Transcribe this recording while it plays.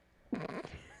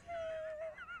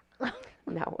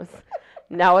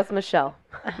Now it's Michelle.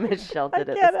 Michelle did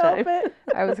it this time.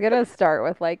 I was gonna start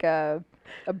with like a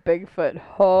Bigfoot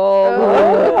ho,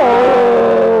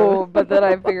 but then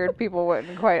I figured people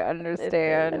wouldn't quite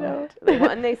understand.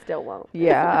 And they still won't.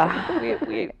 Yeah. we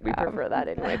prefer that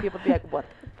anyway. People would be like, what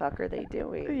the fuck are they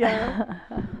doing? Yeah.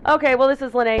 Okay, well, this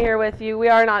is Lene here with you. We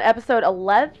are on episode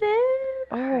 11.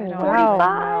 Oh, wow.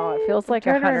 wow. It feels like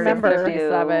trying to remember.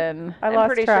 157.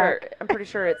 I'm pretty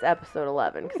sure it's episode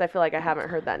 11 because I feel like I haven't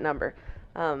heard that number.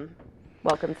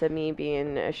 Welcome to me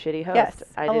being a shitty host. Yes,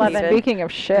 I 11. Speaking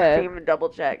of shit. even double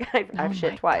check. I've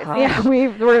shit twice. Gosh. Yeah,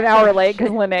 we're an hour late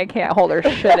because Lene can't hold her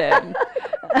shit in.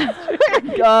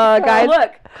 Guys,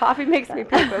 look, coffee makes me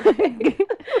poop. Okay?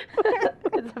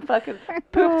 It's a fucking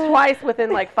poop twice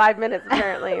within like 5 minutes.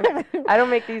 Apparently, I don't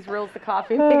make these rules. The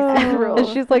coffee makes these rules. and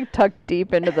she's like tucked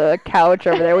deep into the couch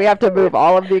over there. We have to move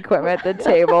all of the equipment at the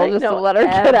table just to let her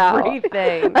get out.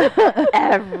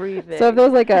 Everything. So if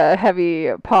there's like a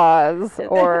heavy pause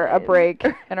or a break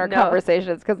in our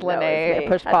conversation, it's because No, it's Lene me.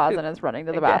 pushed I pause pooped and is running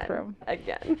to the bathroom.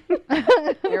 Again.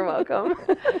 You're welcome.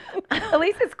 At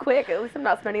least it's quick. At least I'm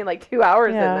not spending like 2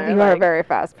 hours in there. You are a very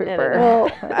fast pooper.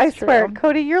 Well, I That's swear, true.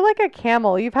 Cody, you're like a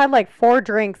camel. You've had like 4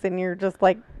 drinks and you're just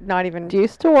like not even. Do you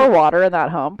store water in that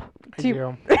hump? Do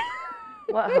you-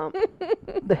 What hump?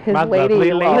 His My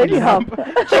lady lovely hump.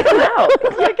 Check him out.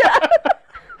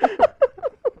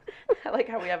 I like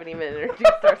how we haven't even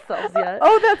introduced ourselves yet.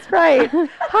 Oh, that's right.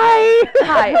 Hi.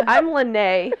 Hi, I'm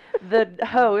Lene, the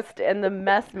host and the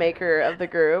mess maker of the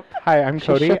group. Hi, I'm She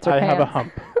Cody. shits her I have a pants.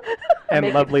 hump and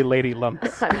Making- lovely lady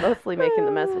lumps. I'm mostly making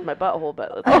the mess with my butthole,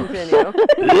 but let's continue.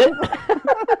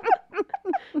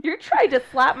 You're trying to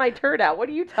slap my turd out. What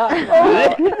are you talking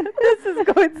about? This is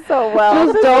going so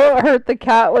well. Just don't hurt the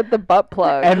cat with the butt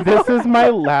plug. And this is my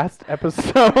last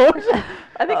episode.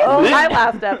 I think it's my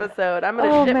last episode. I'm going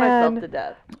to shit man. myself to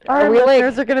death. Our we, like-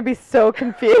 listeners are going to be so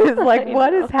confused. Like, I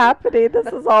what know. is happening? This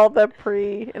is all the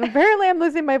pre. And apparently, I'm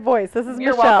losing my voice. This is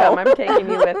You're Michelle. welcome. I'm taking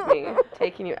you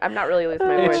with me. I'm not really losing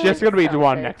my voice. It's just going to be Sounds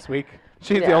Juwan great. next week.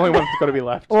 She's the Yeah. only one that's going to be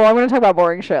left. well, I'm going to talk about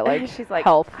boring shit like She's like,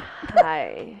 health.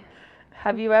 Hi.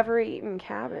 Have you ever eaten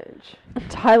cabbage?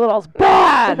 Tylenol's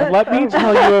bad. Let me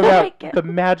tell you about like it. the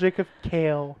magic of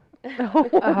kale.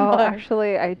 Oh,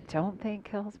 actually, I don't think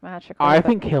kale's magical. I but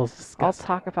think kale's I'll disgusting.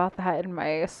 talk about that in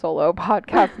my solo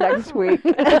podcast next week.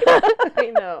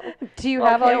 I know. Do you Well,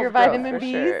 have all kale's your gross vitamin for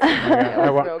B's? sure. Yeah, I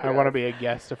Kale's want real to gross. be a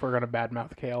guest if we're going to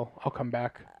badmouth kale. I'll come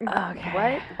back. Okay.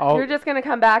 What? I'll- You're just gonna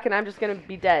come back and I'm just gonna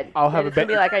be dead. I'll have And a it's gonna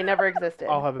bit- be like I never existed.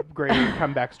 I'll have a greater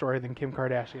comeback story than Kim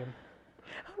Kardashian.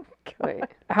 Wait.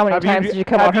 How many times did you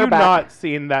come have on her you back? not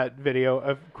seen that video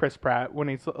of Chris Pratt when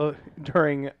he's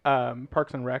during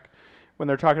Parks and Rec when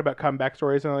they're talking about comeback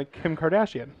stories and like Kim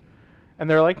Kardashian, and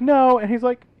they're like, no, and he's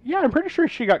like, yeah, I'm pretty sure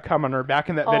she got cum on her back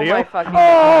in that Oh video. my fucking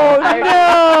Oh, God.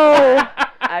 no.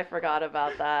 I forgot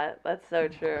about that. That's so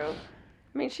true.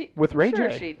 I mean, With Ray sure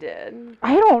J. she did.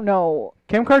 I don't know.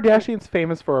 Kim Kardashian's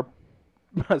famous for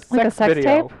a sex, Like a sex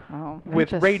video tape? Oh, I'm with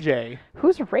just- Ray J.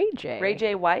 Who's Ray J? Ray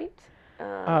J. White,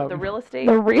 the real estate.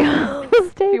 The real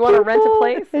estate. If you want to rent a people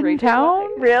place, in Ray J. town.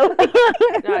 White. Really?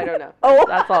 No, I don't know. Oh.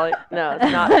 That's all. No,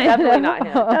 it's not. Definitely not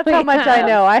him. That's how much I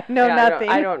know. I know Yeah, nothing.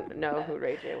 I don't know who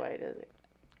Ray J. White is.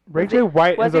 Ray Was J. he-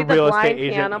 White was is a he the real blind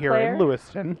estate piano agent here player? in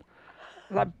Lewiston.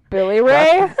 Is that Billy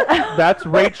Ray? That's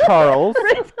Ray Charles.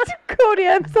 Cody,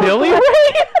 I'm so Billy glad.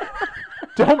 Ray?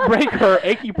 Don't break her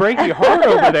achy breaky heart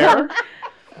over there.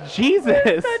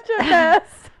 Jesus. Such a mess.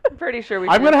 I'm pretty sure we.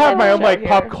 I'm should gonna have end my the own show like here.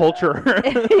 pop culture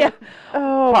Yeah.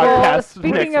 Oh, podcast Well, next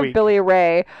speaking of week. Billy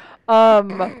Ray,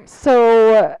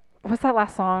 so what's that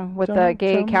last song with the Dum,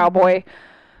 gay dum. cowboy?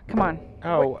 Come on.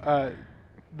 Oh,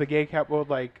 the gay couple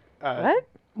like. what?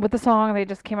 With the song, they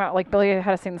just came out, like, Billy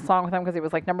had to sing the song with him because he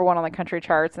was, like, #1 on the country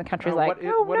charts, and the country's like,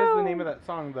 what is the name of that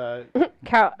song? The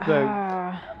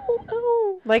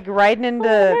Like riding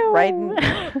into riding.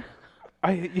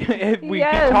 if we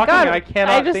Yes, keep talking, God, I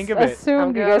cannot just think of it.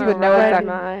 assumed you guys would know ride exactly.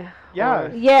 My Yeah.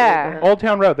 horse. Yeah. Old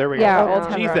Town Road. There we go. Yeah, Old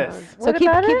Town Jesus. Road. So What keep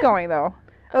about it? going, though.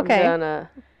 Okay. I'm gonna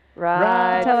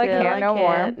ride till I till can't no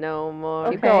more. can't no more.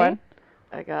 Keep Okay. going.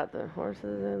 I got the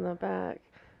horses in the back.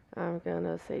 I'm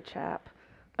gonna say chap.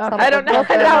 Okay. I don't know.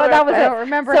 that was I it. don't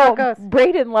remember so how it goes.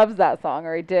 Braden loves that song,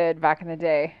 or he did back in the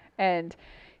day, and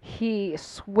he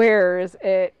swears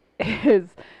it is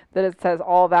that it says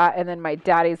all that, and then my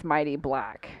daddy's mighty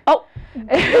black. Oh,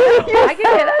 I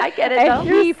get it. I get it. And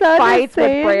Though. he Your son is fights with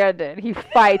saying- Brandon. He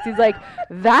fights. He's like,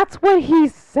 "That's what he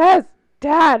says,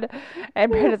 Dad."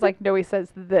 And Brandon's like, "No, he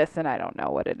says this," and I don't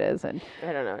know what it is. And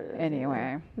I don't know.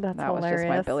 anyway, That's that was just my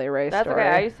hilarious. Billy Ray That's story. okay.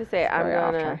 I used to say I'm Sorry,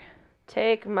 off gonna track.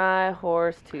 Take my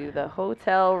horse to the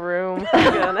hotel room.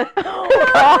 That's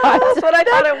what I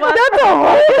thought it was. That's a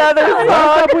whole other What's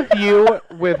song. up with you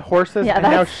with horses Yeah, and now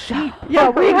that's- sheep? Yeah,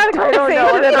 we had a I don't know.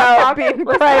 conversation Let's not about talk- being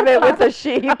let's private not with a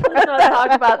sheep. Let's not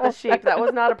talk about the sheep. That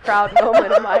was not a proud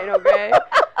moment of mine, okay?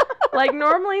 Like,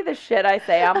 normally the shit I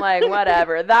say, I'm like,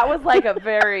 whatever. That was like a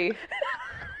very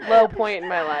low point in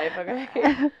my life,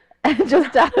 okay? And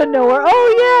just out of nowhere,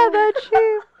 oh yeah, that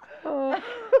sheep.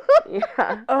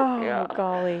 Yeah. Oh, Yeah.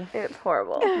 golly. It's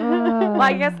horrible. Well,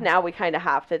 I guess now we kind of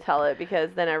have to tell it because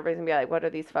then everybody's going to be like, what are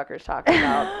these fuckers talking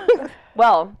about?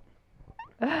 Well,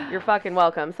 you're fucking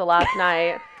welcome. So last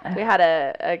night we had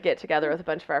a get-together with a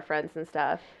bunch of our friends and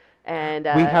stuff. And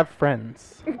We have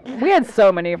friends. We had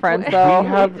so many friends We though,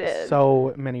 have did.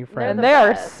 so many friends. and the they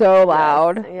are best. so Yes.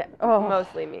 loud. Yeah, Oh.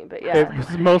 mostly me, but yeah. It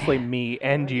was mostly me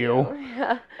and you.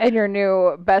 Yeah. And your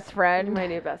new best friend. My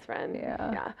new best friend.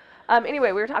 Yeah. Yeah.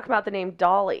 Anyway, we were talking about the name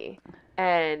Dolly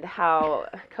and how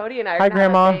Cody and I are Hi, gonna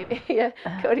have Grandma. a baby. Yeah,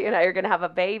 Cody and I are gonna have a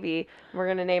baby. And we're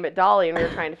gonna name it Dolly, and we were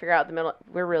trying to figure out the middle.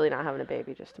 We're really not having a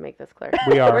baby, just to make this clear.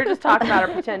 We are. We're just talking about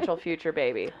our potential future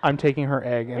baby. I'm taking her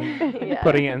egg and Yeah.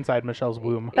 putting it inside Michelle's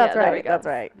womb. That's Yeah, there we right. go. That's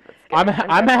right. I'm good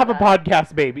gonna have a for that.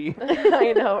 podcast baby.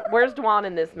 I know. Where's Dwan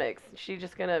in this mix? She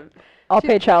just gonna. I'll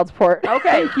pay child support.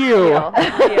 Okay. Thank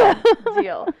you.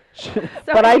 Deal. So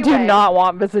But I do anyway, not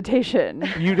want visitation.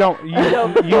 You don't. You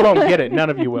won't get it. None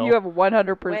of you will. You have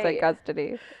 100% Wait.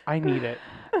 custody I need it.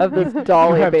 of this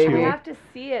Dolly have baby. We two. have to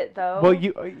see it though. Well,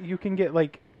 you can get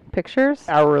like Pictures?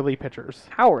 hourly pictures.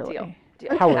 Hourly.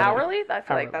 Deal. Hourly. Hourly? I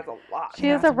feel like Hourly. that's a lot. She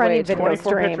has That's a running way too video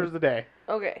 24 stream. pictures a day.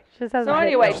 Okay. She just has So a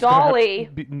video anyway, stream. Dolly.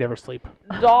 Never sleep.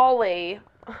 Dolly.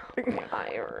 Oh, my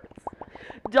eye hurts.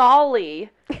 Dolly.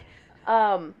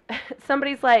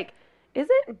 Somebody's like,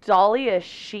 isn't Dolly a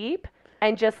sheep?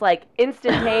 And just like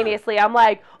instantaneously, I'm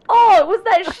like, oh, it was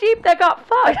that sheep that got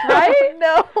fucked, right?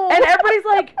 No. And everybody's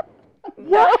like,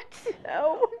 what?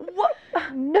 No. What?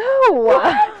 No.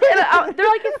 And they're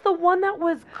like, it's the one that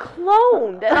was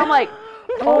cloned. And I'm like,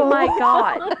 oh my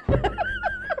God.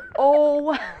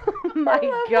 Oh my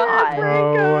God.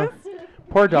 Oh,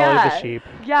 poor Dolly the Yeah. sheep.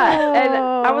 Yeah, and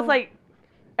I was Oh. like,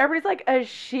 everybody's like, a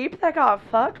sheep that got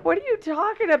fucked? What are you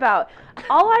talking about?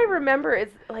 All I remember is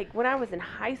like when I was in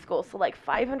high school, so like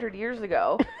 500 years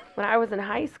ago, when I was in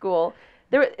high school,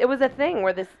 it was a thing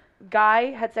where this guy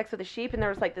had sex with a sheep, and there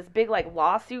was like this big like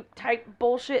lawsuit type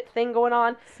bullshit thing going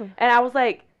on, and I was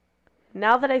like,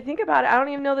 now that I think about it, I don't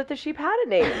even know that the sheep had a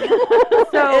name.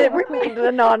 So It remained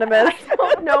anonymous I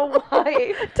don't know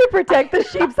why. to protect the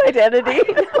sheep's identity.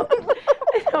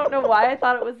 I don't know why I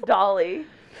thought it was Dolly,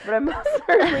 but I most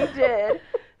certainly did.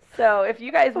 So if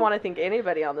you guys want to think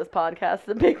anybody on this podcast is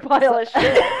a big pile of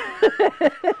shit,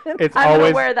 It's I'm always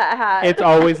gonna wear that hat. it's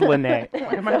always Lynette.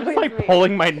 Why am I just always like me.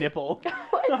 pulling my nipple?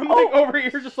 I'm like over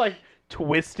here just like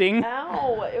twisting.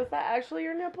 Ow! Was that actually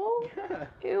your nipple? Yeah.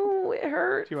 Ew! It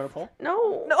hurt. Do you want to pull?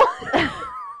 No. No.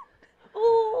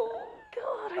 Oh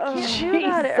God! I Oh, can't do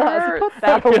that. It Jesus, hurts. put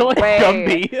that I feel like away.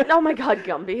 Gumby. Oh my God,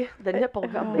 Gumby, the nipple Oh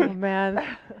Gumby.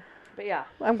 man, But yeah.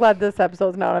 I'm glad this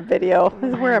episode's not on video.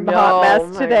 We're a No, hot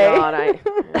mess my today. God,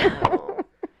 I-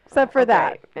 Except for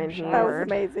that. Okay, and he That was was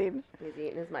amazing. he's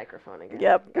eating his microphone again.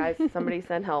 Yep. Guys, somebody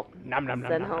send help. Nom nom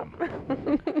nom Send nom.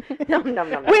 help. Nom, nom,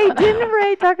 nom, Wait, nom. didn't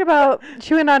Ray talk about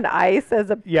chewing on ice as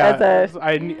a Yeah, as a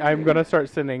I'm gonna start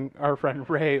sending our friend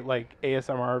Ray like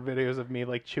ASMR videos of me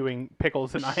like chewing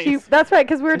pickles and she, ice. that's right,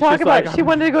 because we were And she's talking about like, she "I'm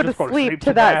wanted to go to just gonna sleep to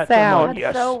to that that." I'm like, sound.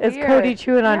 yes. So Is weird. Cody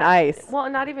chewing on Yeah. ice? Well,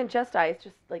 not even just ice,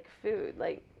 just like food,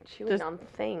 like chewing Just- on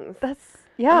things. That's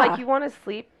I'm yeah. like, you want to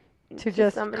sleep To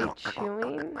just- somebody chewing?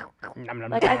 Nom, nom, Like,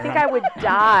 nom, I nom, think nom. I would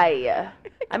die.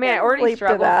 I mean, I already Sleep to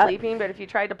struggle that. sleeping, but if you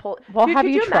tried to pull, Well, Dude, have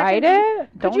could you tried imagine it?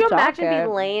 Could you Don't imagine talk being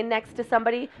it. laying next to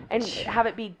somebody and have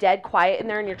it be dead quiet in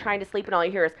there, and you're trying to sleep, and all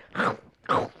you hear is, dude.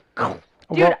 Well,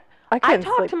 I I couldn't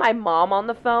talked sleep. to my mom on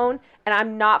the phone, and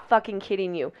I'm not fucking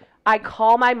kidding you. I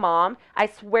call my mom. I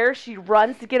swear she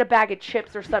runs to get a bag of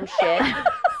chips or some shit,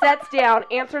 sets down,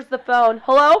 answers the phone.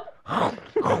 Hello?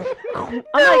 I'm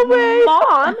like,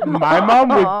 Mom? My mom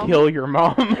would kill your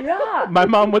mom. Yeah. My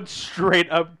mom would straight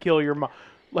up kill your mom.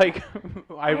 Like,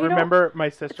 I don't- remember my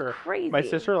sister. crazy. My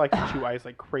sister likes to chew ice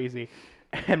like crazy,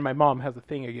 and my mom has a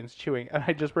thing against chewing. And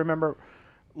I just remember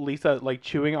Lisa like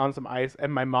chewing on some ice,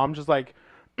 and my mom just like,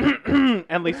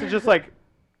 and Lisa just like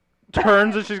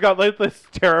turns, and she's got like this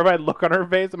terrified look on her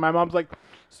face, and my mom's like,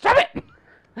 "Stop it!"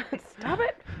 Stop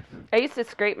it. I used to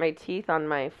scrape my teeth on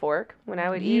my fork when I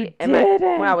would You eat when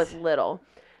I was didn't. little.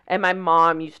 And my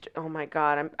mom used to, oh my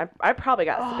God, I probably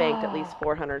got spanked at least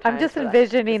 400 times. I'm just for that.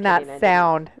 envisioning Just kidding, I that didn't.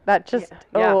 sound. That just,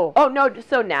 Yeah. oh. Oh, no.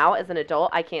 So now, as an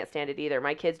adult, I can't stand it either.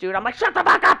 My kids do it. I'm like, shut the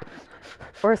fuck up.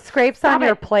 Or scrapes Stop on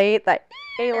your it. plate. That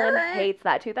Aylin hates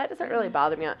that too. That doesn't really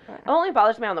bother me. It only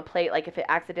bothers me on the plate, like if it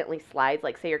accidentally slides,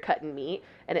 like say you're cutting meat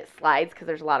and it slides because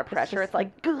there's a lot of pressure. It's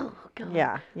like, gugh, gugh.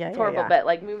 yeah. It's horrible. But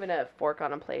like moving a fork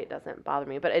on a plate doesn't bother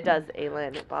me. But it does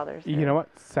Aylin. It bothers her. You know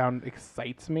what sound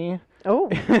excites me? Oh.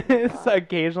 It's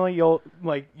occasionally you'll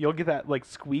get that like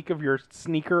squeak of your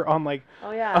sneaker on like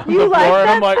Oh, yeah. on You the like floor, and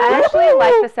I'm that like, I sound? actually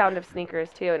like Woo! the sound of sneakers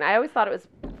too. And I always thought it was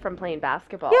from playing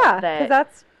basketball. Yeah, that- because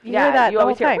that's, you hear yeah, that you the whole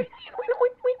always hear. time.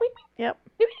 Yep.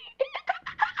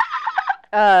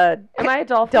 Am I a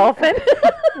dolphin? Dolphin?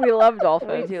 We love We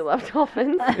dolphins. do love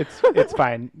dolphins. it's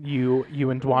fine. You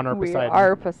and Dwan are We Poseidon.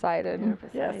 are Poseidon.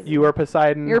 Yes. You are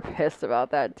Poseidon. You're pissed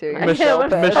about that too. You're Michelle- so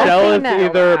pissed. Michelle is Athena.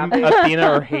 either Athena.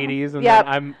 Athena or Hades, and Yep.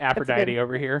 then I'm Aphrodite good.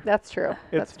 over here. That's true. It's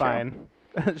That's true. fine.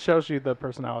 It shows you the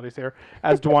personalities here.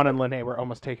 As Dwan and Lene were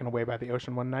almost taken away by the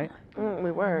ocean one night. We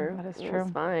were. That is It true.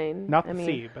 was fine. Not I the mean,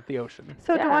 sea, but the ocean.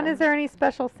 So, Yeah. Dawn, is there any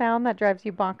special sound that drives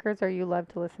you bonkers or you love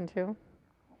to listen to?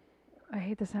 I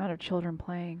hate the sound of children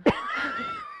playing.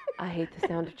 I hate the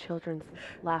sound of children's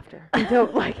laughter. You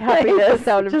don't like I hate the happiness.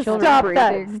 sound of Just children stop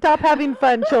breathing. that. Stop having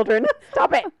fun, children.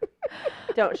 Stop it.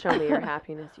 Don't show me your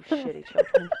happiness, you shitty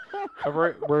children.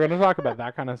 We're going to talk about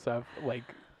that kind of stuff. Like,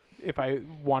 if I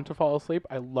want to fall asleep,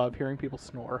 I love hearing people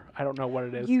snore. I don't know what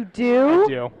it is. You I do?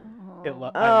 do. I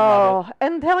love Oh,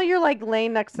 until you're like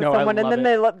laying next to No, I someone and love then it.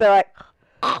 they're like,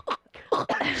 it.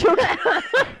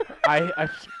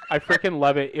 I freaking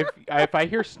love it. If I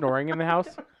hear snoring in the house,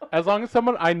 as long as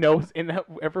someone I know is in the,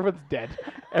 everyone's dead.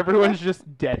 Everyone's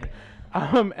just dead.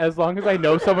 As long as I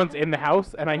know someone's in the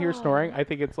house and I hear snoring, I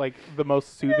think it's like the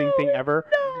most soothing thing ever.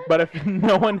 But if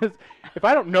no one is, if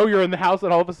I don't know you're in the house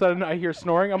and all of a sudden I hear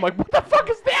snoring, I'm like, what the fuck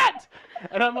is that?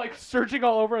 And I'm like searching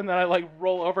all over, and then I like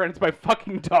roll over, and it's my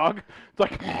fucking dog. It's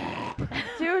like,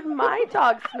 Dude, my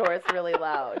dog snores really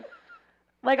loud.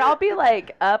 Like, I'll be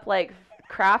like up like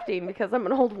crafting because I'm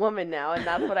an old woman now, and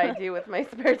that's what I do with my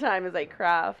spare time is I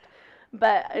craft.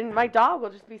 And my dog will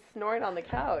just be snoring on the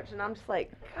couch, and I'm just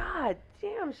like, God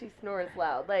damn, she snores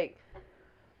loud. Like,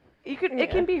 it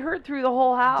can be heard through the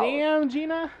whole house. damn,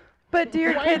 Gina, but do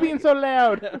your why are you kids? being so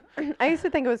loud? I used to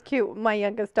think it was cute. My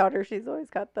youngest daughter, she's always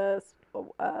got the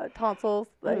tonsils,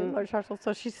 like large tonsils,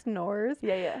 so she snores.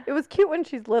 Yeah. It was cute when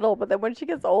she's little, but then when she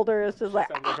gets older, it's just like,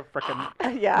 Sounds like a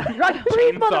freaking yeah. Like,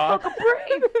 breathe, chainsaw. motherfucker,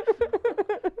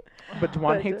 breathe. But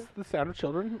Dwan hates the sound of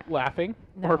children laughing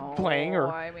or playing or.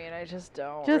 I mean, I just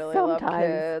don't Just really love sometimes.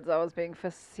 kids. I was being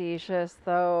facetious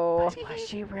though. Was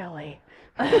she really?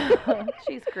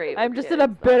 She's great. I'm with just in a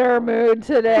kids, bitter mood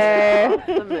today.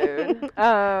 though. The mood.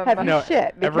 Heavy No,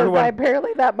 shit. Because everyone-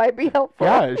 apparently that might be helpful.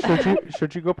 Yeah,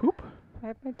 should you go poop? I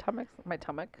have my stomach. My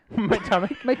tummy.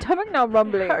 My stomach now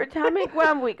rumbling. Her tummy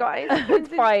grumbly, guys. It's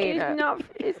fine.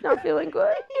 It's not feeling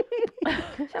good.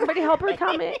 Somebody help her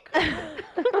tummy.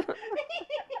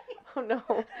 Oh no.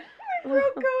 We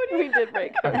broke Cody. We did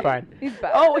break Cody. I'm fine. He's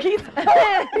back. Oh, he's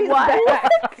what?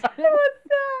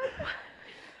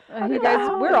 You guys,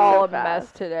 we're all a Bad.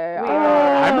 mess today. We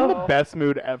I'm in the Oh. best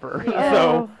mood ever. Yeah.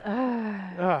 So,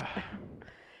 Ah.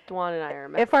 Dwan and I are.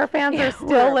 If our fans Yeah, are still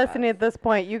we're listening at this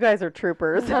point, you guys are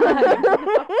troopers.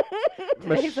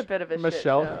 Today's a bit of a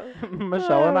Michelle, shit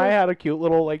Michelle and I had a cute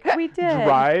little like We did.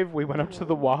 drive. We went up to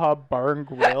the Waha Bar and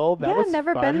Grill. That yeah, was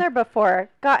never fun. been there before.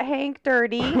 Got Hank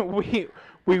dirty.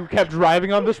 we kept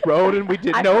driving on this road and we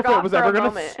didn't I know if it forgot was for a ever gonna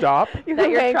moment. stop. That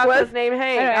your Hank truck was- was named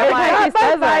Hank. I know, I'm every like, time he "That's my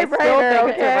says that, I still vibrator, think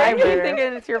it's your okay?" I keep vibrator.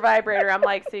 thinking it's your vibrator. I'm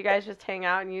like, so you guys just hang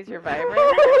out and use your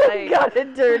vibrator? Like, Got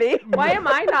it dirty. why am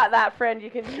I not that friend you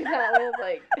can do that with?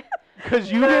 Like,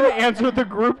 Because you didn't answer the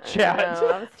group I chat. know,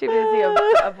 I was too busy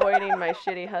avoiding my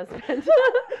shitty husband.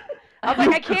 I was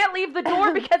like, I can't leave the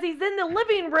door because he's in the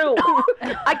living room.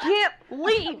 I can't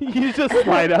leave. You just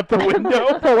slide out the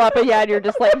window. Pull up and yeah, and you're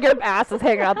just like your ass is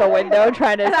hanging out the window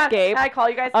trying to And escape I call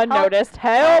you guys. "Help, unnoticed.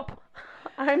 Help!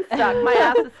 I'm stuck. My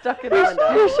ass is stuck in the You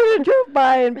window. should have drove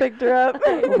by and picked her up.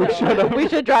 We should have. We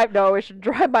should drive. No, we should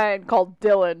drive by and call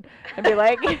Dylan and be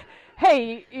like,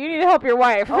 "Hey, you need to help your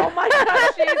wife." Oh my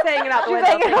God, she's hanging out the She's window.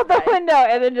 hanging out the Thanks, guys. window,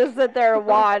 and then just sit there and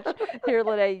watch. Hear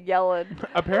Lene yelling.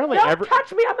 Apparently, Don't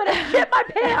touch me! I'm gonna shit my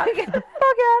pants. Get the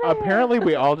fuck out of apparently,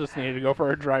 we all just needed to go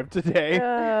for a drive today.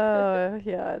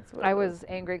 Yeah, it's. I was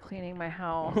angry cleaning my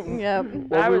house. Yep.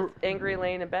 Well, I we was were- angry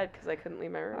laying in bed because I couldn't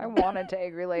leave my room. I wanted to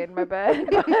angry lay in my bed.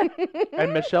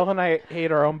 And Michelle and I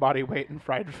ate our own body weight in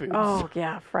fried foods. Oh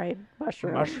yeah, fried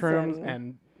mushrooms. Mushrooms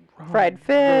and fried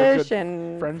really fish good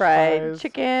and French fried fries.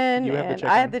 chicken, You had the and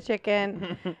I had the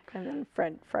chicken, and then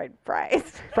fried fries.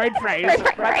 Fried fries.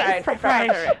 Fried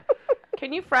fries.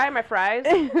 Can you fry my fries?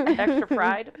 Extra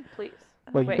fried, please.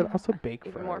 Well, you Wait, can also bake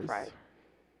even fries. more fried.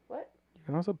 What? You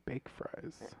can also bake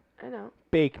fries. I know.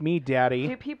 Bake me, daddy.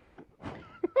 Do people?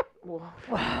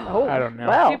 I don't know.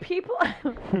 Well, Do people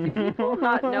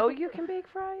not know you can bake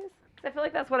fries? 'Cause I feel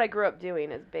like that's what I grew up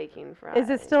doing is baking fries. is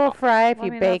it still a fry if Well, I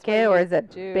you mean, bake that's it, what or you is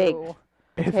it do. baked?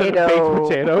 Is it a baked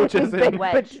potato? Just Baked in,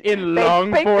 wedge. in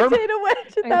long baked form? potato wedge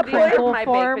at And that the point. full my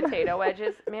form. baked potato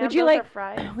wedges. Man, Would you those like are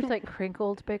fried. would you like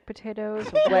crinkled baked potatoes,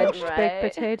 wedged Right.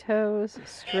 baked potatoes,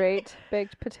 straight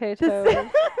baked potatoes,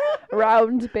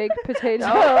 round baked potato?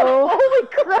 Holy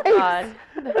Christ! God.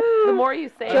 The more you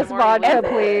say, Just the more vodka, you lose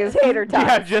it. please. Tater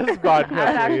tots. Yeah, just vodka, I would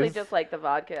actually please. just like the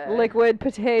vodka. Liquid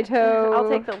potato. I'll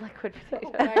take the liquid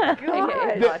potato. Oh my God.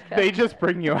 AKA They, vodka. they just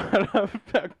bring you out of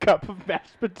a cup of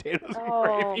mashed potatoes Oh.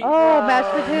 and gravy. Oh,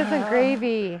 mashed potatoes and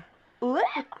gravy.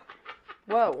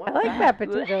 Whoa. What I like mashed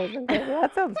potatoes and gravy.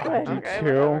 That sounds I good. do Okay, too.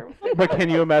 whatever. But can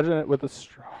you imagine it with a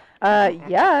straw?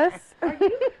 Yes. I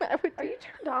would Are you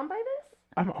turned on by this?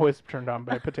 I'm always turned on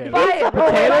by potatoes. By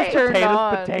Potatoes turned potatoes,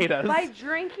 on. potatoes. By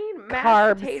drinking mashed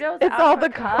carbs. potatoes It's out all of the a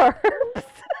cup? carbs.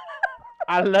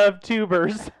 I love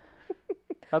tubers.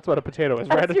 That's what a potato is,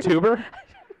 right? A That's tuber?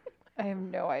 I have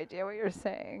no idea what you're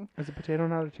saying. Is a potato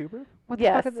not a tuber? What the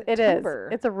Yes, fuck is a it is. tuber?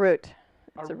 It's a root.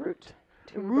 A It's a root.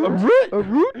 A root? A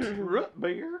root? Root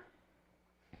beer?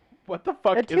 What the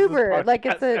fuck A is this tuber, like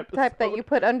it's podcast a type that episode? you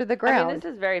put under the I ground. mean,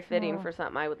 this is very fitting Oh. for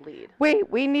something I would lead. Wait,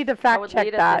 we need to I fact would check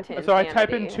lead us that. into So I type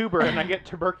in insanity. tuber and I get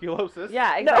tuberculosis.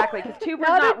 Yeah, exactly. Because tuber's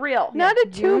Not not, a- real. Not a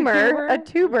tumor, tuber? a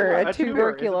tuber, A a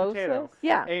tuber. tuber is a potato.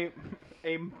 Yeah.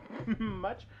 A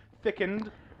much thickened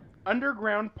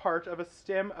underground part of a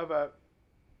stem of a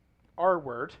R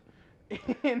word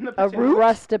in the A potato. root?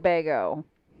 Rustabago.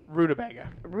 Rutabaga.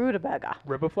 Rutabaga.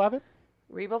 Riboflavin?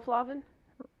 Riboflavin?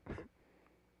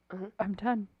 I'm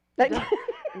done.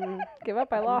 Mm. Give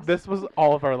up. I lost. This was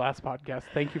all of our last podcast.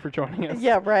 Thank you for joining us.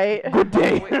 Yeah, right. Good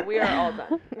day. we are all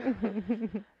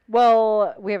done.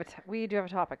 Well, we do have a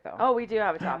topic though. Oh, we do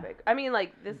have a topic. I mean,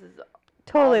 like, this is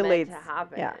Totally all meant leads. to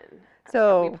happen. Yeah. We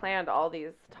So planned all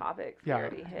these topics. We Yeah,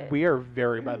 already hit. we are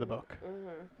very by the book.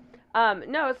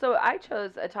 No, so I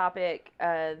chose a topic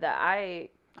that I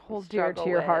Hold dear to struggle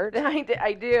your with. heart.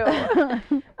 I do.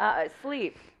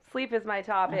 Sleep. Sleep is my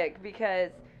topic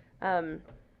because I'm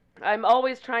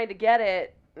always trying to get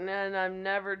it and I'm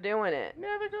never doing it.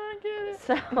 Never gonna get it.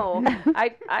 So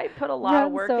I put a lot of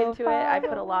Run work so into it. I far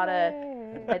put a lot of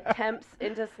away. attempts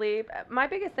into sleep. My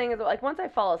biggest thing is like once I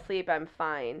fall asleep, I'm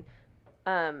fine,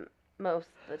 most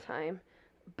of the time.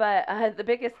 But the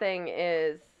biggest thing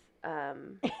is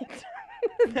Juan's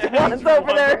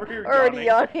over there already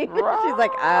yawning. She's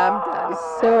like, I'm done.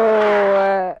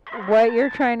 So what you're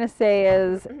trying to say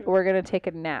is we're gonna take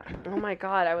a nap. oh my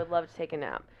god, I would love to take a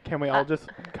nap. Can we all just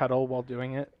cuddle while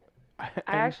doing it? I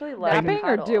actually love Napping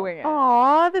or cuddle. doing it?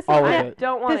 Aw, this is All of nap. it.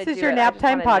 Don't want This to is do your it. I nap just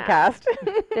time wanna nap.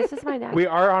 podcast. This is my nap. We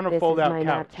are on a this fold is out my couch.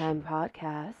 nap time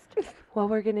podcast. What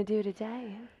we're gonna do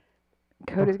today?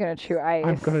 Cody's gonna chew ice.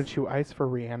 I'm gonna chew ice for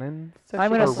Rhiannon.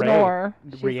 I'm Or gonna Ray. snore.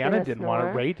 She's Rihanna gonna didn't want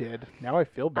snore. it. Ray did. Now I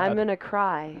feel bad. I'm gonna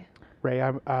cry, Ray, I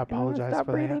apologize Stop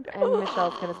for breathing. that. and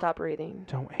Michelle's gonna stop breathing.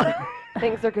 Don't hate me.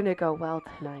 Things are gonna go well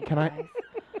tonight. Can I- guys.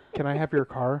 Can I have your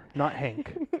car? Not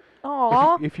Hank.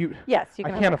 Aw. If you, Yes, you I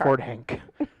can. can't have a afford car. Hank.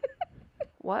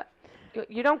 What?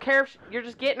 You don't care if you're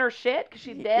just getting her shit because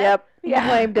she's dead? Yep, you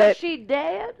claimed Is it. she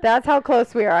dead? That's how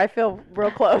close we are. I feel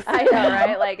real close. I know,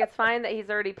 right? Like, it's fine that he's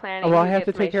already planning. Well, I who have to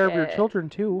gets my take care of your shit. children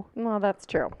too. Well, that's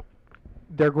true.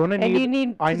 They're going to And you need.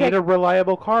 need. I to need take- a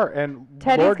reliable car, and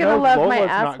Teddy's Lord gonna knows love Lola's my not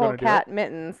asshole gonna do cat it.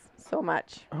 mittens so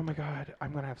much. Oh my God,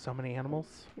 I'm gonna have so many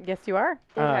animals. Yes, you are.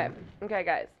 Okay. Um, Okay,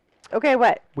 guys. Okay,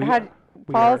 what? We- How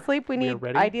we fall are- asleep? We we are need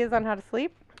ready? ideas on how to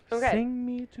sleep. Okay. Sing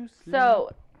me to sleep. So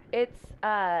it's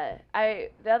the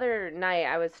other night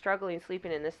I was struggling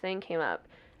sleeping and this thing came up,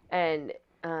 and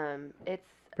it's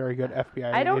Very good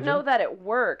FBI. I don't agent. know that it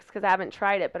works because I haven't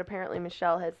tried it, but apparently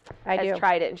Michelle has I do.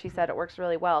 tried it and she said it works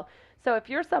really well. So if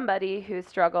you're somebody who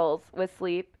struggles with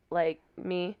sleep like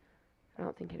me, I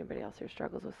don't think anybody else here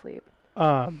struggles with sleep.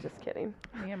 Just kidding.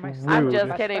 Me and my I'm Rude. just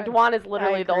best kidding. friend. Dwan is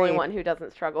literally the only agree. one who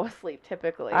doesn't struggle with sleep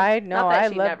typically. I know. Not that I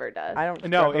she love. never does. I don't.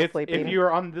 No, struggle it's sleeping. if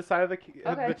you're on this side of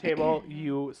Okay. the table,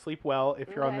 you sleep well. If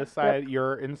you're on Okay. this side,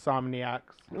 you're insomniacs.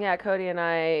 Yeah, Cody and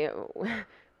I,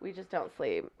 we just don't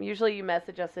sleep. Usually you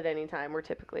message us at any time. We're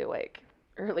typically awake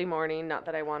early morning. Not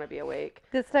that I want to be awake.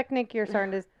 This technique you're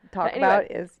starting to talk anyway.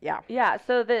 about is Yeah,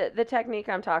 so the technique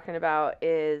I'm talking about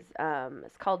is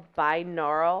it's called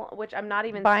binaural, which I'm not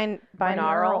even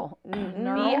binaural.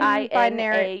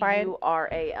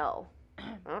 B-I-N-A-U-R-A-L. I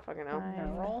don't fucking know.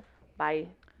 Neural. Binaural.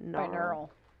 Binaural.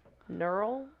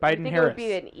 Neural? Biden I think Harris. it would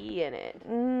be an E in it.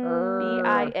 Mm,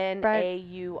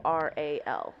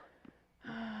 B-I-N-A-U-R-A-L.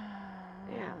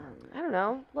 Yeah, I don't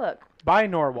know. Look.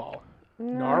 Binaural.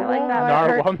 no, I like that I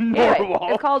heard- Narwhal. Anyway, Narwhal.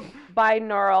 it's called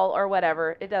binaural or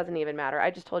whatever. It doesn't even matter.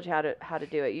 I just told you how to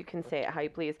do it. You can say it how you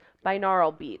please.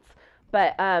 Binaural beats,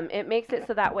 but it makes it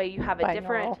so that way you have a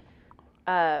different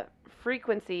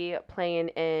frequency playing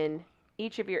in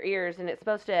each of your ears, and it's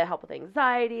supposed to help with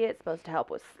anxiety. It's supposed to help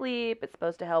with sleep. It's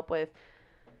supposed to help with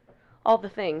all the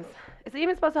things. It's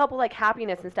even supposed to help with like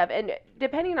happiness and stuff. And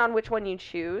depending on which one you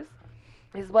choose,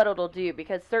 is what it'll do,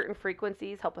 because certain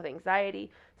frequencies help with anxiety,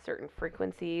 certain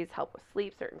frequencies help with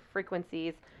sleep, certain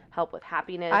frequencies help with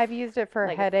happiness. I've used it for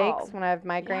Like, it's headaches all- when I have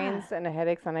migraines and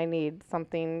headaches and I need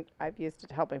something. I've used it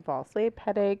to help me fall asleep.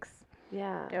 Headaches,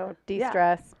 yeah.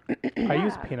 de-stress. I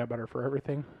use Yeah. peanut butter for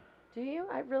everything. Do you?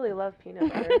 I really love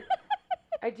peanut butter.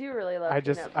 I do really love I peanut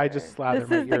just butter. slather This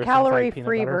my is ears the inside calorie-free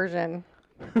peanut butter. version.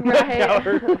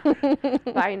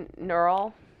 Right.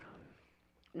 Binaural.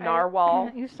 Narwhal.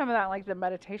 I use some of that like the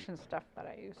meditation stuff that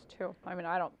I use too. I mean,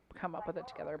 I don't come up with it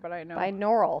together, but I know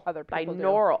Binaural. other people do.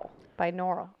 Binaural.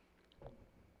 Binaural.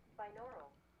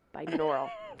 Binaural.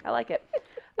 I like it.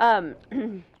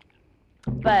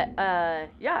 But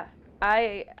yeah,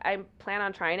 I plan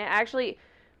on trying it. Actually,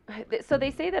 so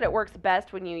they say that it works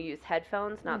best when you use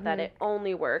headphones, not that it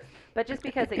only works, but just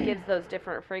because it gives those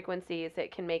different frequencies,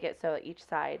 it can make it so each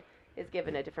side is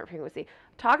given a different frequency.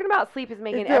 Talking about sleep is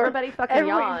making everybody fucking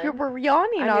yawn. We're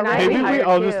yawning I mean, already. Maybe we tired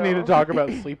all just too. need to talk about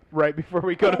sleep right before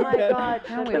we go to Oh my bed. god,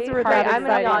 No, should we we? That's what we're Alright, talking I'm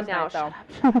gonna about yawn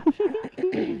last now.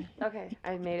 night, Okay,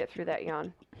 I made it through that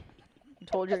yawn. You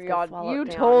told your Just gonna yawn. swallow You it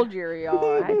down. told your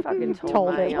yawn. I fucking told,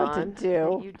 Told my it what to yawn.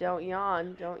 do. You don't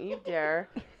yawn. Don't you dare.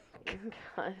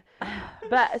 God.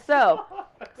 But so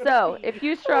if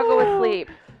you struggle with sleep,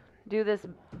 do this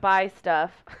bye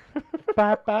stuff.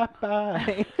 Bye bye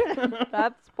bye.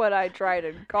 That's what I tried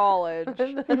in college.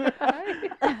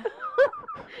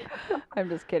 I'm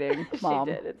just kidding, Mom.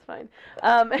 She did. It's fine.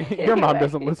 Your mom anyway.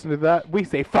 doesn't listen to that. We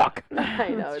say fuck. I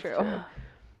know That's it's true. true.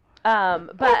 Oh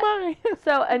But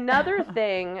so another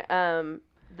thing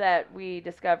that we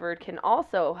discovered can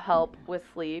also help with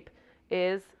sleep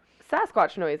is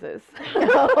Sasquatch noises.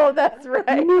 Oh, that's right.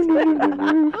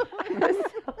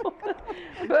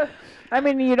 But, I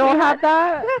mean, you don't have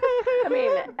that. I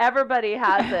mean, everybody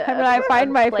has it. I mean, I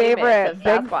find my favorite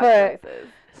Bigfoot noises.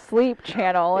 sleep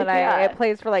channel, and Yeah. it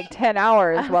plays for like 10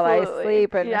 hours while I Absolutely.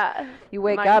 sleep, and yeah. you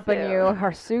wake Mine up too. and you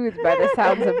are soothed by the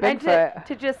sounds of And Bigfoot.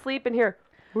 to just sleep and hear.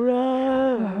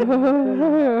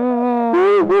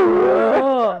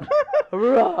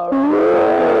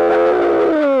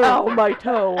 Ow, my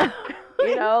toe.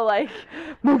 You know, like.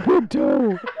 My big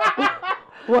toe.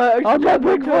 What? I'm a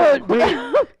Bigfoot.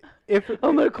 Wait, if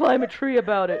I'm gonna climb a tree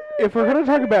about it. if we're gonna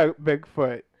talk about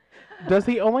Bigfoot, does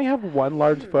he only have one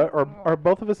large foot, or are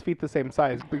both of his feet the same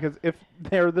size? Because if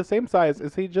they're the same size,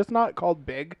 is he just not called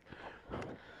big?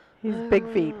 He's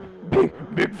big feet. Big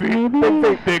feet.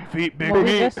 Big feet. Big Well, we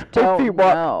feet. just don't feet.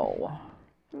 What? know.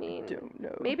 I mean,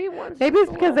 maybe one's Maybe just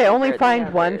it's a because little they only bigger than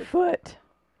find one others. foot.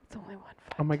 It's only one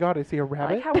foot. Oh my God! Is he a I like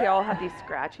rabbit? how we all have these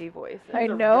scratchy voices. I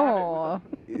know.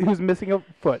 Who's missing a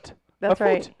foot? That's a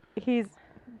right. Foot. He's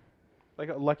Like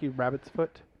a lucky rabbit's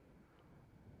foot.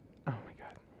 Oh my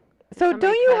God. so. Somebody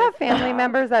Don't you said have it's family not.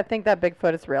 members that think that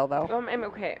Bigfoot is real though? I'm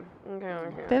okay.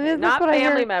 Okay. Then isn't this Not what I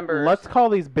family heard? members. Let's call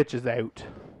these bitches out.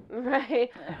 Right.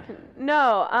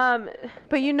 No.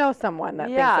 But you know someone that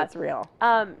Yeah. thinks it's real.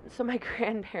 So my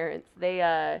grandparents, they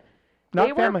Not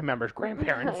They were- family members,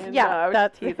 grandparents. I know, Yeah, I was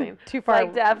that's teasing. too far.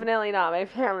 Like definitely not my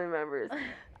family members.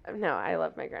 No, I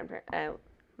love my grandparents.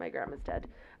 My grandma's dead.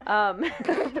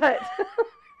 But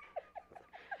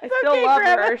I still okay, love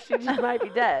Grandma. her. She just might be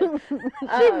dead.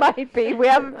 She might be. We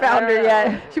haven't found her don't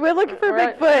yet. know. She went looking for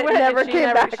Right. Bigfoot She and never she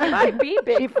came back. She might be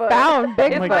Bigfoot. She found Is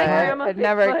Bigfoot. my grandma It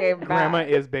never Bigfoot? came back. Grandma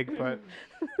is Bigfoot.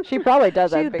 She probably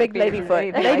does have She's big big lady feet. foot.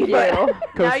 Anything Lady like foot. you. Now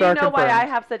Co-star you know why I confirmed.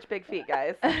 have such big feet,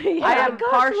 guys. Yeah. I am Gosh,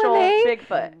 partial Lene.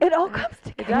 Bigfoot. It all comes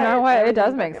It together. You know does. what? It Everything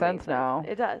does make fucking sense now.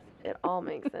 It does. It all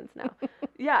makes sense now.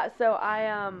 Yeah. So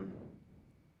I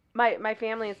my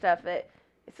family and stuff.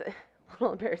 It's a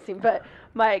little embarrassing, but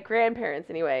my grandparents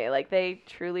anyway, like they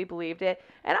truly believed it.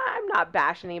 And I'm not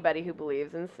bashing anybody who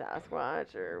believes in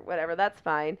Sasquatch or whatever. That's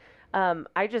fine.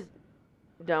 I just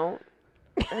don't.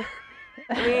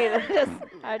 I mean,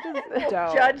 I just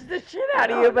don't. Judge the shit out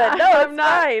of No, you, but I'm no, not- it's I'm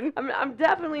not. fine. I'm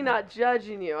definitely not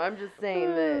judging you. I'm just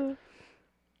saying that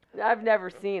I've never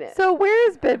seen it. So where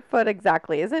is Bigfoot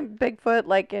exactly? Isn't Bigfoot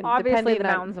like in Obviously, the depending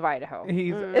on- mountains of Idaho.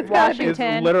 He's It's gotta be- It's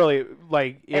Washington. literally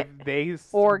like if they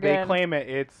Oregon. claim it,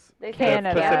 it's They say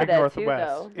Canada. the Pacific Canada too, Northwest.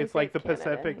 though. They It's say like the Canada,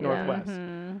 Pacific yeah. Northwest.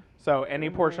 Mhm. So any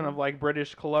portion of like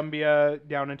British Columbia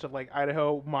down into like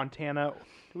Idaho, Montana.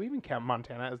 Do we even count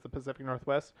Montana as the Pacific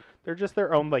Northwest? They're just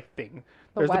their own like thing.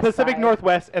 There's the west Pacific side.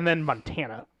 Northwest and then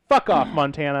Montana. Fuck off,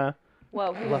 Montana.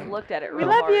 Well, we just looked at it We real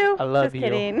love hard. you. I love Just you.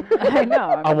 kidding. I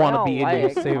know. I wanna don't be in you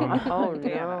like soon. Oh Montana.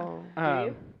 no. Do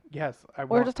you? Yes, I We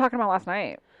were want. just talking about last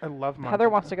night. I love Montana. Heather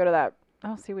wants to go to that.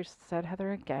 Oh, see, we just said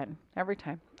Heather again every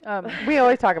time. We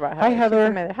always talk about Heather. Hi, She's Heather.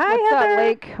 amazing. Hi, What's Heather. that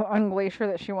lake on Glacier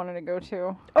that she wanted to go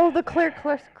to? Oh, the Clear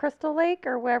Crystal Lake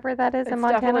or wherever that is in It's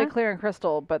Montana. definitely clear and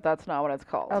crystal, but that's not what it's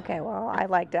called. Okay, well, I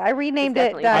liked it. I renamed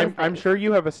It's it. definitely I'm sure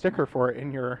you have a sticker for it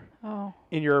in Oh,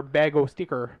 your bag o'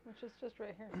 sticker. which is just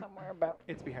right here somewhere. But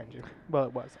It's behind you. Well,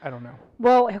 it was. I don't know.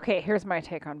 well, okay. Here's my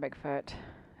take on Bigfoot: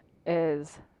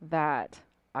 is that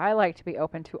I like to be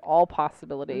open to all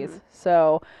possibilities.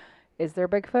 So, is there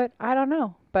Bigfoot? I don't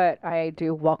know, but I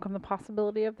do welcome the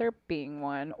possibility of there being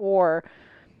one, or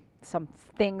some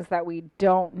things that we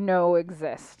don't know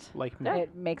exist. Like me. Yeah.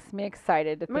 It makes me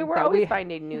excited to I mean, think we're that always we.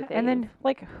 finding new things. And then,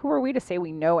 like, who are we to say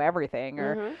we know everything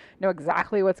or Mhm. know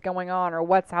exactly what's going on or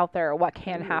what's out there or what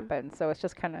can Mhm. happen? So it's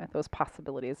just kind of those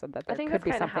possibilities of that I there think could that's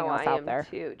be kind of something how else I out am there.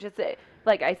 too. Just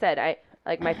like I said,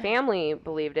 like my family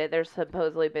believed it. There's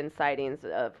supposedly been sightings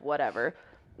of whatever,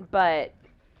 but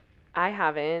I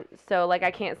haven't. So like I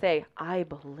can't say I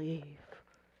believe.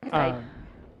 Um,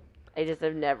 I just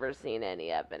have never seen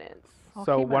any evidence. I'll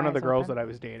so keep my one of the eyes girls open. that I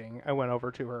was dating, I went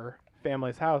over to her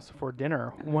family's house for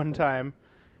dinner one time,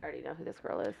 I already know who this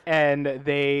girl is. and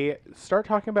they start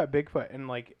talking about Bigfoot and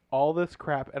like all this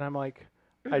crap, and I'm like,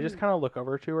 I just kind of look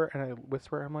over to her and I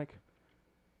whisper, I'm like,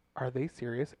 are they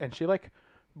serious? And she like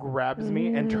grabs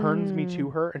me and turns me to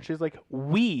her, and she's like,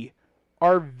 we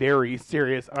are very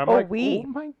serious. And I'm Oh, like, we. oh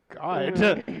my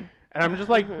god. And I'm just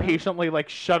like patiently like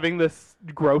shoving this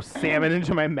gross salmon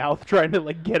into my mouth, trying to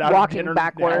like get out Walking of dinner.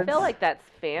 backwards. I Words. feel like that's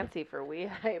fancy for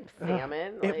weehive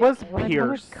salmon. It like- was Well, I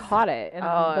Pierce. caught it in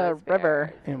Oh, the it's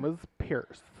river. Pierce. It was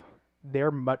Pierce.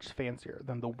 They're much fancier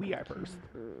than the Weeipers.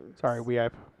 Sorry,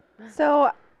 Weeip. So,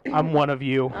 I'm one of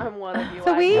you. I'm one of you.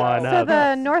 so I we, know. One so of the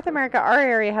us. North America, our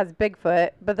area has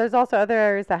Bigfoot, but there's also other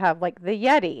areas that have like the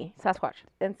Yeti Sasquatch.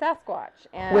 and Sasquatch,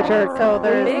 and Which are so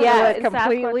there's Big- yeah, and Sasquatch are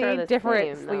completely the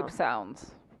different same, sleep though.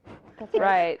 sounds.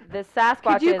 Right. The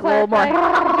Sasquatch Could you is a little more.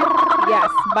 clarify?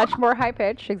 Yes, much more high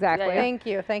pitch. Exactly. Yeah. Thank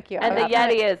you, thank you. And the I-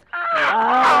 Yeti is.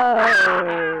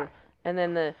 Oh. And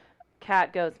then the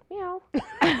cat goes meow.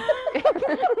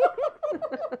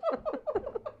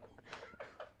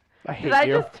 I hate Did I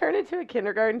you. just turn into a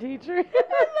kindergarten teacher?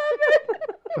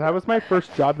 That was my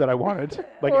first job that I wanted,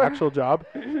 like actual job.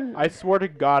 I swore to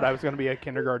God I was gonna be a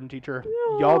kindergarten teacher.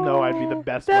 Y'all know I'd be the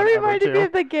best That one ever reminded me too.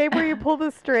 of the game where you pull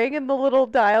the string and the little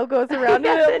dial goes around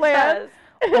Yes, and it lands.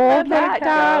 does. Old Cat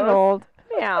MacDonald.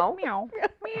 Meow. Meow.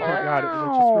 Oh my God, it just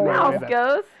reminded me Mouse of that.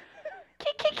 goes.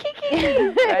 Kick, kick, kick, kick,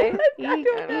 kick. Right? I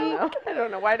don't know. I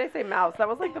don't know. Why did I say mouse? That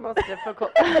was like the most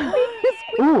difficult.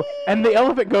 Ooh, and the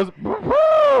elephant goes.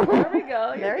 There we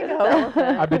go. There You're you good go. at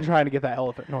elephant. I've been trying to get that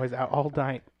elephant noise out all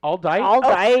night. All night? All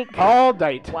dyke. All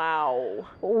night. Wow.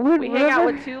 We hang out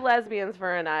with two lesbians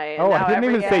for a night. and Oh, I now didn't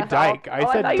every even say guy's dyke. I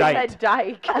all- said thought dyke. You said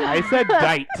dyke. I said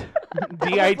dite. I was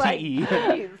like, D-I-T-E.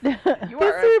 "Jeez, you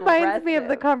This are reminds me of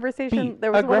the aggressive." conversation. Be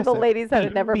There was one of the aggressive. ladies that Be-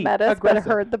 had never be met us but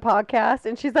aggressive. heard the podcast,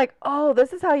 and she's like, "Oh,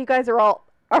 this is how you guys are all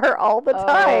the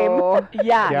time." Oh,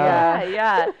 Yeah, Yeah.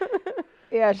 yeah.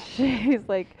 yeah, she's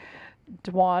like,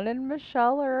 Dwan and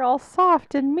Michelle are all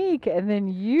soft and meek, and then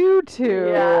you two.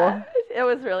 Yeah, it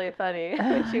was really funny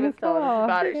when she was telling us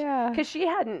about it. Yeah. Because she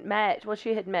hadn't met, well,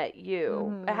 she had met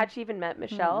you. Had she even met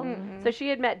Michelle? So she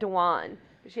had met Dewan.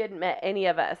 She hadn't met any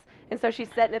of us. And so she's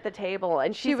sitting at the table,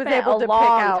 and she was spent able a to pick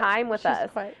long out- time with she's us.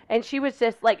 quite- And she was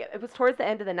just like, it was towards the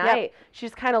end of the night. She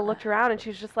just kind of looked around, and she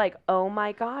was just like, oh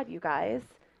my God, you guys.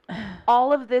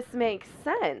 All of this makes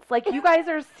sense. Like, you guys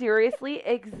are seriously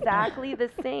exactly the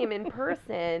same in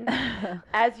person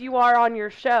as you are on your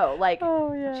show. Like,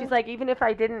 Oh yeah. she's like, even if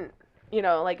I didn't,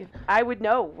 like, I would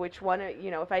know which one,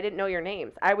 if I didn't know your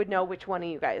names, I would know which one of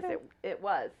you guys it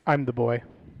was. I'm the boy.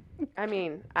 I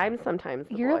mean, I'm sometimes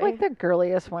the You're boy. like the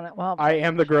girliest one. Well, I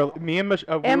am the girl. Me and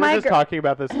Michelle. We Am were I just gr- talking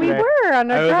about this we today. were on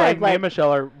I our was drive. like, me and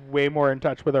Michelle are way more in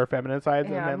touch with our feminine sides,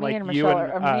 yeah, and then me like and you Michelle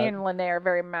and me and Lene are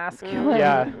very masculine.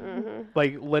 yeah, Mhm.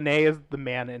 like Lene is the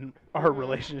man our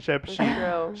relationship. It's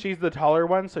true. She's the taller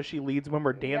one, so she leads when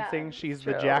we're dancing. Yeah, She's it's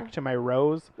the true. Jack to my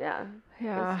Rose. Yeah.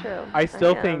 Yeah. It's true. I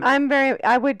still am. think-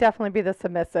 I would definitely be the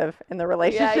submissive in the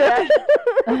relationship.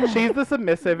 Yeah, She's the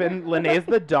submissive, and Lene's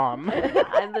the dom.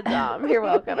 I'm the dom. You're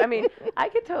welcome. I mean, I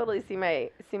could totally see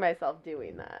myself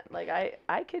doing that. Like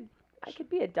I could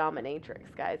be a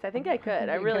dominatrix, guys. I think I could.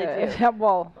 I really do. Yeah,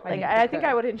 well, Like I think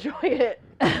I would enjoy it.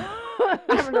 I'm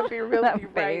gonna be real That with you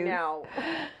right phase. now.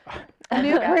 New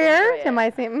Yeah, career? enjoy Am it. I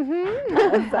saying?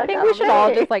 Mm-hmm. I think we should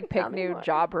all just like pick Tell me new more.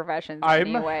 job professions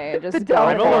I'm- anyway and The just go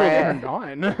I'm a for little it. turned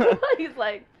on. He's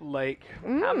like, Like,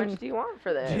 how much do you want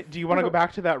for this? do you want to go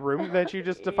back to that room that you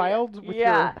just defiled? With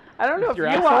Yeah, I don't know if with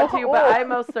you your want asshole? to, but I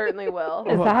most certainly will.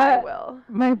 Is I that- will.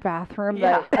 My bathroom,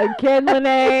 Yeah. that again,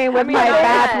 Lene, with mean, my I bet.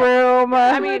 bathroom.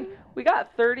 I mean, we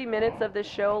got 30 minutes of the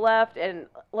show left, and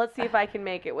let's see if I can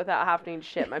make it without having to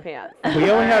shit my pants.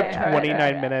 We only have Alright, alright, 29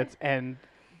 alright. minutes and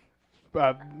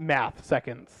math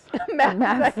seconds.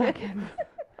 math seconds.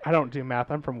 I don't do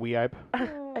math. I'm from WEIP.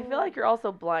 I feel like you're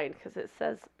also blind because it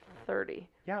says 30.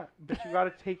 Yeah, but you got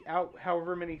to take out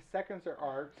however many seconds there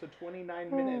are, so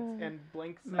 29 minutes and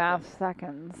blank seconds. Math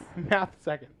seconds. Math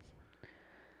seconds.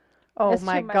 Oh It's too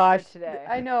my much for gosh. today.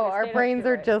 I know. We Our stayed up brains too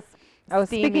are late. just. Oh,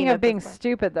 steaming speaking at of being this point.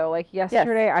 stupid though, like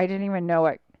yesterday, I didn't even know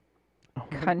what Oh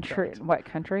my country, God. what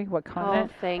country, what Oh,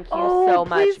 continent thank you Oh, so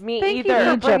much. please, Me thank you either. for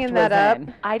Egypt bringing that was up.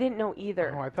 in. I didn't know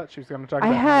either. Oh, I thought she was going to talk I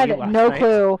about had me last no night.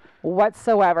 clue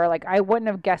whatsoever. Like I wouldn't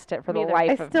have guessed it for the Me neither.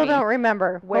 life I of still me. don't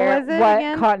remember. Where- What was it what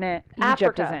again? continent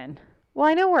Egypt is Africa. in. Well,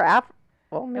 I know we're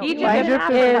Well, maybe Egypt why is did-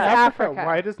 Africa. is Africa. Africa.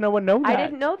 Why does no one know that? I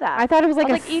didn't know that. I thought it was like I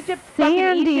a was like, Egypt, fucking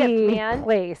sandy Egypt, man.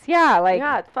 place. Yeah, like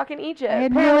yeah, it's fucking Egypt. I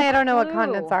had Apparently, no I don't know what clue.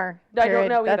 continents are. I don't period.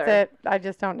 know That's either. it. I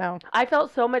just don't know. I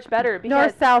felt so much better because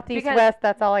North, south, east, because- west.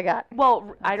 That's all I got.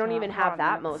 Well, I don't not even have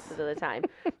that continents. most of the time.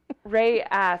 Ray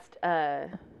asked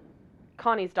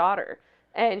Connie's daughter,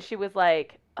 and she was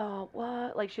like, "Oh,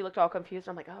 what?" Like she looked all confused.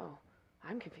 I'm like, "Oh,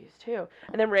 I'm confused too."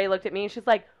 And then Ray looked at me, and she's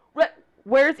like,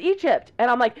 "Where's Egypt?" And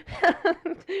I'm like,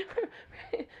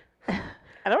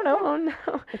 I don't know. "Oh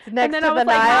no!" It's next and then to I was the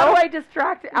like, "How Nile. do I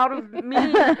distract out of me?"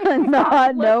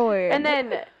 not knowing. And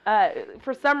then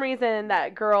for some reason,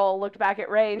 that girl looked back at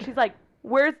Ray, and she's like,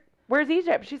 "Where's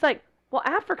Egypt?" She's like, "Well,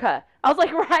 Africa." I was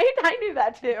like, "Right, I knew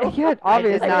that too." yeah,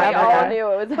 obviously. not Like, we know all that.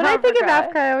 knew it was When I think of Africa.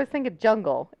 Africa, I always think of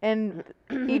jungle, and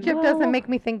Egypt Well- doesn't make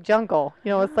me think jungle.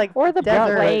 You know, it's like Or the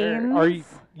desert. plains. Are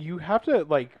you have to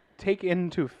like take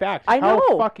into fact I how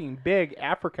know. fucking big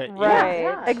Africa Right. is.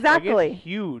 Yeah. Like, Exactly. it's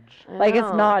huge. I Like it's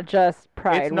know. not just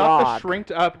Pride It's not Rock. the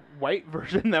shrinked up white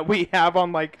version that we have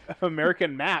on like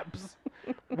American maps,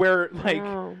 where like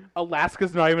No.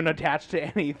 Alaska's not even attached to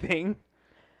anything.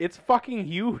 It's fucking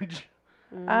huge.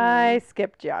 I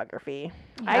skipped geography.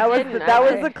 I That was didn't, that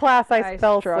was I- the class I I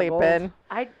fell asleep struggled. in.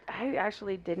 I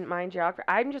actually didn't mind geography.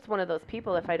 I'm just one of those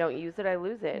people. If I don't use it, I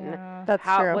lose it. And Yeah, That's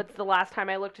how? true. What's the last time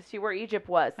I looked to see where Egypt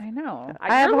was? I know. I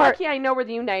have You're a hard- lucky. I know where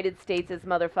the United States is,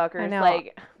 motherfuckers. I know.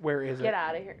 Like, Where is get it?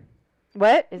 out of here.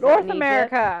 What? Is it North in Egypt?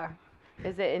 America.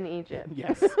 Is it in Egypt?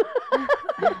 Yes.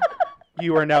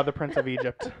 You are now the Prince of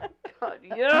Egypt. God,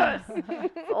 yes. That's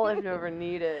all I've never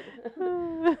needed.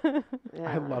 I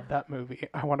Yeah. love that movie.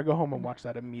 I want to go home and watch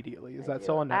that immediately. Is that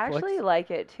still on I Netflix? actually like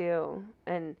it too.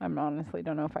 And I honestly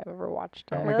don't know if I've ever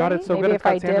watched it. Oh my god, it's so Maybe good. if It's got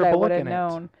I did, Sandra I Bullock would have in it.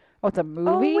 known. Oh, it's a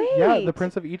movie? wait. Yeah, The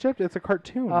Prince of Egypt. It's a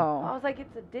cartoon. I Oh. was like,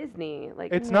 it's a Disney.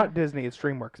 Like, It's not Disney. It's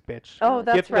DreamWorks, bitch. Oh,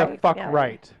 that's Get the right. fuck yeah.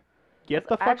 right. Get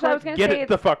the fuck Actually, I was right. gonna Get say it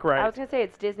the fuck I right. was gonna say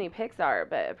it's Disney Pixar,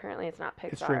 but apparently it's not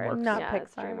Pixar. It's DreamWorks. Not yeah,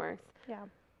 It's Pixar. DreamWorks. Yeah.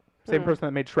 Same Hmm. person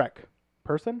that made Shrek.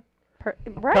 Person?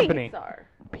 Right. Company. Pixar.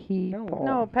 People.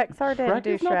 No, Pixar didn't Shrek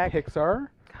do is not Shrek. Pixar.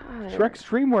 God. Shrek's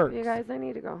DreamWorks. You guys, I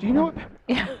need to go. Do you know home. what?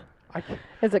 Yeah. I can't-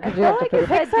 Is it because I you have to feel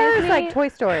pay? like it's Pixar is Disney. like Toy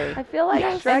Story. I feel like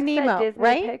Yes. Shrek And Nemo, said Disney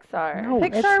right? Pixar. No, Pixar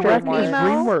it's was Shrek is Nemo.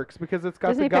 DreamWorks because it's got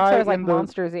Disney the guy Pixar is like in the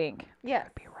Monsters Inc. Yes.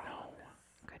 Could be wrong.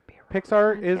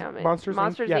 Pixar is Damn it. Monsters,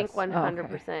 Monsters Inc. Inc.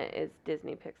 Yes. 100% is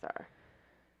Disney Pixar.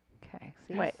 Okay.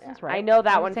 See, Wait. that's right. I know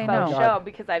that You one say faux no. show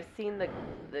because I've seen the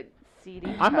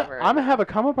CD I'm cover. gonna have a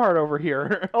come apart over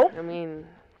here. Oh. I mean,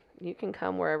 you can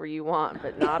come wherever you want,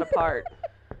 but not apart.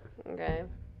 Okay.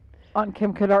 On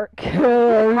Kim Kardashian.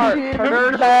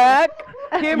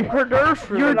 Kim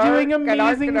Kardashian. You're doing Gadar,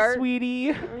 amazing, gadar.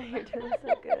 sweetie. You're doing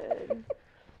so good.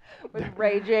 With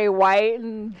Ray J. White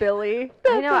and Billy.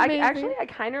 You know, amazing. I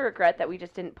kind of regret that we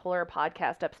just didn't pull our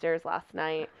podcast upstairs last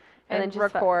night and then And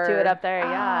just do record. it up there.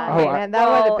 Yeah. Oh, I- man, that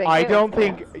would have well, been. I It don't was-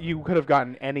 think you could have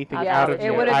gotten anything Yeah, out of it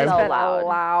me. would have I- just so been loud.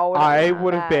 loud. I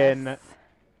would have been. mess.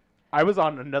 I was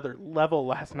on another level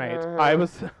last night. Uh-huh. I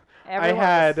was. Everyone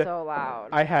had- was so loud.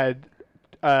 I had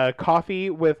coffee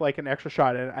with like an extra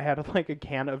shot in it. I had like a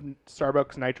can of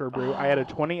Starbucks Nitro Brew. I had a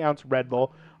 20-ounce Red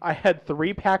Bull. I had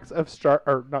 3 packs of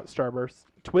not Starburst,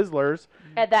 Twizzlers.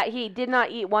 And that he did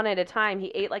not eat one at a time. He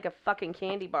ate like a fucking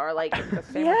candy bar, like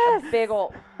Yes. a big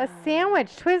old. A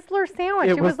sandwich, Twizzler sandwich.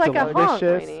 It It was was like a hunk.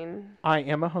 delicious. I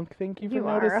am a hunk. Thank you for You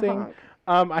are a noticing.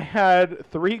 hunk. I had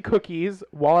 3 cookies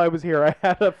while I was here. I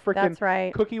had a freaking That's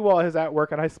right. cookie while I was at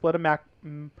work, and I split a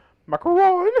macaron.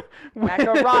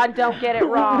 Macaron, don't get it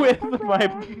wrong. With my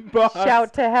boss.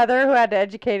 Shout to Heather who had to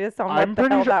educate us on what I'm the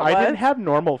pretty hell sure that I was. didn't have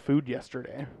normal food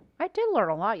yesterday. I did learn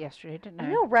a lot yesterday, didn't I? I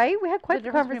know, right? We had The quite the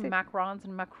difference conversation. between macarons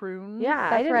and macaroons. Yeah, I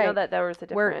That's didn't know right. that there was a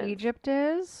difference. Where Egypt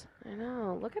is. I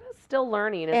know. Look at us still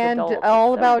learning as And adults. It's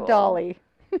all so about cool. Dolly.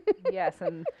 Yes,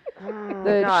 and Oh,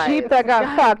 the guys. sheep that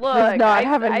got fucked Look, does not I,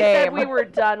 have a I name. said we were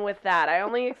done with that. I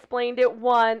only explained it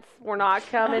once. We're not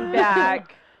coming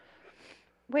back.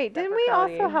 Wait, Except didn't for we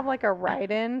Cody. also have like a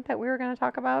write-in that we were going to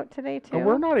talk about today too? And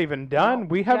we're not even done. No.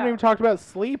 We haven't Yeah. even talked about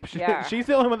sleep. Yeah. She's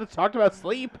the only one that's talked about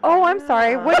sleep. Oh, I'm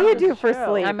sorry. What do you do for True.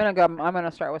 sleep? I'm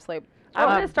gonna start with sleep. I'm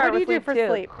gonna Um, start what do with you do for too.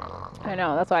 sleep? I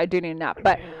know that's why I do need a nap,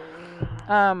 but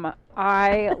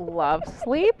I love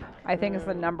sleep. I think it's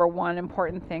the number one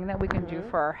important thing that we can do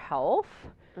for our health.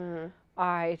 Mhm.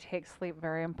 I take sleep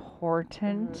very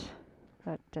important.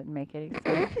 That didn't make any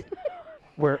sense.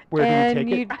 Where do And you take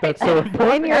you'd- it? That's so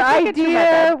important. And your I take it to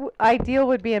my ideal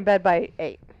would be in bed by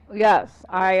 8. Yes,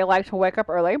 I like to wake up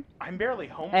early, I'm barely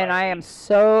home. and by I am 8.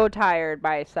 so tired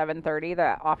by 7:30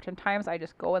 that oftentimes I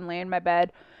just go and lay in my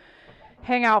bed,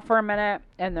 hang out for a minute,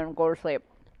 and then go to sleep.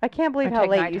 I can't believe I how take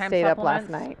late you nighttime stayed up last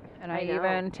supplements. night. And I I know.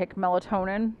 even take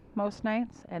melatonin most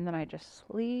nights, and then I just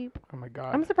sleep. Oh my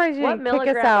god. I'm surprised you What didn't kick us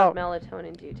milligram out. of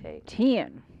melatonin do you take?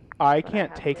 10. I I can't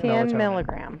have take to. 10 melatonin.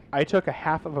 milligram. I took a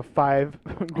half of a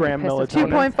 5-gram pissed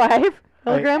melatonin. off. 2.5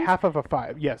 milligrams? Half of a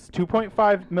 5. Yes,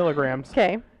 2.5 milligrams.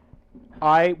 Okay.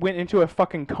 I went into a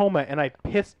fucking coma and I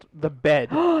pissed the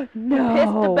bed. No. Pissed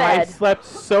the I bed. slept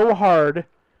so hard,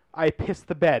 I pissed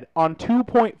the bed on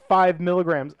 2.5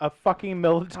 milligrams of fucking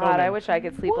melatonin. God, I wish I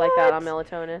could sleep like that on What?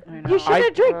 melatonin. I know. You should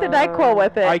have drank the NyQuil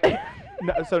with it. I can't,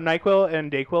 no, so NyQuil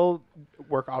and DayQuil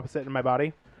work opposite in my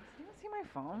body. You see my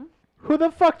phone? Who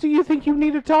the fuck do you think you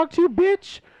need to talk to,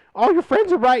 bitch? All your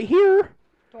friends are right here.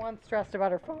 The one stressed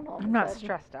about her phone all of a I'm not sudden.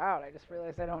 stressed out. I just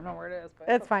realized I don't know where it is. But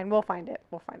It's fine. We'll find it.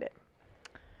 We'll find it.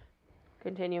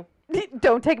 Continue.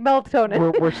 Don't take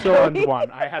melatonin. We're still on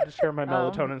one. I had to share my Um.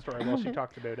 melatonin story while she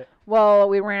talked about it. Well,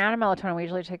 we ran out of melatonin. We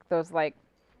usually take those like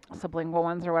sublingual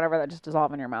ones or whatever that just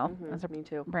dissolve in your mouth. Mhm, And so me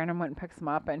too. Brandon went and picked some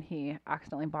up, and he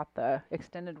accidentally bought the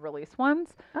extended release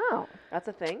ones. Oh. That's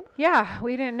a thing? Yeah,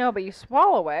 we didn't know, but you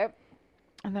swallow it,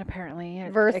 and then apparently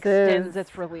it Versus- extends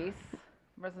its release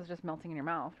versus just melting in your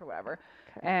mouth or whatever.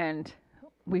 Okay. And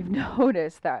we've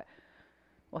noticed that.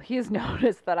 Well, he's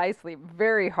noticed that I sleep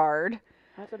very hard.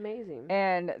 That's amazing.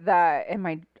 And that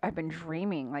I've been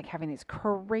dreaming, like having these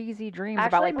crazy dreams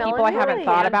about Actually, like people I haven't Melanie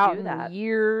thought can about do in that.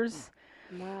 years,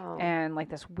 Wow. and like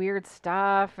this weird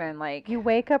stuff, and like You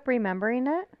wake up remembering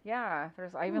it? yeah,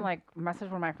 I even like messaged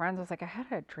one of my friends. I was like, I had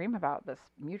a dream about this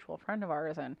mutual friend of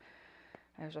ours, and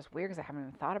it was just weird because I haven't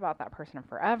even thought about that person in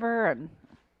forever, and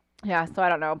yeah, so I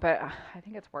don't know, but I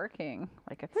think it's working.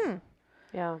 Like it's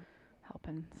yeah.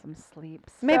 helping some sleep.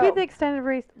 Maybe So- the extended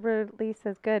release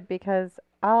is good because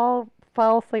I'll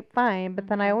fall asleep fine, but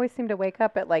then I Mhm. always seem to wake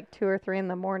up at like 2 or 3 in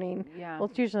the morning. yeah. Well,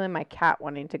 it's usually my cat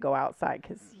wanting to go outside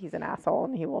because he's an asshole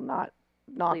and he will not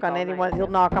knock Sleep on all night, anyone. He'll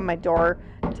yeah. knock on my door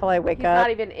until I wake He's up.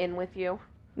 not even in with you.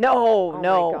 No, my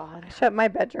no. God. I shut my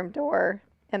bedroom door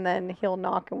and then he'll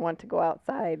knock and want to go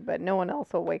outside, but no one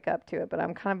else will wake up to it. But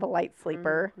I'm kind of a light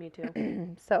sleeper, Me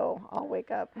too. so I'll wake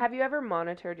up. Have you ever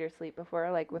monitored your sleep before,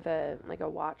 like with a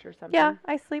watch or something? Yeah,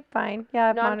 I sleep fine. Yeah,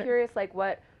 I've No, I'm monitor- curious. Like,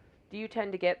 what do you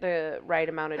tend to get the right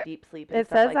amount of deep sleep? And It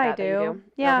stuff says like I that that you do.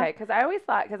 Yeah. Okay, because I always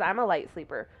thought because I'm a light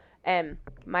sleeper, and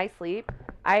my sleep,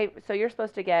 so you're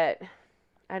supposed to get.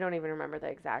 I don't even remember the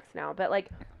exacts now, but like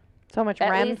so much at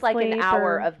REM least like an sleep hour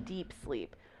or- of deep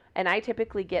sleep, and I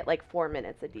typically get like 4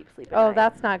 minutes of deep sleep. At Oh, night.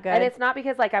 that's not good. And it's not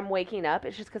because like I'm waking up;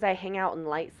 it's just because I hang out in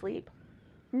light sleep.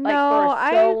 No, for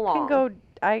I so can long. go.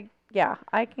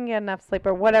 I can get enough sleep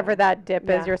or whatever that dip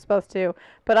Yeah. is you're supposed to.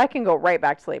 But I can go right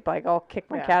back to sleep. Like I'll kick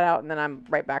my Yeah. cat out and then I'm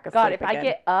right back asleep. God, if I again.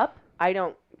 get up, I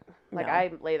don't like No.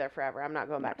 I lay there forever. I'm not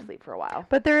going back to sleep for a while.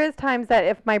 But there is times that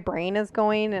if my brain is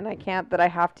going and I can't, that I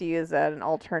have to use an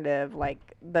alternative. Like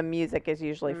the music is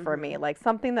usually for me. Like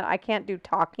something that I can't do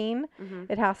talking. Mhm.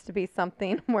 It has to be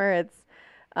something where it's,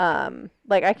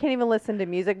 like I can't even listen to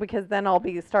music because then I'll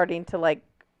be starting to like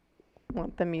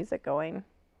want the music going.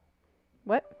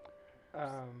 What?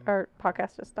 Our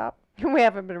podcast just stopped. We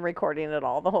haven't been recording at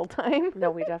all the whole time.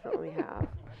 No, we definitely have.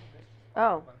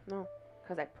 Oh, no.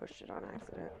 Because I pushed it on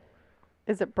accident.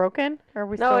 Is it broken? Or are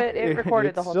we No, still? it recorded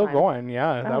it's the whole still time. going.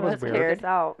 Yeah, that was Let's weird. weird. This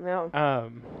out. No,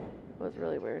 it was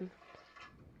really weird.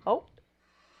 Oh,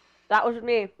 that was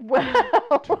me.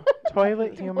 Wow.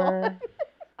 Toilet humor.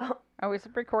 Are we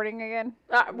recording again?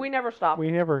 We never stopped.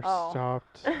 We never Oh.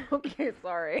 stopped. Okay,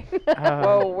 sorry. Um,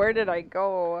 Whoa, where did I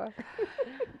go?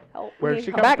 Help Where me, did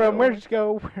she help come me. from? Where did she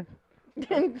go?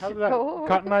 How's that? Go.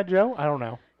 Cotton Eye Joe? I don't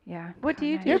know. Yeah. What do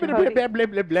you kinda. do? Yeah, Cody? blah, blah,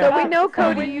 blah, blah, So blah. we know, So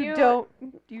Cody, when you you- don't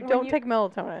when you- take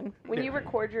melatonin. When you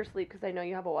record your sleep, because I know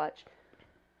you have a watch,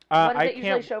 Uh, what does I it usually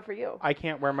can't. show for you? I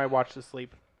can't wear my watch to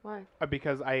sleep Why?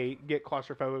 because I get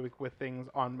claustrophobic with things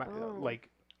on my Oh. like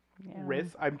Yeah.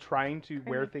 wrist. I'm trying to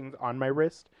wear things on my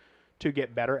wrist to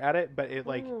get better at it, but it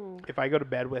like Oh, if I go to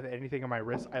bed with anything on my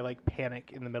wrist, I like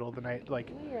panic in the middle of the night. Like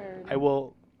weird. I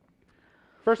will.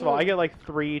 First of all, I get like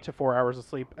 3 to 4 hours of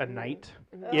sleep a night,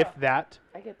 if that.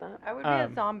 I get that. I would be a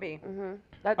zombie. Mm-hmm.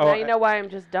 That, Oh, now you I- know why I'm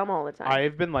just dumb all the time.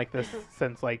 I've been like this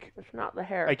since like It's not the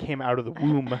hair. I came out of the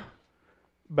womb.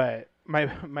 But my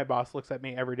boss looks at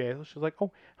me every day. She's like,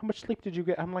 "Oh, how much sleep did you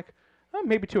get?" I'm like, "Oh,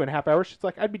 maybe 2.5 hours." She's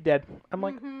like, "I'd be dead." I'm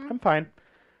like, "I'm fine."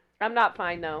 I'm not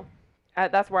fine though.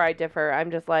 That's where I differ.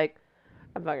 I'm just like,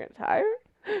 I'm fucking tired.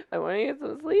 I want to get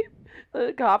some sleep.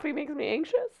 The coffee makes me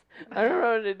anxious. I don't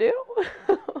know what to do.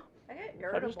 I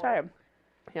get I'm just tired.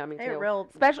 Yeah, me Hey, too. real-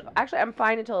 Actually, I'm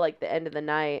fine until like the end of the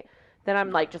night. Then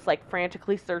I'm like just like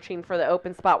frantically searching for the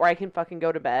open spot where I can fucking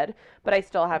go to bed. But I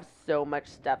still have so much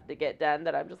stuff to get done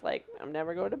that I'm just like, I'm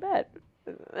never going to bed.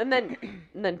 And then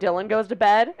Dylan goes to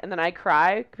bed, and then I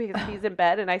cry because he's in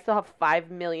bed, and I still have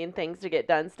 5 million things to get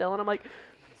done still, and I'm like, I'm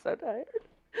so tired.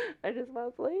 I just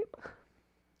want to sleep.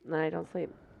 And then I don't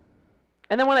sleep.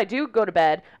 And then when I do go to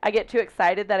bed, I get too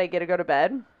excited that I get to go to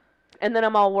bed, and then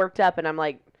I'm all worked up, and I'm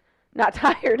like, not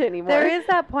tired anymore. There is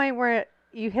that point where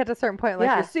you hit a certain point, like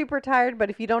Yeah. you're super tired, but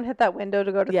if you don't hit that window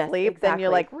to go to Yes, sleep, then you're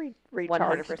like exactly.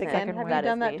 recharged 100%. again. Have you That is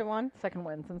done that, me. Dewan? Second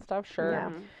wins and stuff, sure. Yeah.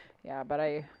 Yeah, but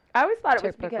I I always thought it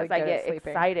was Typically because I good at get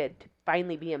sleeping. excited to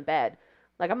finally be in bed.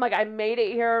 Like, I'm like, I made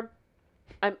it here.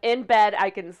 I'm in bed. I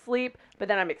can sleep, but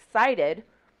then I'm excited.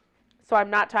 So I'm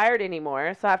not tired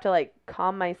anymore. So I have to, like,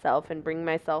 calm myself and bring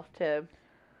myself to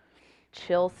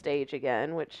chill stage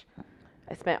again, which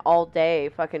I spent all day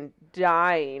fucking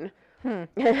dying. Hmm.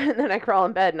 And then I crawl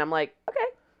in bed and I'm like,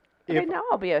 okay, If now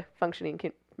I'll be a functioning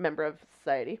member of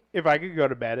society. if I could go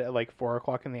to bed at like 4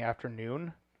 o'clock in the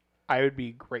afternoon, I would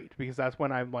be great because that's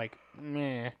when I'm like,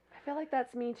 meh. I feel like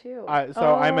that's me too. I'm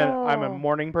a Oh.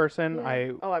 morning person.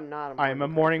 Yeah. I'm not. I'm a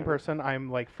morning person. I'm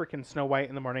like freaking Snow White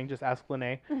in the morning. Just ask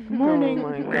Lene. Oh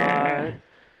my god.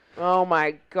 Oh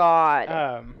my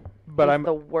god. But He's I'm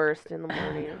the worst in the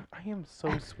morning. I am so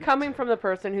sweet. Coming from the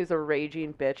person who's a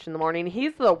raging bitch in the morning,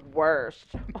 he's the worst.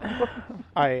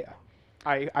 I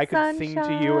could sing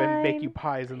to you and make Sunshine. you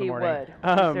pies in the He morning.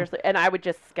 would. Seriously. And I would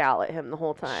just scowl at him the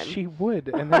whole time. She would,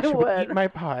 and then I she would eat would. my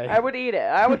pie. I would eat it.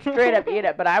 I would straight up eat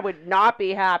it, but I would not be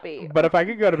happy. But if I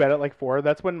could go to bed at like 4,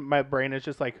 that's when my brain is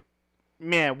just like,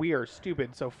 man, we are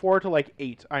stupid. So 4 to like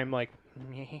 8, I'm like,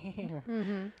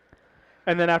 Mm-hmm.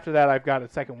 and then after that, I've got a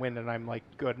second wind, and I'm like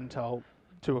good until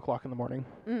 2 o'clock in the morning.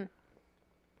 It's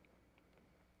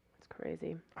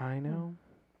crazy. I know.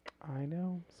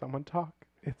 Someone talk.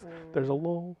 There's a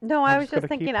lull. No, I'm I was gonna just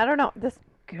thinking. keep- I don't know.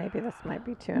 Maybe this might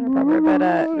be too inappropriate, but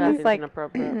Nothing's it's like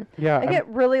inappropriate. Yeah. I get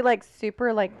really like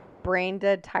super like brain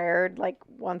dead tired like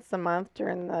once a month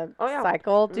during the Oh, yeah.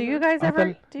 cycle. Do you guys ever?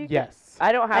 Often- Do you, yes.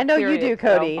 I don't have I know you do, periods,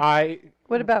 so- Cody. I.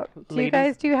 What about? Do you Ladies-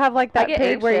 guys? Do you have like that get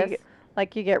period where you anxious. get,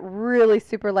 like you get really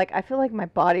super like I feel like my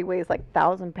body weighs like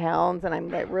 1,000 pounds and I'm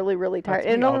like really tired. That's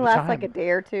And it me all only the lasts like a time. day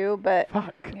or two, but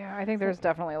Fuck. Yeah, I think there's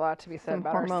definitely a lot to be said Some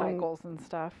about our hormone- cycles and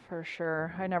stuff for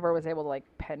sure. I never was able to like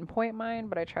pinpoint mine,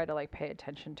 but I tried to like pay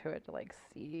attention to it to like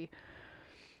see.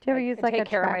 do you ever like, use and like take a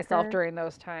care of myself tracker? during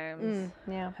those times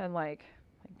Yeah. and like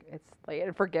it's like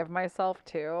and forgive myself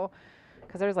too,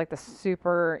 because there's like the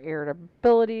super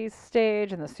irritability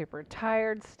stage and the super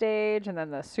tired stage and then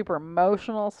the super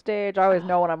emotional stage. I always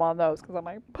know when I'm on those because I'm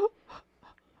like.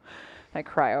 I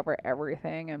cry over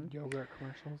everything and Yogurt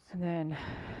commercials. then,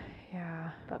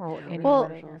 yeah. Fuck Or yeah, any Well,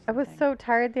 wedding or I was something. so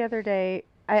tired the other day.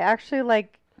 I actually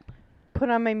like put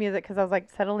on my music because I was like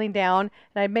settling down,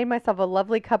 and I made myself a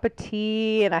lovely cup of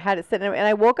tea, and I had it sitting. And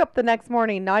I woke up the next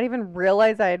morning, not even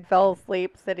realize I had fell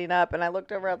asleep sitting up, and I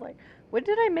looked over. I was like, "When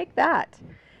did I make that?"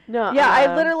 No. Yeah,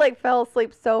 I literally like fell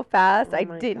asleep so fast. Oh I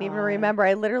my didn't even God. remember.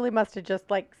 I literally must have just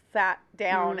like sat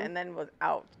down Mhm. and then was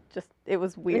out. Just it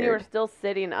was When weird. you were still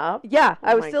sitting up. Yeah,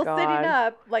 I Oh was my still God. sitting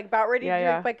up, like about ready Yeah, to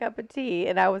yeah. drink my cup of tea,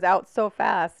 and I was out so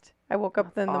fast. I woke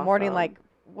up That's in the morning awesome. like,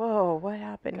 whoa, what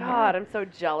happened God, here? I'm so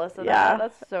jealous of Yeah. that.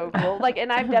 That's so cool. Like,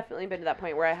 and I've definitely been to that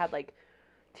point where I had like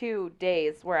 2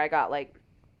 days where I got like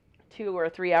 2 or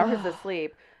 3 hours of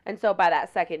sleep, and so by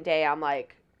that second day, I'm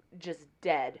like just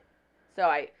dead. So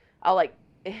I'll like.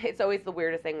 It's always the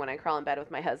weirdest thing when I crawl in bed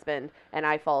with my husband and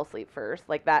I fall asleep first,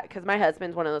 like that, because my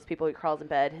husband's one of those people who crawls in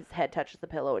bed, his head touches the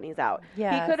pillow, and he's out. He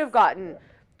could have Yes. gotten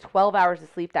 12 hours of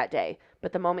sleep that day,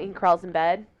 but the moment he crawls in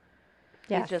bed,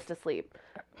 Yes. he's just asleep.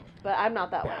 But I'm not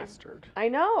that way. Bastard. I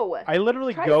know. I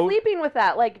literally Try go. sleeping with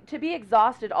that. Like, to be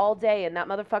exhausted all day and that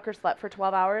motherfucker slept for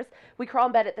 12 hours. We crawl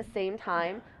in bed at the same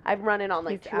time. I'm running on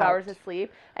like He's 2 hours out. of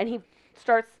sleep, and he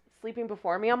starts sleeping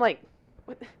before me. I'm like,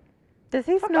 what? Does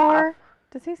he Fuck snore? off.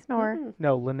 Does he snore? Mm-mm.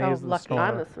 No, Linnea's Oh, the lucky. snorer.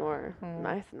 I'm the snorer. Mm.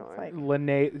 I snore. Like-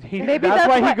 Linnea, Maybe that's that's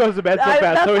why he what- goes to bed so I- fast,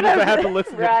 that's so he what I doesn't was- have to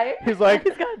listen. Right? He's like,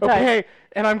 He's got time. okay,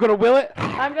 and I'm gonna will it.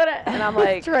 I'm gonna, and I'm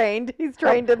like, He's trained. He's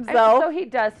trained and himself. so he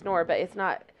does snore, but it's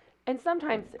not. And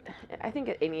sometimes, I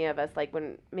think any of us, like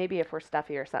when maybe if we're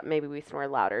stuffy or something, maybe we snore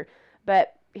louder.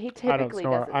 But he typically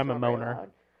snore. doesn't I'm a snore very moaner.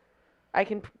 loud. I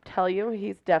can tell you,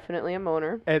 he's definitely a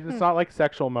moaner. And it's not like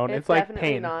sexual moan. It's like definitely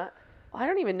pain. not. Well, I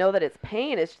don't even know that it's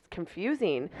pain. It's just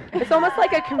confusing. It's almost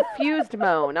like a confused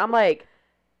moan. I'm like,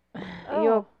 are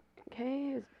you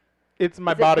okay? It's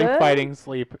my Is it body good? fighting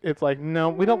sleep. It's like, no,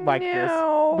 we don't like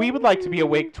No. this. We would like to be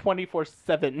awake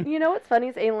 24/7. You know what's funny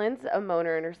is Aylin's a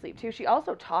moaner in her sleep too. She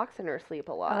also talks in her sleep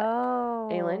a lot. Oh.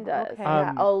 Aylin does. Okay.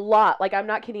 Yeah, a lot. Like, I'm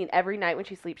not kidding. Every night when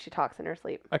she sleeps, she talks in her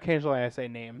sleep. Occasionally, I say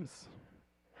names.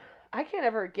 I can't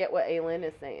ever get what Aylin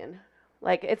is saying.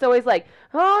 Like, it's always like,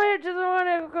 oh, I just want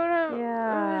to go to.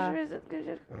 Yeah.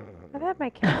 I've had my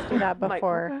kids do that I'm like,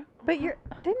 before. okay.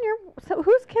 But so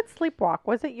whose kids sleepwalk?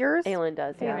 Was it yours? Aylin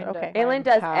does, yeah. Aylin, okay. Aylin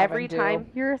does Have every and do. time.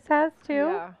 Yours has too?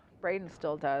 Yeah, Braden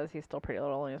still does. He's still pretty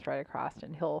little and he's right across,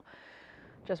 and he'll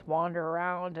just wander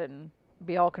around and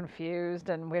be all confused,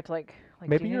 and we have to like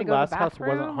Maybe do you your need to go last to the house wasn't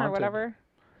bathroom or haunted. whatever.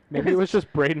 Maybe it was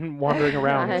just Braden wandering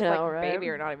around. I He's know, like right? baby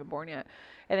or not even born yet.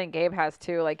 And then Gabe has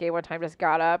too. Like Gabe one time just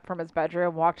got up from his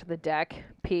bedroom, walked to the deck,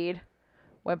 peed,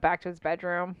 went back to his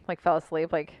bedroom, like fell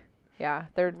asleep. Like, yeah,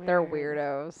 they're Weird.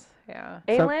 weirdos. Yeah.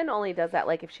 Aylin only does that,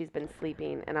 like, if she's been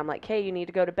sleeping. And I'm like, hey, you need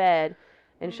to go to bed.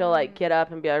 And she'll, like, get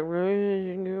up and be like,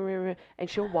 and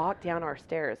she'll walk down our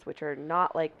stairs, which are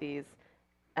not like these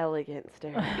elegant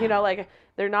stairs. You know, like,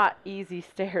 they're not easy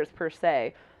stairs per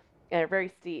se. And they're very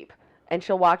steep. And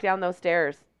she'll walk down those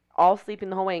stairs, all sleeping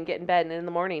the whole way and get in bed. And in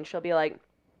the morning, she'll be like,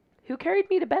 who carried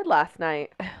me to bed last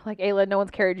night? Like Ayla, no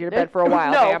one's carried you to bed for a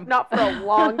while, no, ma'am. not for a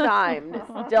long time.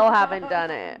 Still haven't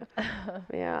done it.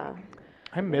 Yeah.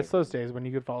 I miss those days when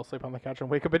you could fall asleep on the couch and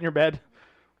wake up in your bed.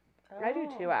 I do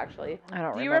too, actually. I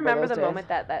don't Do you remember those the days. moment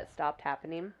that stopped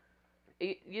happening?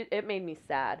 It made me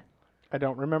sad. I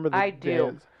don't remember the I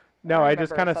do. days. No, I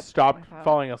just remember kind of something stopped like that.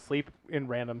 falling asleep in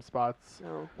random spots.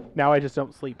 No. Now I just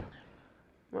don't sleep.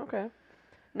 Okay.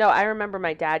 No, I remember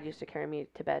my dad used to carry me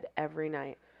to bed every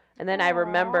night. And then I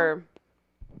remember,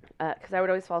 because I would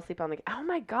always fall asleep on the, oh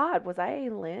my God, was I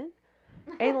Aylin?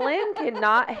 Aylin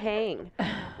cannot hang.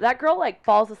 That girl, like,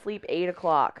 falls asleep 8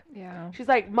 o'clock. Yeah. She's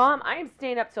like, Mom, I'm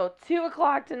staying up till 2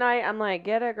 o'clock tonight. I'm like,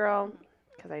 get it, girl.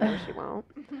 Because I know she won't.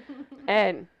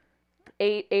 And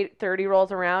 8:30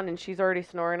 rolls around, and she's already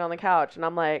snoring on the couch. And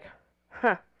I'm like,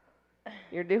 huh,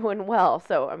 you're doing well.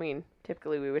 So, I mean,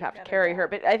 typically we would have to carry her.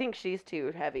 But I think she's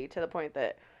too heavy to the point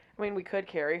that, I mean, we could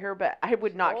carry her, but I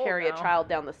would not Oh, carry a no. child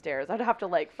down the stairs. I'd have to,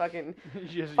 like, fucking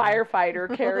Just-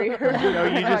 firefighter carry her. You know,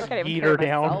 you I just can't even yeet carry her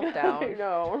down. myself down. I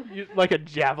know. Like a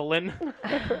javelin.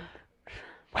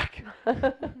 Whack.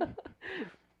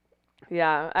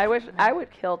 Yeah, I wish I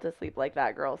would kill to sleep like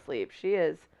that girl sleeps. She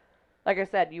is, like I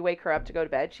said, you wake her up to go to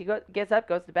bed. She gets up,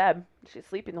 goes to bed. She's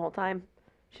sleeping the whole time.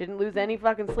 She didn't lose any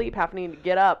fucking sleep having to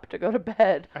get up to go to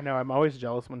bed. I know. I'm always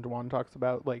jealous when Dwan talks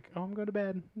about, like, oh, I'm going to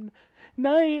bed.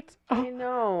 Night. I Oh,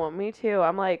 know, me too.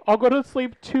 I'm like, I'll go to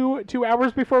sleep two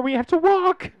hours before we have to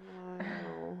walk. I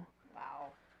know.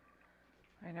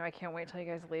 I know. I can't wait till you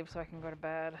guys leave so I can go to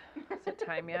bed. Is it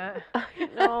time yet?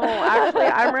 No, actually,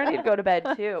 I'm ready to go to bed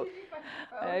too.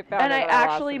 I found And it I when lost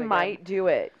actually it again. might do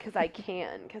it because I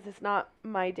can, because it's not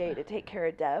my day to take care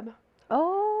of Deb.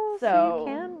 Oh, so So- you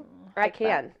can? I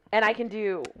can, and I can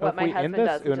do what if my we end husband this,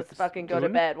 does, which un- is fucking go to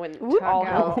un- bed when Oop. all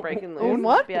Tug hell's out. breaking loose. Un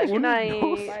what? Be like, Un- good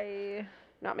night. Bye.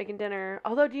 Not making dinner.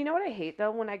 Although, do you know what I hate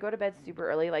though? When I go to bed super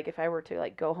early, like if I were to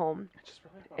like go home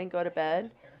and go to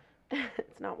bed,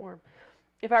 it's not warm.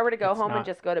 If I were to go It's home and not-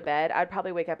 just go to bed, I'd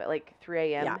probably wake up at like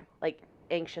 3 a.m. Yeah. like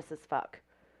anxious as fuck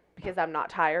because I'm not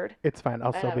tired. It's fine.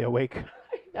 I'll still be know. awake.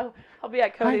 No, I'll be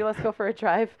like, Cody, let's go for a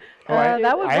drive. Oh, I,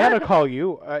 that would I had to work. call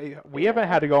you. We haven't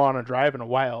had to go on a drive in a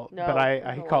while, No, but it's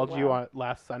I a long called you while. on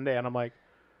last Sunday, and I'm like,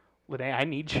 Lene, I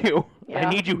need you. I Yeah.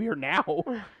 need you here now.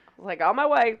 I was like, on my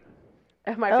way.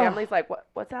 And my Ugh. family's like,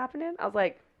 what's happening? I was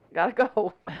like, gotta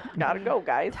go. Gotta go,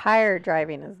 guys. Tired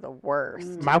driving is the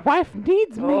worst. My wife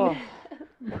needs me. Oh.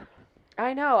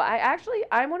 I know.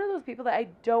 I'm one of those people that I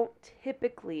don't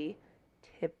typically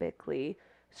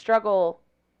struggle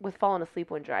with falling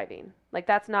asleep when driving. Like,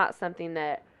 that's not something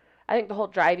that I think the whole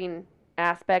driving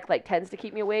aspect like tends to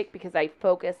keep me awake because I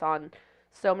focus on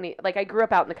so many, like, I grew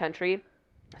up out in the country,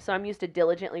 so I'm used to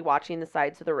diligently watching the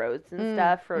sides of the roads and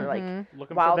stuff for like,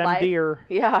 Looking Wildlife. for them deer.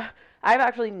 yeah, I've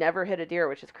actually never hit a deer,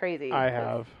 which is crazy. I 'cause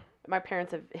have. My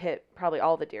parents have hit probably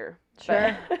all the deer.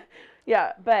 Sure. But,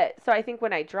 yeah, but so I think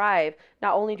when I drive,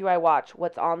 not only do I watch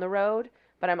what's on the road,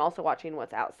 but I'm also watching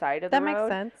what's outside of That the makes road.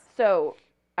 sense. So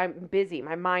I'm busy.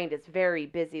 My mind is very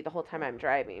busy the whole time I'm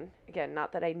driving. Again,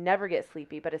 not that I never get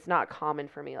sleepy, but it's not common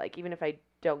for me. Like, even if I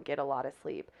don't get a lot of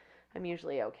sleep, I'm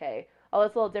usually okay. Although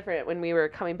it's a little different when we were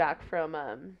coming back from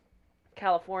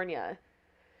California.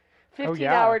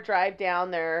 15-hour drive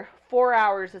down there, 4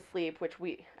 hours of sleep, which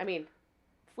sleep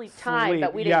time,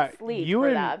 but we didn't sleep you for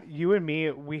and that. you and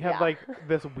me, we have Yeah. like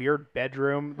this weird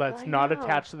bedroom that's I not know.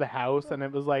 attached to the house, and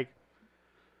it was like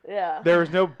Yeah. there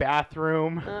was no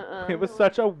bathroom. Uh-uh. It was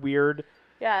such a weird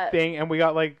Yeah. thing, and we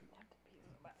got like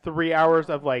 3 hours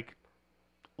of like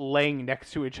laying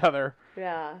next to each other.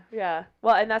 Yeah, yeah.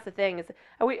 Well, and that's the thing is,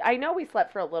 I know we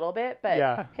slept for a little bit, but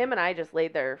Yeah. him and I just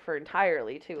laid there for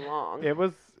entirely too long. It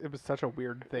was such a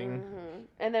weird thing. Mhm.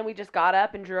 And then we just got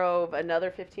up and drove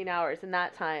another 15 hours. And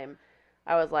that time,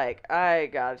 I was like, I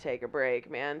gotta take a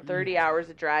break, man. 30 hours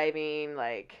of driving,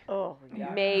 like Oh,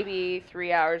 maybe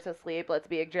 3 hours of sleep. Let's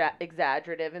be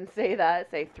exaggerative and say that.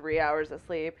 Say 3 hours of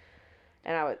sleep.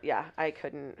 And I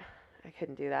couldn't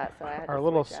do that. So I had Our to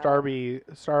little switch out.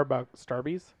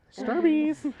 Starbies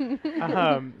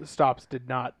stops did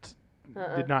not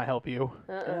help you.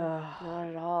 Not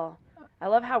at all. I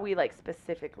love how we like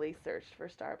specifically searched for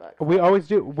Starbucks. We always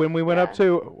do. When we went up Yeah.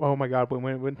 to, oh my God, when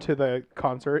we went to the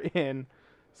concert in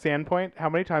Sandpoint, how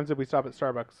many times did we stop at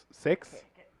Starbucks? 6?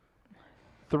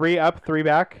 3 up, 3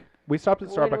 back. We stopped at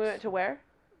When Starbucks. we went to where?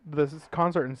 This is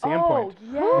concert in Oh, Sandpoint.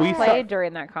 yeah. We played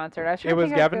during that concert. I was trying It to was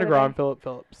think I Gavin could DeGraw go and Philip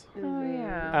Phillips. Oh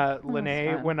yeah.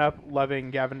 Lene fun. went up loving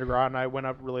Gavin DeGraw, and I went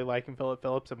up really liking Philip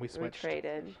Phillips, and we We switched.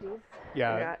 traded.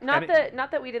 Yeah. Yeah. And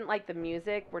Not that we didn't like the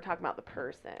music. We're talking about the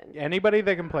person. anybody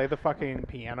that can play the fucking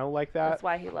piano like that, That's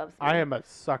why he loves me. I am a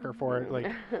sucker for it.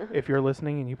 Like, if you're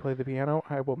listening and you play the piano,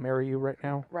 I will marry you right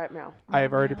now. right now. I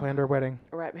have already planned our wedding.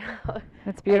 Right now. It's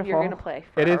And beautiful. you're gonna play.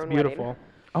 For It our is own beautiful. wedding.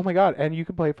 Oh my God! And you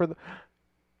can play for the.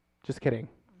 Just kidding.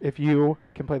 If you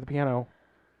can play the piano,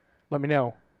 let me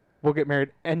know. We'll get married,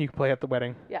 and you can play at the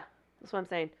wedding. That's what I'm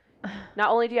saying.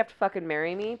 Not only do you have to fucking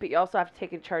marry me, but you also have to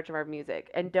take in charge of our music.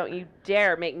 And don't you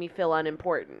dare make me feel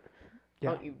unimportant.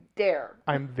 Yeah. Don't you dare.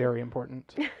 I'm very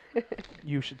important.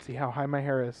 You should see how high my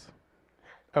hair is.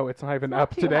 Oh, it's not even Not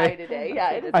up too high today. today.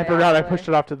 Yeah, it is. I forgot I actually. pushed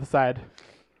it off to the side.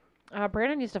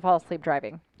 Brandon used to fall asleep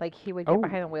driving. Like he would get Oh.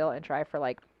 behind the wheel and drive for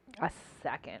like a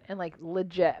second and like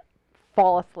legit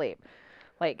fall asleep,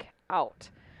 like out.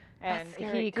 And That's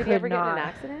scary. he Did could he ever not. get in an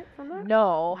accident from that?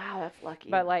 No, Wow, that's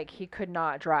lucky. but like he could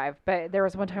not drive. But there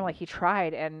was one time like he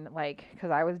tried and like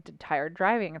because I was tired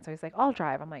driving and so he's like, I'll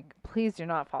drive. I'm like, please do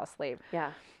not fall asleep. yeah.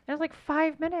 And it was like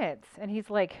 5 minutes and he's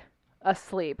like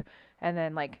asleep and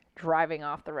then like driving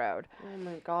off the road. Oh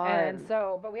my god. And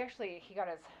so, but we actually, he got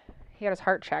his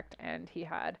heart checked, and he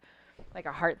had like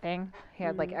a heart thing. He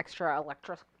had like extra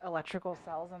electrical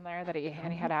cells in there that he had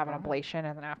to have an ablation,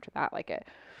 and then after that, like it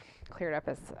cleared up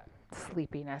his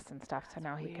sleepiness and stuff. So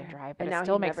now he can Weird. drive, but And it now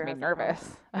still he makes never me has a problem.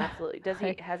 nervous. Absolutely. Does he?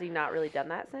 Like- Has he not really done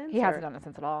that since? He hasn't or- done it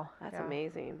since at all. That's Yeah.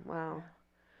 amazing. Wow.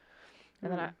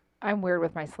 And then Mm. I'm weird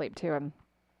with my sleep too, and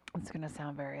it's gonna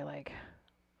sound very like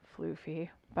floofy,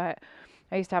 but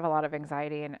I used to have a lot of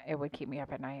anxiety, and it would keep me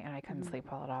up at night, and I couldn't sleep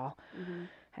well at all. Mhm.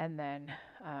 And then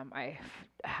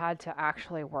had to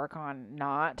actually work on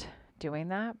not doing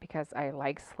that because I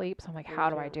like sleep. So I'm like, Me how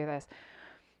do I too. do this?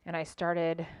 And I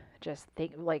started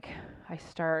I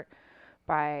start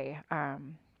by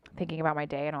thinking about my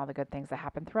day and all the good things that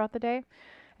happen throughout the day.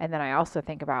 And then I also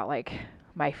think about like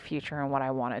my future and what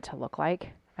I want it to look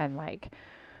like. And like,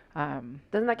 Doesn't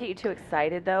that get you too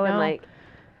excited though? And No. like,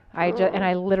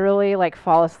 I literally like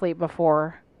fall asleep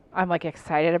before I'm like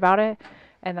excited about it.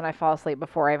 And then I fall asleep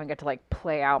before I even get to like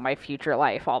play out my future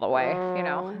life all the way, you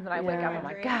know? Oh, And then I wake up, yeah. I'm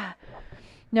like, God.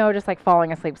 No, just like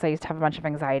falling asleep. So I used to have a bunch of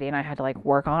anxiety and I had to like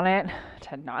work on it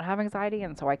to not have anxiety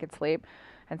and so I could sleep.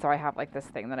 And so I have like this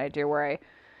thing that I do where I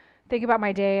think about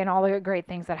my day and all the great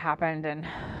things that happened and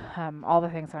all the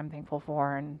things that I'm thankful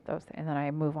for and those, and then I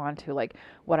move on to like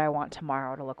what I want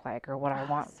tomorrow to look like or what I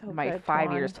want So my good, 5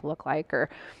 Dawn. years to look like, or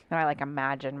then I like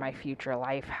imagine my future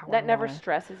life. How I That never wanna-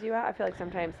 stresses you out. I feel like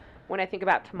sometimes when I think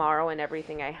about tomorrow and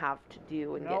everything I have to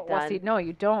do and No, get well, done. see, no,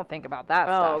 you don't think about that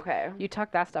Oh, stuff. okay. You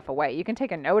tuck that stuff away. You can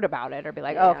take a note about it or be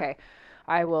like, Yeah. oh, okay,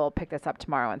 I will pick this up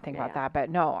tomorrow and think about Yeah. that. But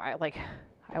no,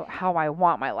 how I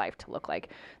want my life to look like.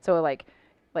 So like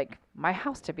my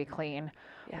house to be clean,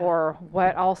 Yeah. or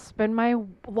what I'll spend my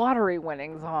lottery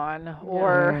winnings on,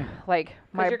 or like 'Cause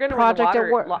my you're gonna project win at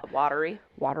the work. lottery.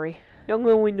 Watery. You're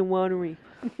gonna win the lottery.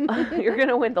 You're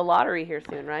gonna win the lottery here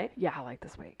soon, right? Yeah, like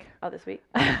this week. Oh, this week.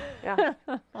 Yeah,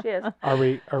 she is. Are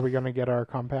we gonna get our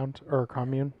compound or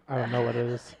commune? I don't know what it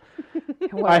is.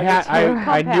 What I are had you two?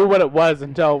 I knew what it was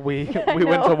until we we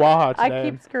went to know. Waha I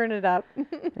today. keep screwing it up.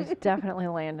 There's definitely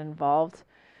land involved.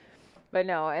 But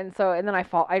no, and then I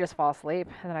just fall asleep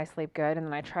and then I sleep good and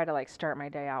then I try to like start my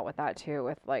day out with that too,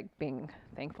 with like being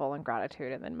thankful and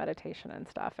gratitude and then meditation and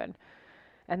stuff, and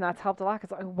that's helped a lot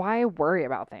because why worry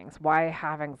about things? Why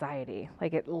have anxiety?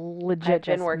 Like it legit I've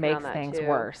been just working makes on that things too.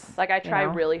 worse. Like I you try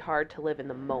know? really hard to live in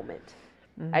the moment.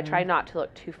 I try not to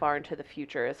look too far into the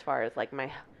future as far as like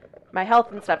my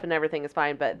health and stuff and everything is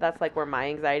fine, but that's like where my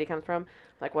anxiety comes from.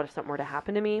 Like what if something were to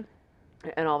happen to me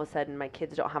and all of a sudden my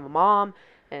kids don't have a mom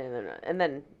and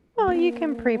then Well, you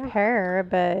can prepare,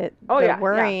 but Oh, the yeah, yeah.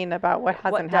 worrying about what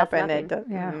hasn't does happened, nothing. it does.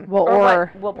 Yeah. mm. Well,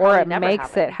 Or what will or probably it never makes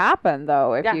happen. it happen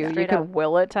though. If Yeah, you straight can up.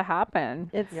 will it to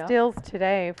happen. It Yeah. steals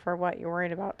today for what you're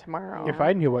worried about tomorrow. If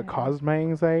I knew what caused my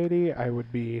anxiety, I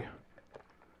would be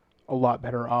a lot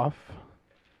better off.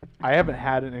 I haven't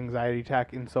had an anxiety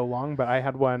attack in so long, but I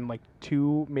had one like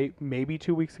maybe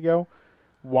 2 weeks ago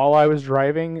while I was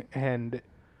driving, and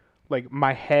like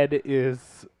my head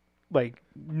is like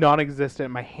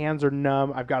non-existent. My hands are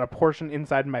numb. I've got a portion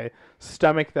inside my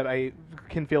stomach that I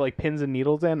can feel like pins and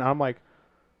needles in. I'm like,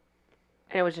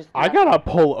 and it was just I gotta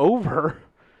pull over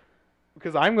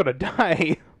because I'm gonna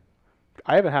die.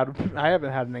 I haven't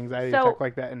had an anxiety So- attack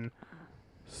like that in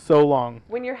so long.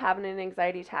 when you're having an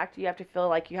anxiety attack, do you have to feel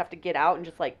like you have to get out and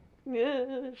just like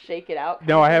shake it out?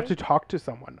 No, I have to talk to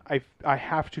someone. I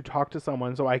have to talk to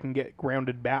someone so I can get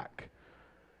grounded back.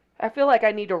 I feel like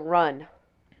I need to run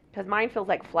because mine feels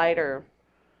like Fight or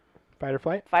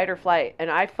flight. fight or flight,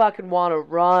 and I fucking want to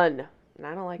run, and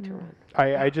I don't like to run.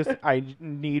 I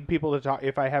need people to talk.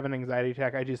 If I have an anxiety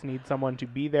attack, I just need someone to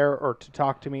be there or to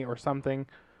talk to me or something.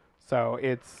 So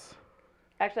it's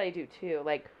Actually, I do too.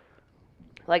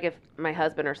 Like if my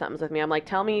husband or something's with me, I'm like,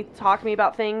 talk to me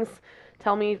about things,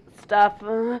 tell me stuff.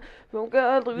 Oh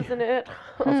God, losing it.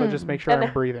 also just make sure And I'm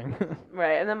then- breathing.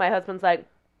 Right, and then my husband's like,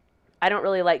 I don't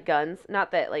really like guns.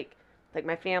 Not that like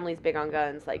my family's big on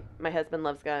guns. Like my husband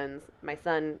loves guns. My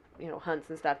son, hunts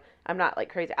and stuff. I'm not like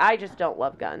crazy. I just don't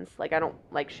love guns. Like I don't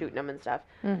like shooting them and stuff.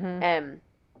 And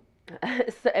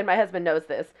and my husband knows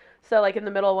this. So like in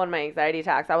the middle of one of my anxiety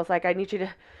attacks, I was like, I need you to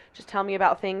just tell me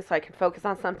about things so I can focus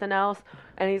on something else.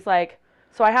 And he's like,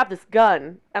 so I have this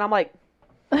gun, and I'm like,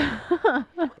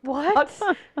 what?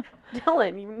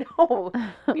 Dylan,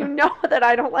 you know that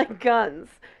I don't like guns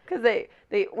because they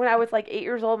when I was like 8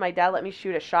 years old, my dad let me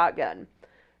shoot a shotgun,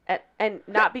 and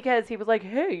not because he was like,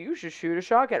 hey, you should shoot a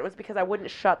shotgun. It was because I wouldn't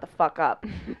shut the fuck up.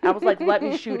 I was like, let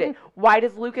me shoot it. Why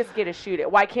does Lucas get to shoot it?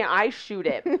 Why can't I shoot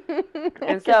it?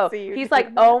 And so see you he's like,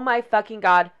 doing that. oh my fucking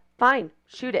God, fine,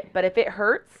 shoot it. But if it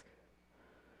hurts,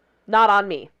 not on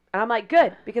me. And I'm like,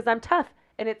 good, because I'm tough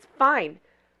and it's fine.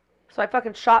 So I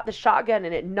fucking shot the shotgun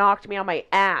and it knocked me on my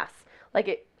ass.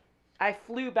 I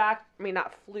flew back. I mean,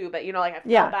 not flew, but I fell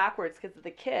Yeah. backwards because of the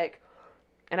kick.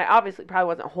 And I obviously probably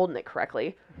wasn't holding it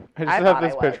correctly. I just I have thought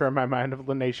this I was. picture in my mind of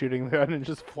Lene shooting the gun and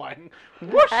just flying.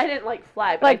 I didn't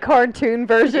fly, but Like cartoon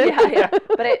version. yeah.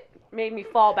 But it made me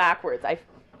fall backwards.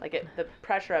 The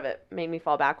pressure of it made me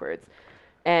fall backwards.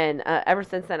 And ever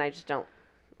since then, I just don't.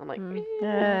 I'm like,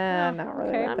 Not really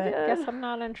Okay, with I'm it. good. guess I'm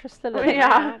not interested in Yeah.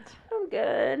 that. I'm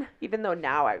good. Even though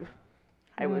now I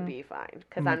would be fine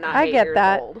because I'm not I 8 get years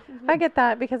that. old. I get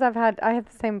that because I had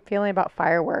the same feeling about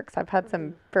fireworks. I've had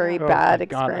some very Oh bad my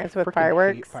God, I experience with freaking hate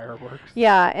fireworks. Fireworks.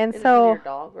 Yeah, and Is it 'cause so of your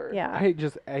dog or? yeah.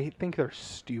 I think they're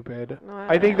stupid. No,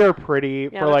 I think they're pretty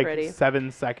Yeah, for they're like pretty. 7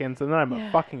 seconds, and then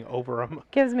I'm fucking over them.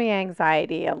 Gives me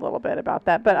anxiety a little bit about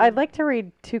that. But I'd like to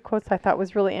read two quotes I thought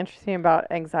was really interesting about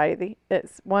anxiety.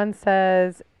 One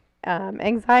says,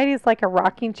 anxiety is like a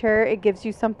rocking chair. It gives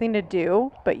you something to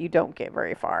do, but you don't get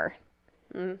very far.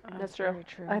 That's true. very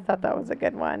true. I thought that was a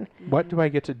good one. What do I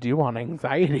get to do on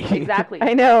anxiety? Exactly.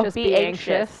 I know. Just Be be anxious.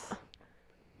 anxious.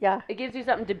 Yeah. It gives you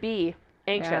something to be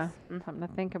anxious. Yeah, Mm. something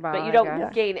to think about. But you I don't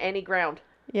guess. gain any ground.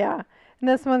 Yeah. And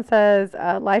this one says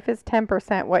life is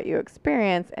 10% what you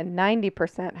experience and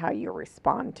 90% how you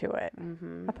respond to it.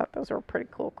 Mm-hmm. I thought those were pretty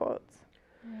cool quotes.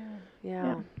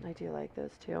 Yeah, I do like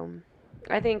those too.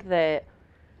 I think that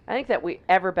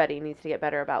everybody needs to get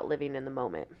better about living in the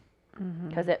moment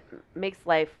because it makes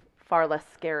life far less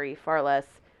scary, far less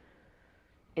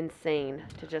insane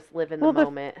to just live in the Well, the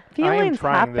moment. Feelings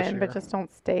trying this happen, but year. just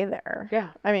don't stay there. Yeah.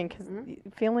 I mean, because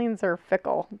feelings are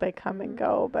fickle. They come and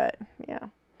go, but yeah.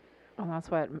 Well, that's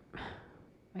what,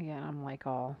 again, I'm like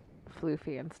all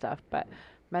floofy and stuff, but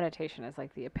meditation is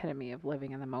like the epitome of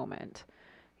living in the moment.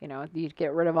 You know, you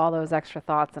get rid of all those extra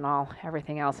thoughts and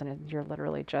everything else, and you're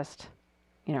literally just,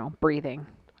 breathing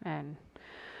and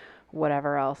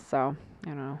whatever else. So,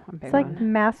 I'm big It's like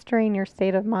on. mastering your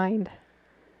state of mind.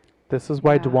 This is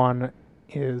why Yeah. Dwan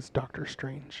is Doctor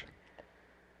Strange.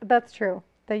 That's true.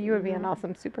 That you would be an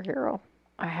awesome superhero.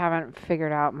 I haven't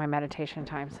figured out my meditation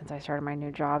time since I started my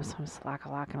new job, so I'm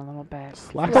slack-a-lacking a little bit.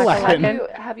 Slack-a-lackin'.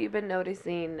 Have you been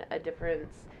noticing a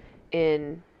difference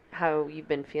in how you've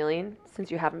been feeling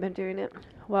since you haven't been doing it?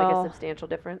 Like a Well, substantial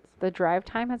difference? the drive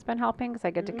time has been helping because I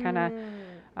get to kind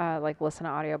of like listen to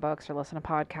audiobooks or listen to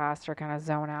podcasts or kind of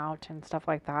zone out and stuff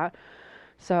like that.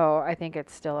 So I think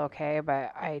it's still okay,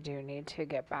 but I do need to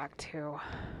get back to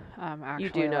actually. You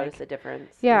do like, notice a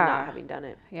difference in Yeah. not having done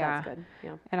it. Yeah. That's good.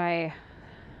 Yeah. And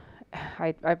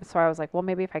so I was like, well,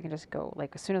 maybe if I can just go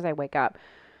like as soon as I wake up,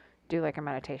 do like a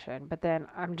meditation. But then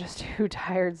I'm just too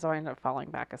tired, so I end up falling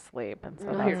back asleep. And so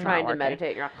that's You're not trying to working.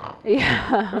 meditate. You're like,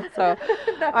 Yeah. So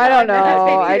That's I don't how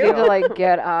know. I meditate need too. to like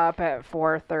get up at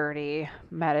 4:30,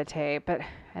 meditate,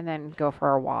 and then go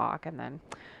for a walk, and then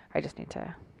I just need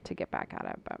to get back at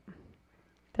it. But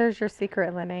There's your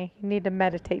secret, Lene. You need to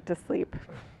meditate to sleep.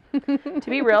 To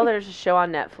be real, there's a show on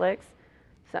Netflix,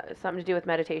 something to do with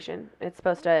meditation. It's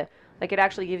supposed to, like, it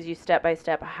actually gives you step by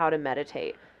step how to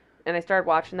meditate. And I started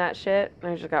watching that shit, and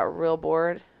I just got real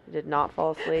bored. I did not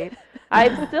fall asleep.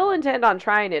 I still intend on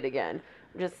trying it again.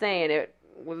 I'm just saying it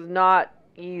was not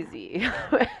easy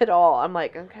at all. I'm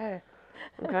like, okay,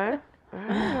 all right.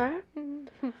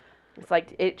 It's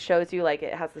like it shows you like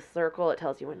it has a circle. It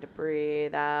tells you when to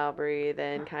breathe out, breathe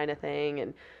in, kind of thing,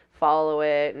 and follow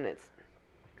it. And it's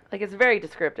like it's very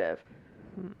descriptive.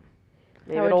 Maybe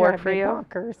That would it'll work drive for me you.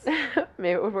 bonkers.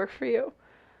 Maybe it would work for you.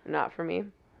 Not for me.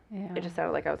 yeah. It just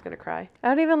sounded like I was gonna cry. I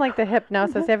don't even like the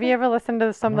hypnosis. Have you ever listened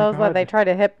to some Oh my of those where they God. try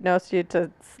to hypnose you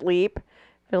to sleep?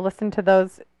 If you listen to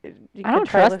those, you I don't could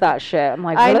try trust listen- that shit. I'm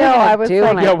like, I what know, are they I gonna was do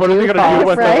like- when Yeah, I what are they do gonna do fall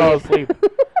once they right? fall asleep?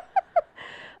 asleep?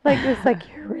 Like it's like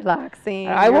you're relaxing.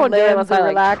 I your won't do it limbs unless I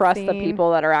are like trust the relaxing.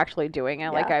 people that are actually doing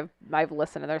it. Like Yeah. I've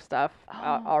listened to their stuff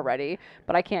already,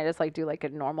 but I can't just like do like a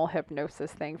normal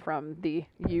hypnosis thing from the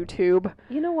YouTube.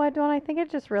 You know what, Dawn? I think I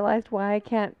just realized why I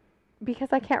can't. Because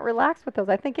I can't relax with those.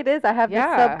 I think it is. I have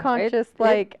Yeah, this subconscious,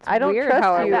 like, it's I don't weird trust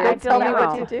how it you. works. Don't I feel tell me that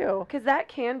what way to do. Because that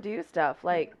can do stuff.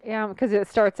 Like, Yeah, because it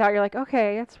starts out, you're like,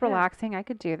 okay, it's Yeah. relaxing, I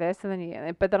could do this, and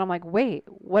then but then I'm like, wait,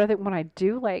 what are they when I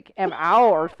do like am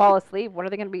out or fall asleep? What are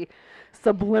they gonna be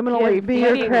subliminally Give me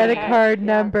your feeding credit me. card Yeah.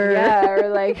 number. Yeah, or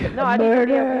like no, I need to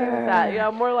be okay Murder. with that. Yeah,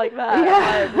 more like that.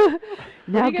 Yeah. Like,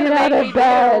 Now you gonna get out make of me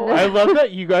bed. do? I love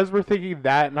that you guys were thinking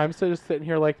that, and I'm still just sitting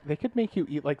here like they could make you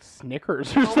eat like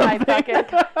Snickers or oh my something. fucking!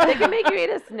 They can make you eat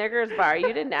a Snickers bar.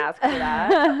 You didn't ask for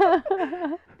that.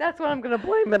 That's what I'm going to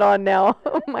blame it on now.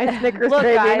 My Snickers Look,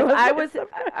 craving guys,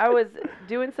 I was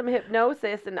doing some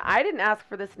hypnosis, and I didn't ask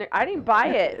for the Snickers. I didn't buy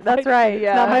it. That's right. It's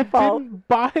not Yeah. my fault. Didn't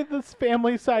buy this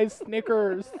family-sized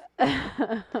Snickers.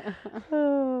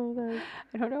 Oh, that's-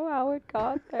 I don't know how it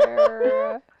got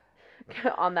there.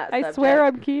 On that I subject. swear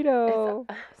I'm keto.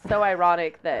 So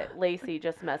ironic that Lacey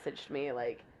just messaged me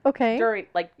like okay. during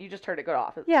like you just heard it go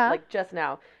off. Yeah. Like just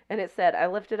now, and it said I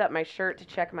lifted up my shirt to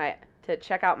check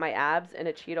out my abs, and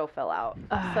a Cheeto fell out.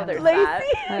 So there's Lacey, that.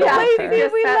 That's Yeah, she fair.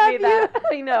 just we sent love me that.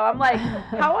 I know. I'm like,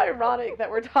 how ironic that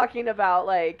we're talking about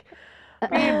like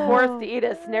being forced to eat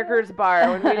a Snickers bar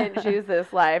when we didn't choose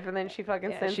this life, and then she fucking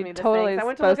Yeah, sends she me the totally things. I is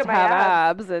went to look supposed at to my have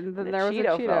abs. abs, and then The there was a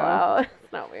Cheeto Cheeto. fell out.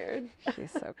 It's not weird.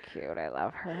 She's so cute. I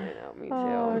love her. I know, me too.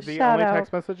 Oh, The shout only out.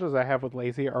 text messages I have with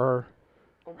Lacey are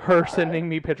Oh my her God. sending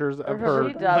me pictures of She her.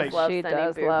 She does like, love She sending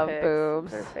does boob love pics.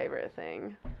 boobs. It's her favorite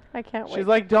thing. I can't wait. she's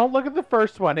like, don't look at the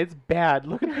first one. It's bad.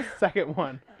 Look at the second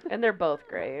one. And they're both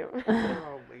great.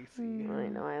 Oh, Lacey. I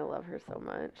know, I love her so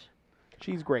much.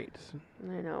 She's great.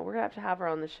 I know. We're gonna have her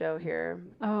on the show here.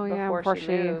 Oh yeah, Before before she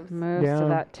she moves. moves Yeah. to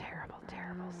that terrible,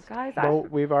 terrible. Guys, Well,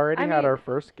 we've already I had mean- our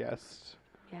first guest.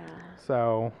 Yeah.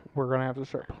 So we're gonna have to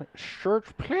start church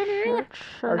planning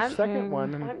our I'm- second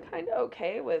one. And I'm kind of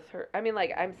okay with her. I mean,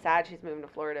 like, I'm sad she's moving to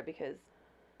Florida because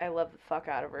I love the fuck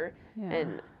out of her. Yeah.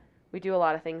 And we do a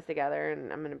lot of things together,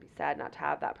 and I'm going to be sad not to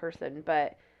have that person.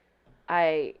 But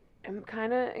I am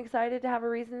kind of excited to have a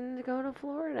reason to go to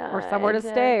Florida. Or somewhere to and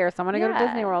stay, or someone to go to yeah,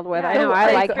 Disney World with. yeah. I know So I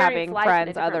I like experience having life in a friends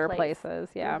different other place. places.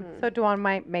 Yeah. Mhm. So Dawn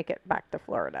might make it back to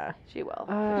Florida. She will.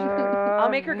 I'll I'll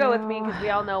make her go with me because we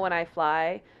all know when I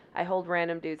fly, I hold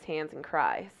random dudes' hands and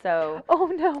cry. So Oh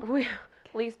no. we,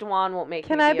 at least Dwan won't make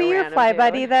Can me I be be a your random fly dude.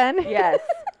 buddy then? Yes.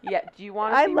 Yeah. Do you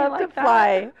want to I see love me to like that?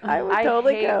 fly. I would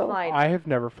totally hate go. flying. I have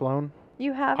never flown.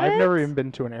 You haven't? I've never even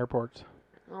been to an airport.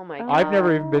 Oh my Oh. god. I've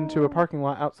never even been to a parking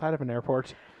lot outside of an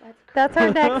airport. That's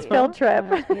our next field trip.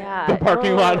 Yeah. The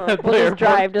parking lot Oh. at the We'll just airport.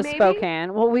 drive to Maybe-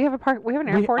 Spokane. Well, we have an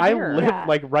airport I here. live Yeah.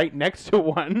 like right next to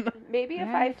one. Maybe if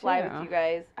Yeah, I me fly too. with you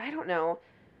guys, I don't know.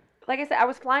 Like I said, I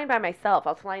was flying by myself.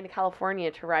 I was flying to California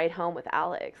to ride home with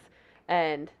Alex.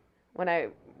 And when I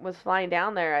was flying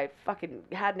down there, I fucking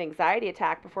had an anxiety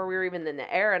attack before we were even in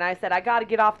the air. And I said, I got to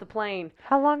get off the plane.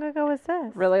 How long ago was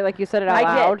this? Really? Like you said it out I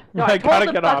loud? did. No, I I gotta told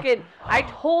the get off. fucking, I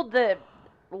told the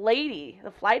lady,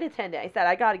 the flight attendant, I said,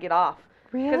 I got to get off.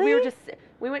 Because we were Really? just,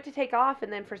 we went to take off,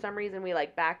 and then for some reason we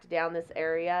like backed down this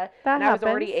area, That and I was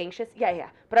already happens. anxious. Yeah,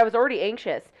 but I was already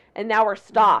anxious, and now we're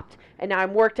stopped, and now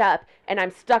I'm worked up, and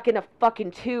I'm stuck in a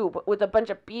fucking tube with a bunch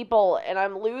of people, and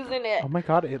I'm losing it. Oh my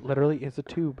god, it literally is a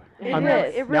tube. It I'm,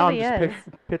 is. It now I'm really just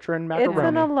is. picturing It's an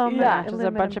macaroni. aluminum. Yeah. Just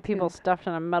a bunch of people tube. stuffed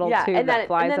in a metal Yeah, tube and that then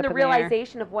flies and then up the in the air.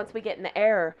 realization of once we get in the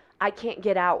air, I can't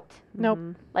get out.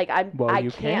 Nope. Like Well, I you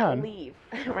can't can. leave.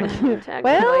 Right, technically.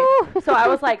 Well, So I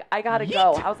was like, I gotta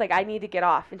go. I was like, I need to get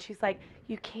off. And she's like,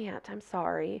 you can't. I'm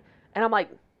sorry. And I'm like,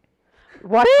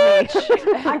 watch me.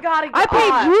 I gotta get I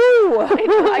paid off. you. I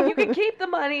know, like, you can keep the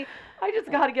money. I just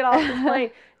gotta get off this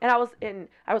plane. And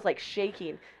I was like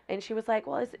shaking. And she was like,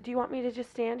 well, do you want me to just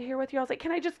stand here with you? I was like,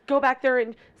 can I just go back there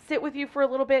and sit with you for a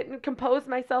little bit and compose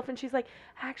myself? And she's like,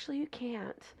 actually, you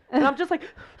can't. And I'm just like,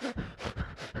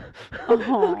 oh,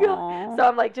 God. Aw. So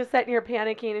I'm like just sitting here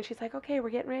panicking. And she's like, okay, we're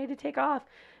getting ready to take off.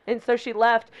 And so she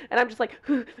left. And I'm just like,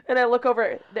 and I look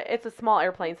over. It's a small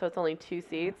airplane, so it's only 2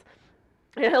 seats.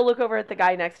 And I look over at the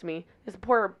guy next to me. This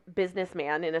poor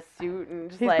businessman in a suit and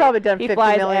just He's like probably done he 50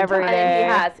 flies million every times. day. and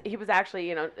he has. He was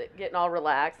actually, getting all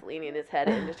relaxed, leaning his head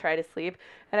in to try to sleep.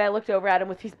 And I looked over at him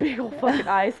with these big old fucking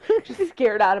eyes, just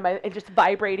scared out of my, and just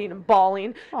vibrating and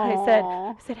bawling. And I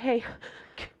Aw. said, hey,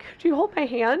 could you hold my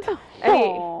hand? And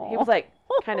he was like,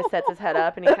 kind of sets his head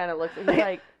up and he kind of looks. He's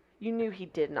like, you knew he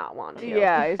did not want to.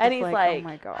 Yeah, he's And just he's like, oh like,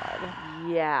 my god.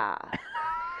 yeah.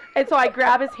 And so I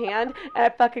grab his hand and I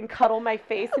fucking cuddle my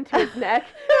face into his neck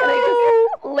and I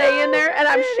just lay in there and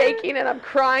I'm shaking and I'm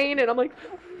crying and I'm like,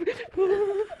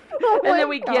 and then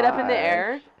we get up in the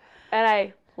air and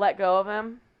I let go of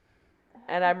him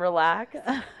and I'm relaxed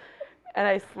and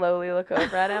I slowly look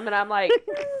over at him and I'm like,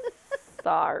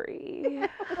 sorry.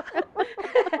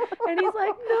 And he's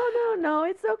like, no,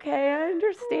 it's okay. I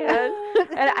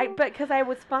understand. But because I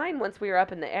was fine once we were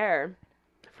up in the air.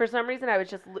 For some reason, I was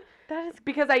just That is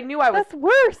because I knew I was. that's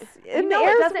worse. In the No, air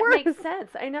it is doesn't worse. make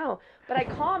sense. I know, but I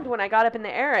calmed when I got up in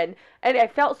the air, and I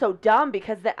felt so dumb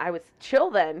because I was chill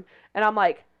then, and I'm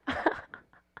like,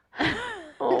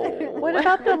 oh. What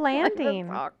about the landing?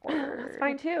 It's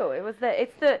fine too.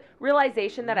 It's the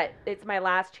realization that it's my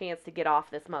last chance to get off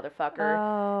this motherfucker.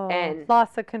 Oh, and-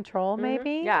 loss of control, Mhm.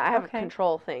 maybe. Yeah, I have Okay. a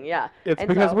control thing. Yeah. It's And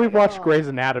because so- we've watched Grey's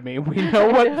Anatomy. We know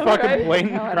what I know, fucking right?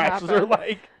 plane Know what crashes are happened.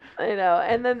 like. I know.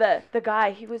 And then the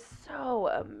guy, he was so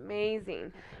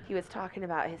amazing. He was talking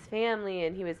about his family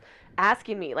and he was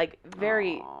asking me like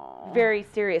very, very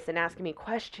serious and asking me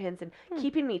questions and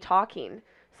keeping me talking.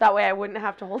 So that way I wouldn't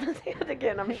have to hold his hand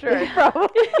again, I'm sure.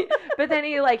 But then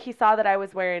he saw that I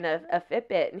was wearing a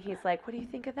Fitbit and he's like, what do you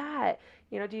think of that?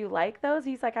 Do you like those?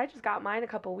 He's like, I just got mine a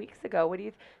couple weeks ago. What do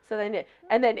you? So then,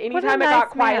 and then anytime it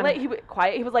got nice man.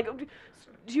 quiet, he was like,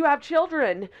 do you have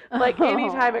children? Like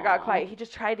anytime it got quiet, he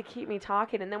just tried to keep me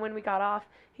talking. And then when we got off,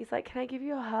 he's like, can I give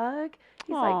you a hug?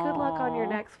 He's like, good luck on your Aw.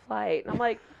 next flight. And I'm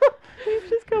like,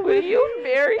 Just go will you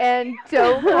marry? and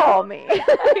don't call me.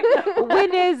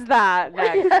 When is that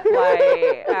next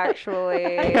flight,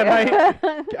 actually? And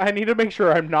I need to make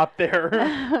sure I'm not there.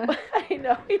 I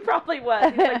know he probably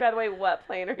was. He's like, by the way, what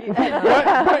plane are you on?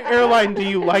 what airline do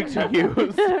you like to use?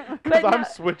 Because But I'm no,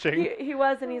 switching. He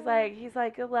was, and he's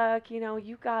like, good luck.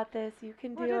 You got this. You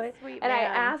can What do a it. sweet And I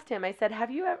man. asked him. I said, have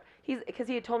you ever? Because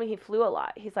he had told me he flew a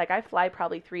lot. He's like, I fly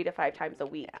probably 3 to 5 times a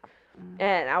week.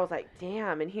 And I was like,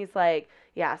 damn. And he's like,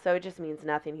 yeah, so it just means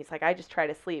nothing. He's like, I just try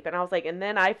to sleep. And I was like, and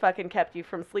then I fucking kept you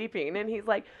from sleeping. And he's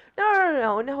like,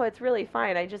 no, it's really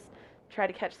fine. I just try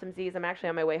to catch some Z's. I'm actually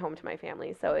on my way home to my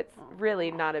family, so it's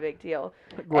really not a big deal.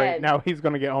 Great. And- Now he's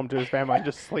going to get home to his family and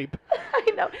just sleep.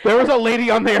 I know. There was a lady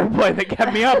on the airplane that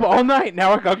kept me up all night.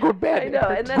 Now I got to go to bed. I know.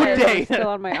 And then Good day. Still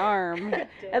on my arm.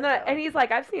 and he's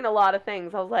like, I've seen a lot of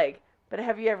things. I was like, but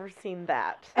have you ever seen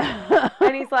that?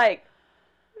 And he's like,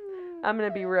 I'm going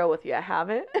to be real with you. I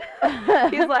haven't.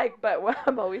 He's like, but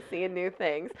I'm always seeing new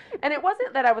things. And it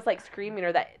wasn't that I was like screaming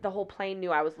or that the whole plane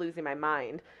knew I was losing my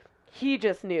mind. He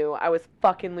just knew I was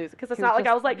fucking losing. Because it's He not was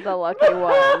like I was like the lucky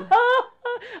one.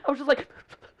 I was just like,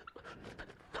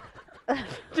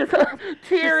 just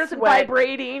tears and Sweat.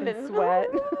 vibrating and Sweat.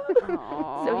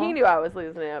 So he knew I was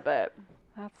losing it, but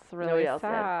That's Nobody really else did.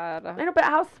 sad. I know, but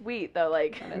how sweet though,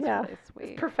 like That is Yeah. really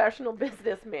sweet. professional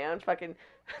businessman fucking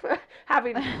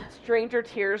having stranger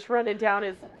tears running down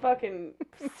his fucking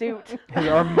suit. His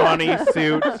Armani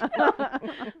suit.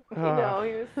 You know,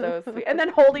 he was so sweet. And then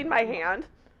holding my hand.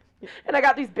 And I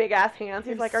got these big ass hands.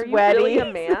 He's like, "Are you really a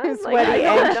man?" Sweaty,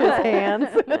 I don't anxious know. hands.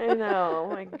 I know.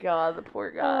 Oh my God, the poor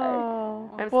guy.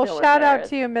 Oh. I'm Well, still shout out embarrassed.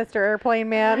 to you, Mr. Airplane I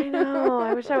Man. know.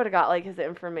 I wish I would have got like his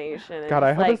information. God, I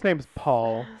just, hope like, his name's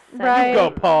Paul. sent Right. You go,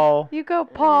 him- Paul. You go,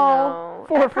 Paul. No.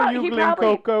 Four I for prob- you, he Glen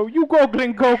probably- Coco. You go, Glen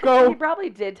He Coco.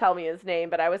 probably did tell me his name,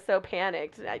 but I was so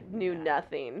panicked. I knew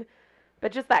nothing.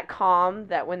 But just that calm,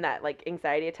 that when that like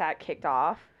anxiety attack kicked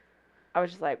off, I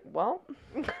was just like, well,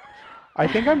 I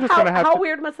think I'm just how, going to have how to...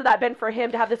 weird must have that been for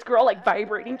him to have this girl like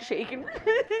vibrating, shaking,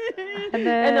 And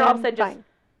then, and then all of a sudden just,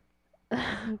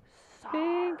 fine.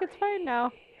 Think it's fine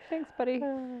now. Thanks, buddy.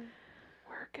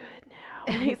 we're good now.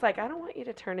 And he's like, I don't want you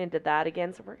to turn into that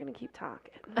again, so we're gonna keep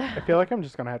talking. I feel like I'm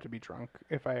just going to have to be drunk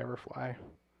if I ever fly.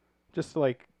 Just to,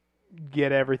 like,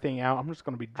 get everything out. I'm just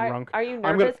going to be drunk. Are you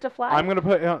gonna- nervous to fly? I'm going to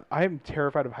put... I'm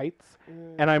terrified of heights.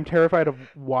 And I'm terrified of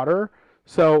water.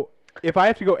 So if I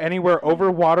have to go anywhere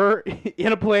over water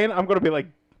in a plane, I'm going to be like...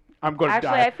 I'm going to Actually,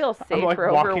 die. I feel I'm like safer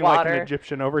over walking like water. an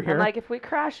Egyptian over here. I'm like, if we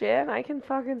crash in, I can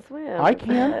fucking swim. I It's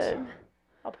can't. good.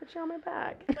 I'll put you on my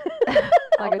back.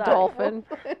 Like a die. dolphin.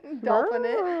 Dolphin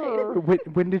it.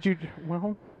 when did you...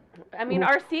 Well... I mean,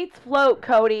 our seats float,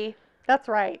 Cody. That's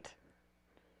right.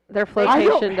 They're I flotation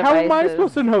don't, devices. how am I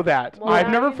supposed to know that? Well, I've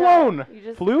now never you know. flown. You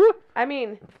just- Flew? I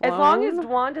mean, as long as Flown?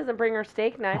 Dwan doesn't bring her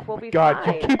steak knife, we'll Oh be my God,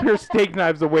 fine. you keep your steak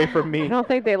knives away from I me. don't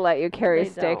think they let you carry They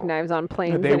steak don't. knives on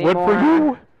planes They anymore. would for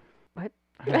you. What?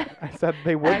 I said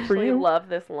they I would for actually you. love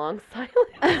this long silence.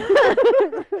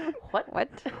 What? What?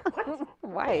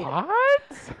 Why?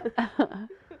 What?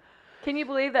 Can you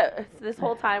believe that this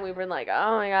whole time we've been like,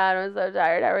 oh my God, I'm so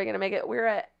tired. How are we going to make it? We're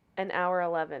at an hour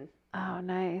 11. Oh,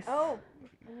 nice.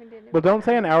 Well, don't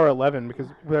say an hour 11 because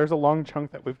there's a long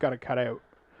chunk that we've got to cut out.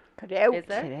 Is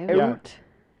there? Yeah.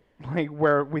 Like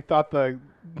where we thought the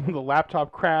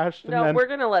laptop crashed and No, then we're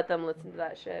going to let them listen to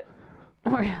that shit.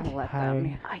 We're gonna let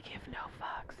them. I give no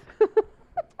fucks.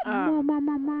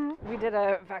 We did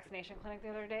a vaccination clinic the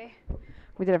other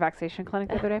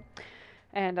day.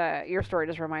 And your story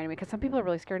just reminded me because some people are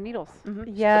really scared of needles.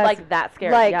 Yes. Like that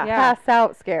scared. Like yeah. Yeah. pass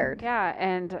out scared. Yeah,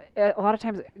 and a lot of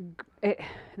times,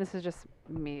 this is just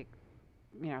me,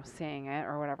 seeing it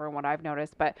or whatever, and what I've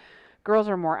noticed, but girls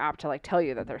are more apt to like tell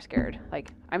you that they're scared. Like,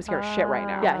 I'm scared of shit right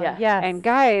now. Yeah. Yes. And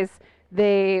guys,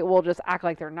 they will just act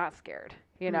like they're not scared,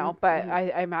 But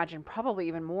I imagine probably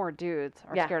even more dudes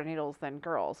are Yeah. scared of needles than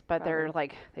girls, but they're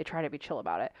like, they try to be chill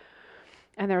about it.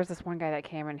 And there was this one guy that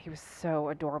came and he was so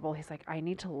adorable. He's like, I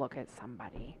need to look at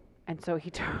somebody. And so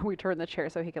we turned the chair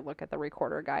so he could look at the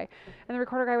recorder guy. And the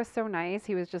recorder guy was so nice.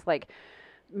 He was just like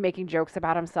making jokes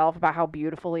about himself, about how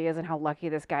beautiful he is and how lucky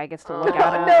this guy gets to look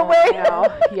at him. No way.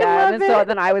 Yeah. Love And so it.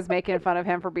 then I was making fun of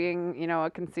him for being, a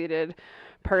conceited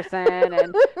person.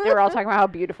 And they were all talking about how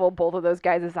beautiful both of those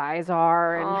guys' eyes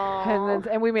are.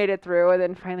 And we made it through. And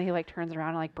then finally he like turns around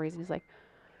and like breathes and he's like,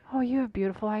 oh, you have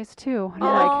beautiful eyes too. And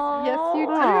I'm like, Yes, you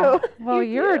 "Oh, do. well,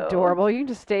 You you're do." adorable. You can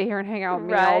just stay here and hang out with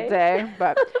me all Right. day.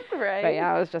 But Right. But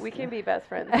yeah, it was just we can be best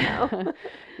friends now.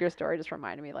 your story just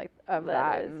reminded me like of That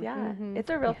that. is, and- yeah. Mhm. It's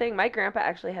a real thing. My grandpa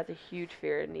actually has a huge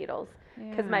fear of needles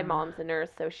because my Yeah. mom's a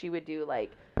nurse, so she would do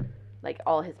like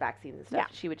all his vaccines and stuff. Yeah.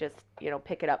 She would just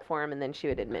pick it up for him and then she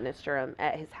would administer them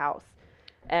at his house.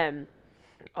 And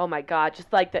oh my God,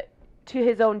 just like to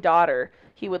his own daughter,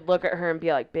 he would look at her and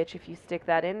be like, "Bitch, if you stick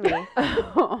that in me,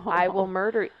 I will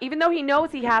murder you." Even though he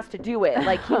knows he has to do it,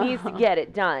 like he needs to get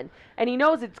it done, and he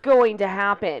knows it's going to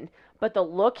happen. But the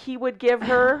look he would give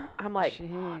her, I'm like,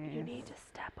 Mom, you Jeez. need to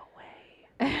step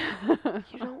away.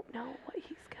 You don't know what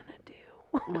he's gonna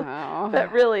do. Wow.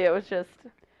 But really, it was just,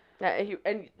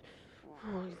 and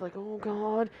oh, he's like, oh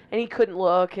God, and he couldn't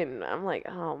look, and I'm like,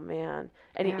 oh man,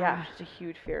 and Yeah. just a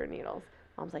huge fear of needles.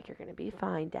 Mom's like, you're gonna be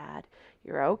fine, Dad.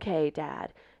 You're okay,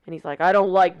 Dad. And he's like, I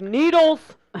don't like needles.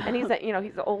 And he's like,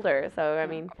 he's older, so I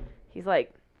mean, he's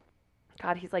like,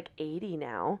 God, he's like 80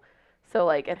 now. So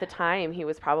like at the time, he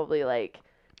was probably like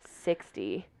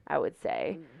 60, I would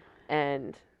say,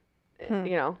 and so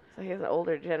he's an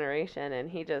older generation, and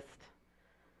he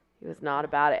was not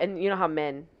about it. And you know how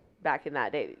men back in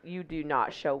that day, you do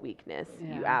not show weakness. Yeah,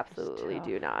 You it's absolutely tough.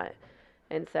 do not.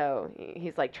 And so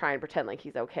he's like trying to pretend like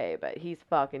he's okay, but he's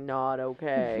fucking not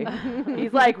okay.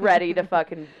 He's like ready to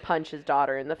fucking punch his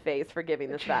daughter in the face for giving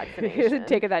this vaccination.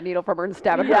 Taking that needle from her and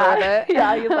stabbing her with yeah, it.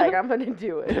 yeah, he's like, I'm gonna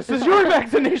do it. This is your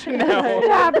vaccination now.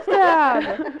 Stab,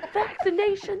 stab.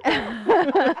 Vaccination.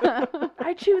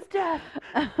 I choose death.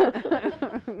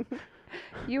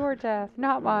 Your death,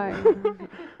 not mine.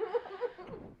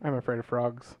 I'm afraid of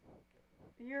frogs.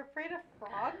 You're afraid of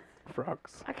frogs?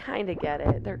 Frogs. I kind of get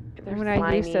it. They're I mean,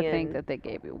 I used to slimy think and- that they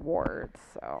gave you warts,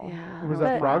 so. Yeah. Was But-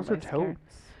 that frogs or Mildly scared. toads.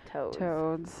 toads?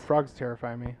 Toads. Frogs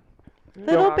terrify me.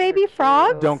 Little Frogs are baby cute.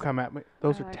 frogs? Don't come at me.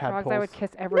 Those I are like tadpoles. frogs. I would kiss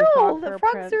every No, frog the for a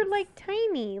frogs are prince. like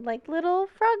tiny, like little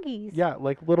froggies. Yeah,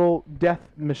 like little death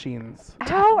machines.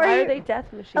 How Why are are they you?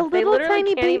 death machines? A They little literally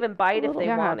tiny can't ba- even bite if little- they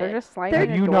Yeah, want they're it. just slimy They're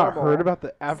and Have you not adorable. heard about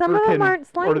the African Some of them aren't or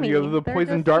slimy. the They're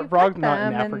poison just- dart you frogs? pet Not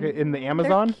in them Africa, and in the They're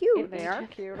Amazon. cute. They are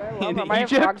cute. I In love them. I have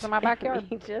Egypt? frogs in my backyard.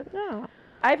 Egypt. No.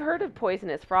 I've heard of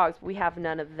poisonous frogs. We have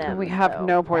none of them. We have though.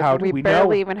 no poison. How do We we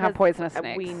barely know? even have 'Cause, poisonous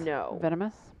we snakes. know.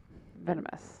 Venomous?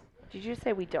 Venomous. Did you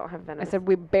say we don't have I venomous? said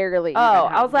we barely. Oh, even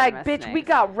have I was like, venomous bitch, we snakes.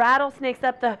 got rattlesnakes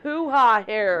up the hoo-ha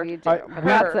here. We do. I- but we-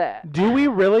 that's it. Do we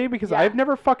really? Because Yeah. I've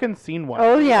never fucking seen one.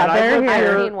 Oh, yeah, And I've they're lived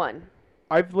here. I've seen one.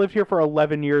 I've lived here for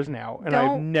 11 years now, and I've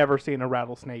Don't- never seen a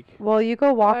rattlesnake. Well, you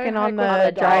go walking I on hike the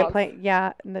the dry dogs. plain.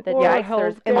 Yeah. The The yeah. dikes,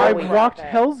 there's and always the- I've out walked there.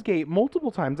 Hell's Gate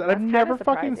multiple times, and That's I've kinda never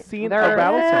fucking surprising. seen They're a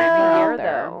rattlesnake. out Here,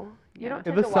 there. though. You Yeah. don't In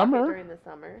tend the to walk summer? it during the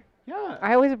summer. Yeah.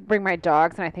 I always bring my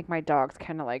dogs, and I think my dogs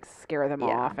kind of like scare them Yeah.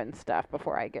 off and stuff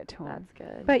before I get to them. That's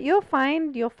good. But you'll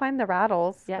find the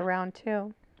rattles Yeah. around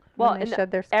too. well, when they and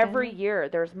shed their skin. every year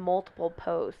there's multiple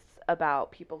posts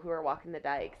about people who are walking the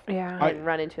dikes Yeah. and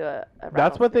run into a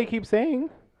That's what they rattlesnake. keep saying.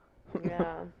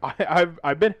 Yeah.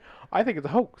 I think it's a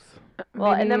hoax.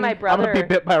 Well, and then my Maybe- I'm brother. gonna be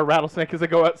bit by a rattlesnake as I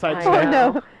go outside I tonight. Oh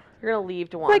know. no! You're gonna leave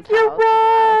Dewan's Like you're house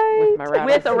right. With my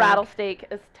with a rattlesnake. rattlesnake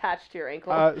attached to your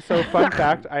ankle. So fun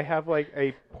fact, I have like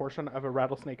a portion of a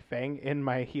rattlesnake fang in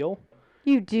my heel.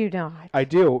 You do not. I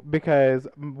do, because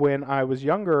when I was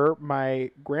younger,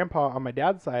 my grandpa on my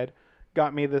dad's side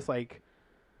got me this like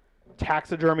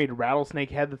taxidermied rattlesnake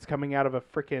head that's coming out of a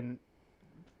freaking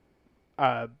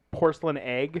porcelain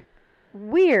egg,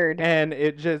 Weird. and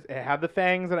it had the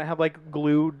fangs, and it had like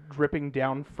glue dripping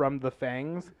down from the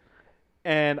fangs.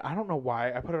 And I don't know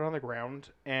why. I put it on the ground,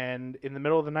 and in the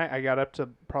middle of the night, I got up to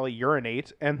probably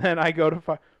urinate, and then I go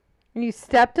to And you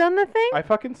stepped on the thing? I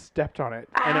fucking stepped on it,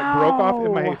 and it broke off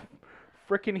in my Ow.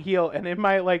 freaking heel. And in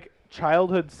my like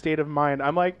childhood state of mind,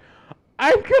 I'm like,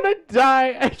 I'm gonna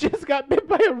die. I just got bit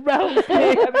by a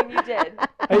rattlesnake. I mean, you did.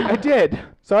 I did.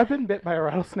 So I've been bit by a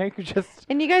rattlesnake. Just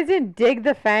And you guys didn't dig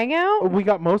the fang out? we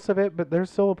got most of it, but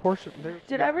there's still a portion.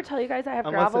 Did I ever tell you guys I have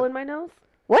Unless gravel it- in my nose?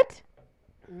 What?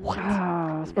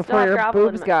 Oh, It's before not your gravel in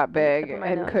boobs my- got big except for my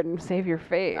and nose. couldn't save your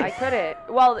face. I couldn't.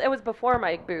 Well, it was before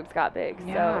my boobs got big.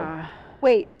 Yeah.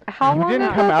 Wait, how You long didn't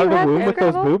ago come out you of the had womb this with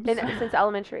those gravel? boobs. So, since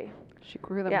elementary, She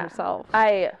grew them Yeah. herself.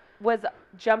 I was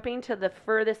jumping to the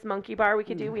furthest monkey bar we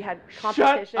could do. We had Shut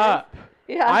competitions. up.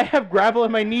 Yeah. I have gravel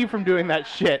in my knee from doing that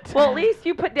shit. Well, at least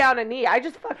you put down a knee. I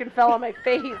just fucking fell on my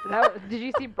face. Did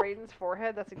you see Braden's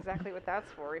forehead? That's exactly what that's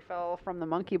for. He fell from the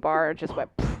monkey bar and just went.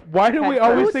 Why do we Who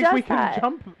always think does we can that?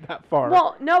 jump that far?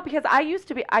 Well, no, because I used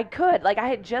to be. I could. Like, I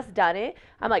had just done it.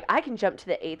 I'm like, I can jump to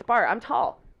the 8th bar. I'm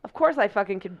tall. Of course, I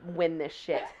fucking could win this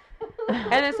shit.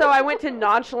 And then so I went to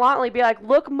nonchalantly be like,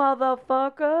 look,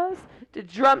 motherfuckers, to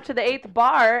jump to the 8th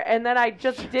bar. And then I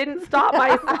just didn't stop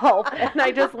myself. And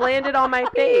I just landed on my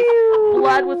face.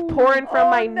 Blood was pouring from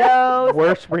my nose.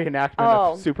 Worst reenactment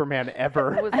Oh. of Superman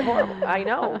ever. It was horrible. I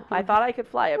know. I thought I could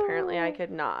fly. Apparently, I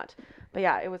could not. But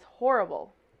yeah, it was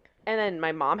horrible. And then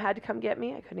my mom had to come get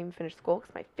me. I couldn't even finish school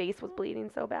because my face was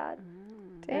bleeding so bad.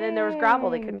 And then there was gravel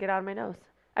they couldn't get out of my nose.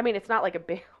 I mean, it's not like a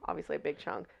big, obviously a big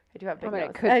chunk. I do have a big I mean, nose.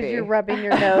 it could As be. you're rubbing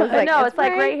your nose. But Like, no, it's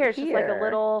like right here. It's just like a here.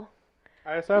 little.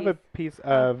 I also have a piece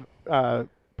of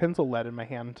pencil lead in my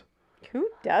hand. Who You're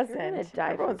doesn't? gonna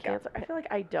die from Everyone's got cancer. I feel like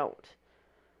I don't.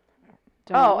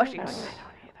 Don't Oh, you? actually, I no.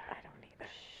 don't either.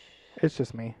 It's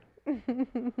just me.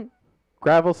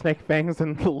 Gravel, snake fangs,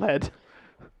 and lead.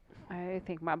 I I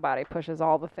think my body pushes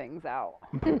all the things out.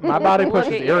 My body Look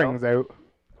pushes at you. earrings out.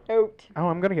 Out. Oh,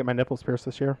 I'm gonna get my nipples pierced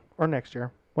this year or next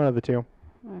year. One of the two.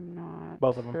 I'm not.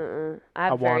 Both of them. I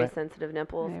have I want very it. sensitive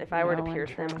nipples. I have If I were to no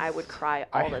pierce them, I would interest. cry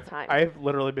all the time. I've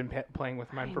literally been playing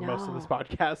with mine I for most of this know.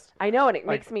 podcast. I know, and it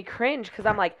like- makes me cringe because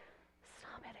I'm like,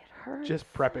 stop it, it hurts.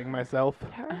 Just prepping myself.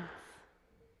 It hurts.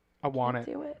 I want Can't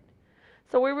it. do it.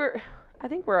 So I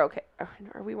think we're okay.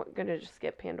 Are we gonna just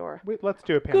skip Pandora? Let's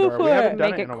do a Pandora. for We haven't it. done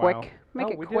Make it it in a quick. while. Make Oh,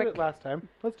 it we quick. did it last time.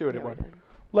 Let's do it Yeah, we again. did.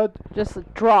 Let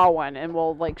Just draw one and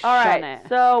we'll like All shun right, it.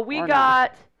 so we Or no.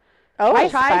 got Oh,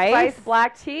 Ice chai Spice. spice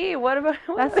black tea. What about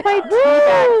That's what my about- tea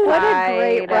bag What a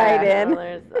great side. write-in. Oh,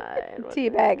 there's that. What's in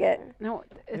Teabag it. there? No,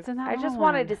 it's in that I just long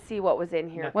wanted to one. see what was in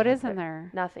here. Nothing. What is in there?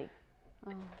 Nothing.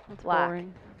 Oh, that's Black.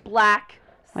 boring. Black.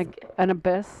 Like an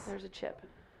abyss. There's a chip.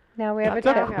 Now we have a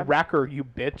That's tip. a cracker, you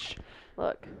bitch.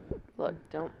 Look,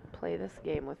 don't play this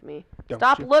game with me. Don't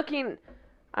Stop you- looking.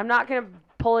 I'm not gonna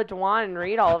pull a Dwan and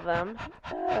read all of them.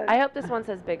 I hope this one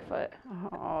says Bigfoot.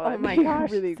 Oh, that'd my be gosh.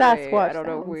 really Really Sasquatch great. I don't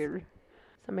know. sounds. Weird.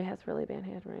 Somebody has really bad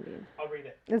handwriting. I'll read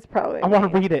it. It's probably. I want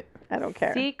me. to read it. I don't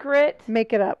care. Secret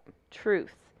Make it up.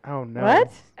 truth. Oh no.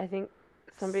 What? I think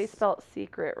somebody spelled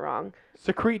secret wrong.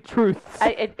 Secrete truths.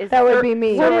 That would be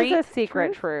me. What Sarit is a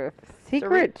secret truth?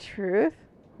 Secret truth?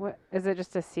 What is it?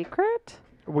 Just a secret?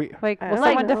 we Like, I will don't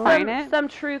someone know. define some, it? some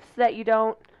truths that you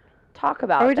don't talk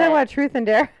about. Are we talking that- about truth and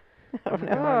dare? Oh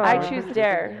no. I Oh. choose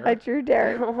dare. I drew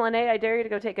dare. Lene, I dare you to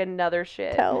go take another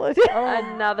shit. Tell it.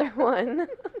 Another one.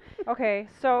 Okay,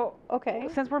 so Okay.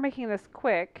 since we're making this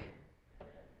quick,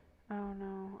 oh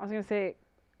no, I was gonna say,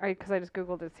 because I just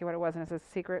googled it to see what it was, and it says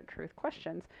secret truth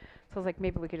questions. So I was like,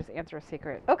 maybe we could just answer a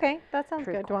secret Okay, that sounds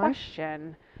truth good, Dwan.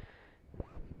 question,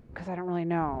 because I don't really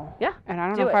know. Yeah, And I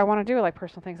don't do know if it. I want to do like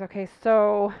personal things. Okay,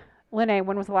 so Lene,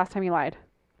 when was the last time you lied?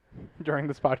 during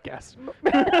this podcast.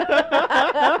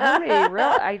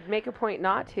 I'd make a point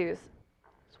not to. It's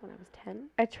when I was 10.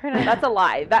 I try not. That's a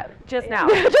lie. That just now.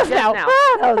 Just now.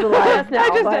 That was a lie. Just now. I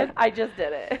just but did. I just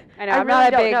did it. I know, I I'm really not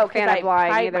a don't big know 'cause fan I of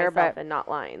lying pride either, myself but in not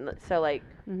lying. So like,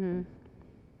 I'm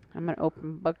an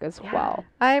open book as Yeah. well.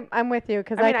 I'm with you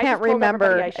because I mean, I I can't just told everybody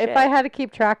remember. I If shit. I had to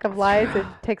keep track of lies, it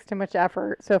takes too much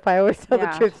effort. So if I always tell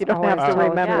Yeah, the truth, you don't always have to tell the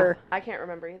remember. I can't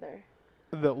remember either.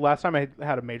 The last time I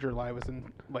had a major lie was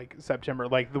in like September.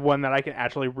 Like the one that I can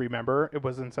actually remember, it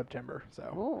was in September. So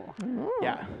Ooh.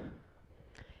 yeah.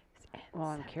 Well,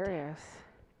 I'm curious.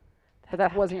 But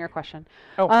that wasn't your question.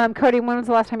 Oh. Cody, when was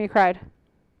the last time you cried?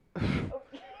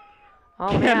 Oh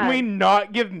Can man. we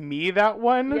not give me that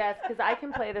one? Yes, because I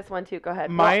can play this one too. Go ahead.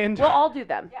 My we'll, ent- we'll all do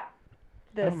them.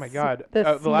 Oh my god. This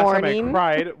The last morning. time I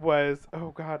cried was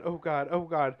oh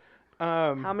god.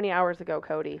 How many hours ago,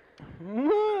 Cody?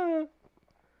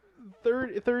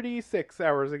 36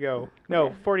 hours ago.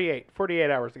 No, 48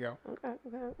 hours ago. Okay.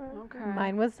 Okay.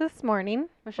 Mine was this morning.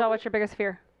 Michelle, what's your biggest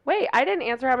fear? Wait, I didn't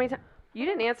answer how many times. You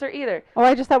didn't answer either. Oh,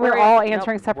 I just thought we were We're- all nope,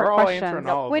 answering separate We're all questions. answering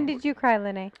all of When them. did you cry,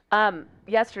 Lene?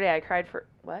 Yesterday I cried for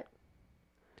what?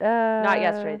 Not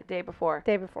yesterday, the day before.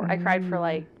 Day before. I cried for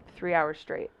like 3 hours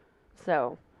straight.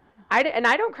 So, and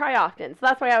I don't cry often. So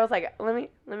that's why I was like, let me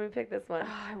pick this one.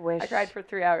 I wish. I cried for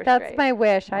 3 hours That's straight. my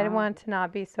wish. I Wow. want to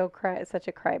not be such a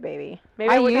crybaby. Maybe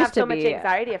I I wouldn't used have so to much be-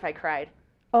 anxiety if I cried.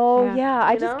 Oh Yeah. yeah,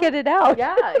 I You just know? get it out.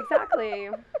 Yeah, exactly.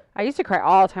 I used to cry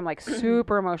all the time, like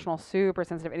super emotional, super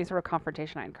sensitive. Any sort of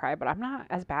confrontation, I'd cry. But I'm not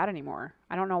as bad anymore.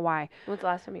 I don't know why. When's the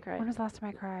last time you cried? When was the last time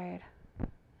I cried? See,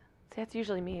 that's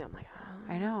usually me. I'm like,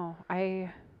 oh, I know.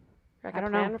 I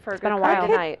don't know. plan for a It's good been a cry while.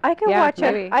 tonight. I could Yeah, watch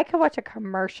maybe. I could watch a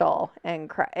commercial and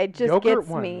cry. It just Yogurt gets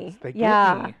ones, me. they get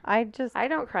Yeah, me. I just I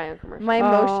don't cry on commercials. my Oh,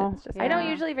 emotions just. I don't yeah.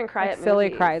 usually even cry Like at silly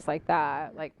movies. cries like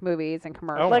that, like movies and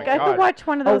commercials. Oh like my I God. could watch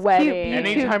one of A those cute wedding. YouTube.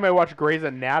 Anytime I watch Grey's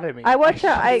Anatomy, I watch a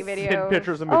I Video. send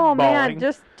pictures of me Oh bawling. man,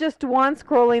 just one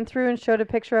scrolling through and showed a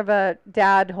picture of a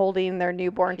dad holding their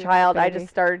newborn Cute child. I baby. just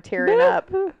started tearing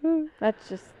up. That's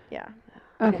just yeah,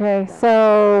 Okay,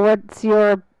 so what's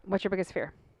your biggest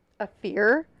fear? a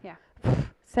fear. Yeah.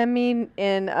 Send me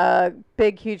in a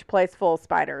big huge place full of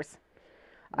spiders.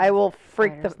 I will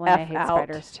freak Spiders. the Lena f hates out.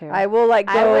 spiders too. I will like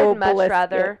I go would much ballistic.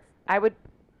 rather. I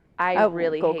I will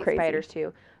really go hate crazy. spiders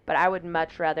too, but I would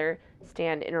much rather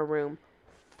stand in a room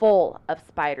full of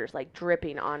spiders, like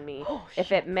dripping on me,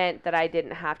 if it meant that I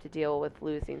didn't have to deal with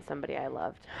losing somebody I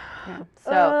loved. Yeah. So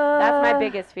that's my Uh,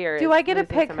 biggest fear. Do is I get to losing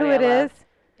pick who somebody it I is? loved.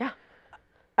 Yeah.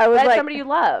 I was That's like, somebody you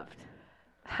loved.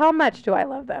 how much do I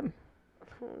love them?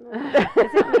 Is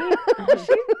it me?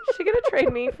 Is she gonna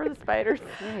trade me for the spiders?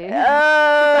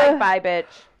 Uh, Like, bye, bitch.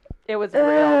 It was real,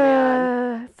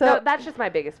 man. So So that's just my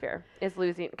biggest fear is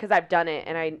losing because I've done it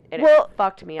and it Well,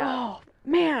 fucked me up. oh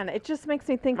man, it just makes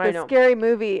me think I the know. scary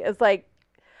movie is like,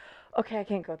 Okay, I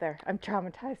can't go there. I'm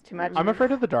traumatized too much. I'm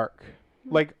afraid of the dark.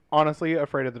 Like, honestly,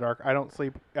 afraid of the dark. I don't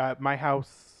sleep. My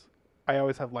house, I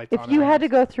always have lights on. If in you my had to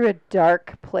house. go through a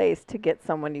dark place to get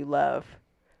someone you love,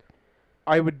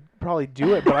 I would probably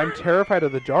do it, but I'm terrified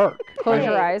of the dark. Close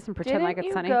your Hey, eyes and pretend like Didn't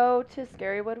it's you sunny. go to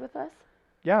Scarywood with us?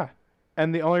 Yeah.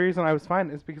 And the only reason I was fine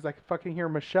is because I could fucking hear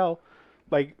Michelle,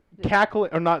 like,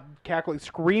 cackling, or not cackling,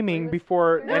 screaming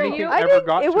before Were anything you- I ever didn't.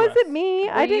 got It to wasn't us. me.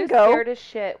 Were I you didn't go. scared as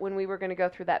shit when we were going to go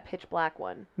through that pitch black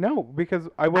one? No, because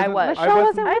I wasn't. was. I Michelle wasn't.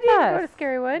 wasn't I with didn't go us. to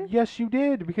Scarywood. Yes, you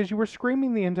did, because you were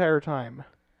screaming the entire time.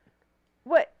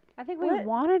 What? I think we What?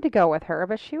 wanted to go with her,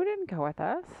 but she didn't go with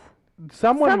us.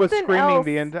 Someone was Something screaming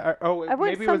the else. entire. Oh, I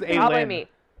went maybe it was something- Probably Aylin. me.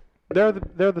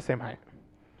 They're the same height.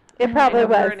 It probably I know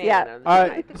her was. and Yeah. Aiden are the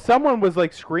same height. Someone was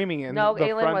like screaming in No, the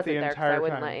Aylin front wasn't the there because entire I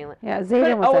wouldn't time. let Aylin. Yeah,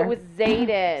 Zayden was Oh, there. it was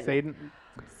Zayden. Zayden,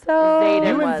 So Zayden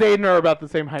you was. and Zayden are about the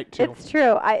same height too. it's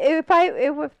true.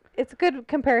 It's a good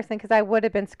comparison because I would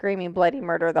have been screaming bloody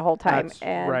murder the whole time, That's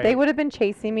and right. they would have been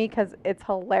chasing me because it's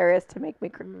hilarious to make me.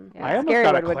 Yeah, I almost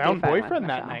got a Scarywood would be clown fun with boyfriend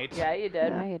that Michelle. night. Yeah, you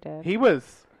did. Yeah, you did.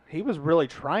 He was really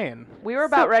trying. We were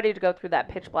about ready to go through that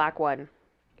pitch black one,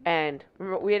 and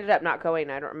we ended up not going.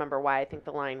 I don't remember why. I think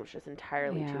the line was just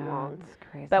entirely too long. It's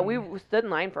crazy. But we stood in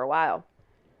line for a while,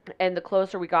 and the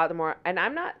closer we got, the more. And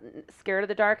I'm not scared of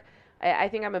the dark. I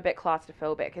think I'm a bit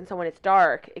claustrophobic, and so when it's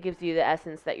dark, it gives you the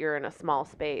essence that you're in a small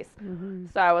space. Mm-hmm.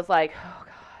 So I was like, oh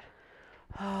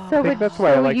god. So I think would that's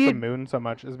why I so like the you'd- moon so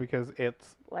much, is because it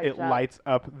Lights up. lights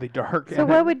up the dark. So and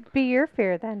what it- would be your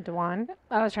fear then, Dwan?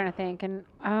 I was trying to think, and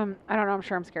I don't know. I'm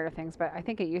sure I'm scared of things, but I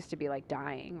think it used to be like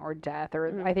dying or death, or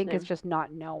I think it's same. just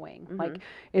not knowing. Mhm. Like,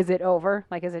 is it over?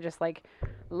 Like, is it just like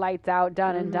lights out,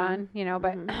 done and Mhm. done? You know.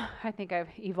 But Mhm. I think I've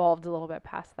evolved a little bit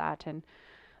past that and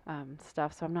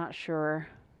stuff. So I'm not sure.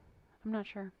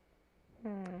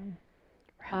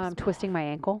 Twisting my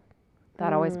ankle.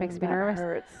 That always makes me That nervous.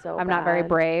 hurts so I'm not very bad.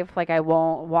 brave. Like, I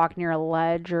won't walk near a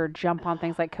ledge or jump on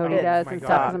things like Cody Oh does my and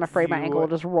stuff because I'm God. afraid my ankle will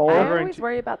You- just roll. I Over always into-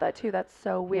 worry about that too. That's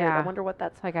so weird. I Yeah. wonder what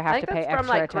that's. Like, I I have think to pay that's from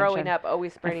extra like attention. growing up,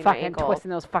 always I'm spraining my fucking ankle.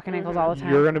 twisting those fucking ankles all the time.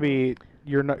 You're gonna be.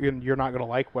 You're not gonna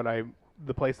like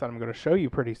the place that I'm gonna show you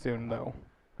pretty soon, though.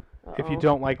 If you Uh-oh.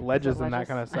 don't like ledges and that ledges?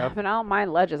 kind of stuff. But I don't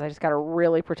mind ledges. I just gotta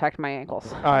really protect my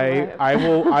ankles.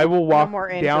 I will walk more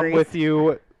down injuries. with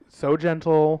you, so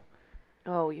gentle.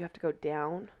 Oh, you have to go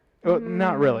down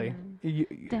Not really.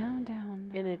 Down, down.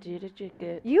 in a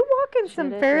jigga. You walk in some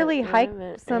Should've fairly let hike,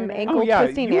 them some in. ankle Oh yeah,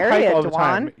 twisting you hike area, all the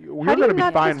time. Dwan. You're How do gonna you be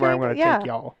not fine twist where your I'm gonna ankle? Yeah. take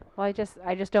y'all. Well,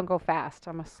 I just don't go fast.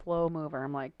 I'm a slow mover.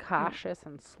 I'm like cautious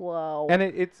and slow. And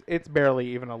it's barely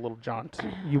even a little jaunt.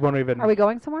 You won't even. Are we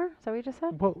going somewhere? Is that what you just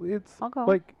said? Well, it's I'll go.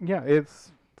 like yeah,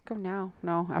 it's Let's go now.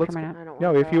 No, after Let's my go- nap. I don't no.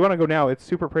 wanna If you go. want to go now, it's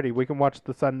super pretty. We can watch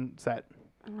the sunset.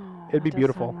 Oh, It'd be that does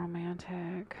beautiful. sound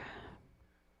romantic.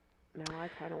 No, I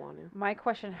kind of want to. My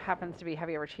question happens to be: have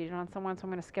you ever cheated on someone? So I'm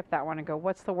going to skip that one and go.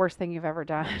 What's the worst thing you've ever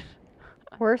done?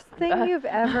 Worst thing you've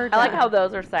ever done. I like how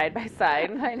those are side by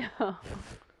side. I know.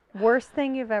 Worst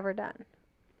thing you've ever done.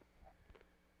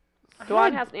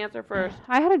 Dwan has to answer first.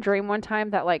 I had a dream one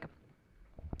time that like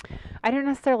I didn't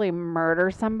necessarily murder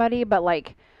somebody, but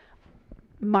like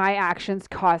my actions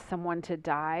caused someone to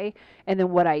die, and then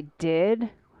what I did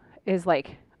is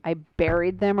like I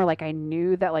buried them, or like I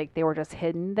knew that like they were just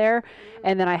hidden there,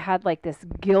 and then I had like this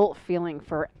guilt feeling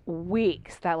for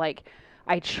weeks that like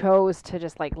I chose to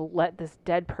just like let this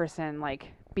dead person like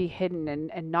be hidden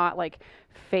and not like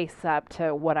face up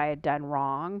to what I had done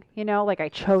wrong, you know, like I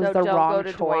chose So the don't wrong go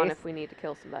to Dwan choice. if we need to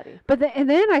kill somebody. But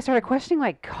then I started questioning,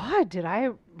 like, God, did I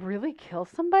really kill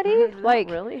somebody? Did that Like,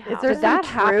 really? Is happen? there did that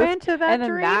some truth happen? to that and then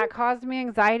dream? that caused me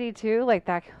anxiety too. Like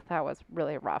that was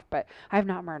really rough. But I've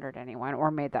not murdered anyone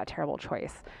or made that terrible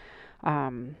choice.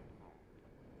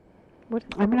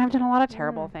 I mean, I've done a lot of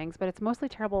terrible things, but it's mostly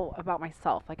terrible about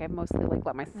myself. Like I've mostly like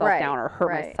let myself Right, down or hurt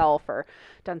right. myself or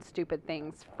done stupid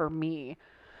things for me.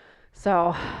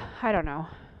 So I don't know.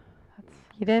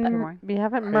 You didn't. Everyone. You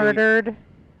haven't I- murdered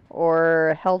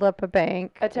or held up a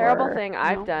bank. A terrible or- thing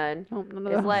I've done No, none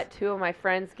of is those. let two of my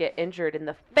friends get injured in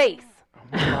the face. Oh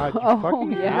my God, you Oh,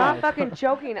 fucking yeah. I'm idiot. not fucking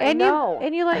joking. I And know. you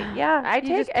and you like yeah. I you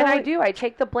take just and I totally- do. I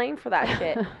take the blame for that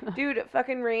shit, dude.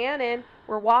 Fucking Rhiannon,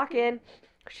 we're walking.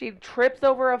 She trips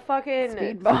over a fucking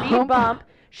Speed bump. bump.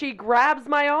 She grabs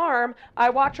my arm. I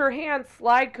watch her hand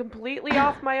slide completely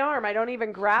off my arm. I don't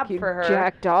even grab You for her.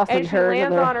 Jack Dawson And she her to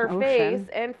lands the on her ocean. face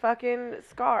and fucking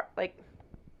scar like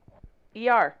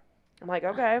ER. I'm like,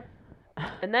 okay.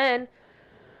 And then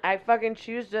I fucking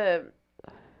choose to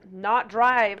not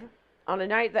drive on a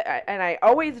night that and I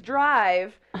always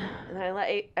drive, and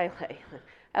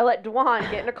I let Dwan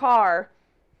get in a car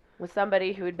with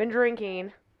somebody who had been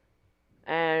drinking,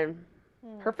 and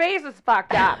Her face is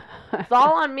fucked up. It's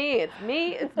all on me. It's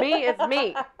me. It's me. It's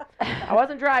me. I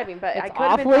wasn't driving, but I It's could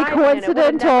have been awfully driving and it would've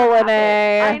coincidental, never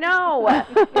happened. Lene. I know.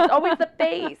 It's always the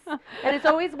face, and it's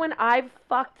always when I've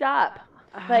fucked up.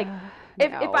 Like,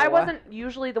 if I No. wasn't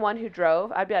usually the one who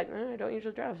drove, I'd be like, I don't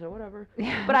usually drive, so whatever.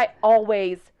 But I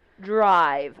always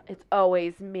drive. It's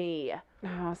always me.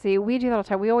 Oh, see, we do that all the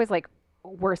time. We always like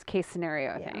worst case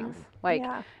scenario things. Like,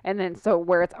 Yeah. and then so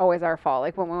where it's always our fault.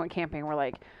 Like when we went camping, we're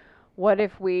like, what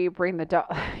if we bring the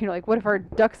duck? You know, like what if our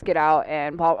ducks get out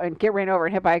and get ran over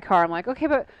and hit by a car? I'm like, okay,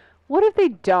 but what if they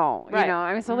don't? Right. You know,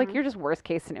 I mean, so like you're just worst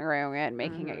case scenario and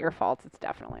making it your fault. It's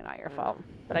definitely not your fault.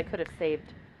 But I could have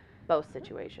saved both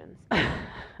situations. You know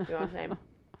what I'm saying?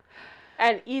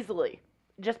 And easily.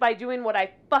 Just by doing what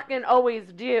I fucking always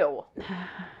do.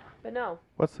 But no.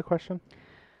 What's the question?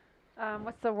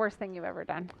 What's the worst thing you've ever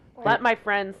done? Let my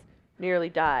friends nearly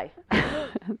die. I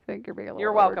think you're being a little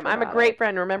You're welcome. I'm a overdramatic. great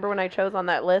friend. Remember when I chose on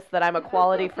that list that I'm a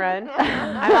quality friend?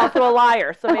 I'm also a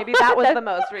liar, so maybe that was the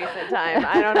most recent time.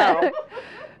 I don't know.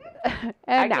 I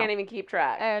And no. can't even keep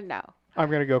track. And no. I'm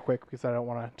going to go quick because I don't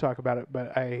want to talk about it,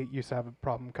 but I used to have a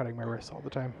problem cutting my wrists all the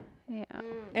time. Yeah.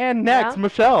 And next, Yeah.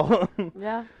 Michelle.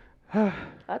 Yeah.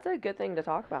 That's a good thing to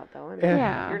talk about, though. I mean,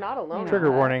 Yeah. You're not alone. Trigger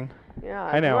with that. warning. Yeah,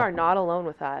 I know. You are not alone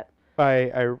with that.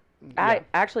 I I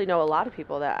actually know a lot of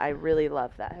people that I really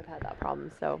love that have had that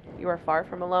problem. So you are far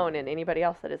from alone, and anybody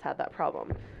else that has had that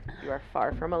problem, you are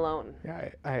far from alone. yeah.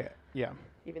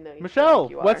 Even though you feel Michelle,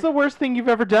 like you what's are. the worst thing you've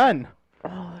ever done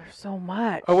Oh, there's so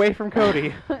much. away from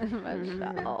Cody?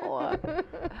 Michelle? At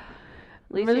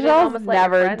least you didn't Michelle's almost let your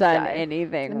never friends done die.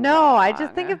 anything. No, I just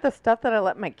wrong. think of the stuff that I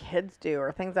let my kids do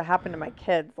or things that happen to my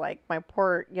kids. Like my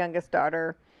poor youngest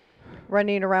daughter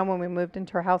running around when we moved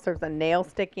into her house, there was a nail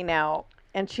sticking out.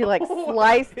 And she like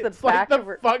sliced the It's like back the of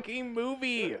her fucking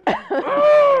movie.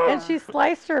 and she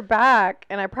sliced her back,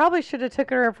 and I probably should have took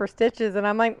her in for stitches, and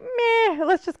I'm like, meh,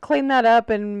 let's just clean that up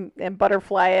and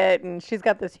butterfly it, and she's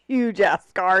got this huge ass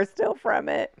scar still from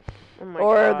it. Oh my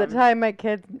Or God. the time my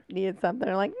kids needed something,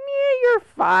 they're like, meh, you're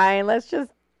fine, let's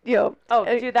just, Oh,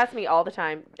 dude, that's me all the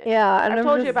time. yeah. And I've I'm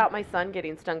told you just- about my son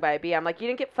getting stung by a bee. I'm like, you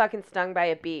didn't get fucking stung by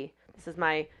a bee. This is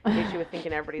my issue with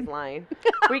thinking everybody's lying.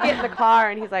 We get in the car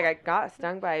and he's like, I got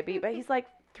stung by a bee. But he's like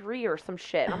 3 or some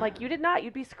shit. I'm like, you did not.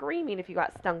 You'd be screaming if you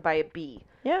got stung by a bee.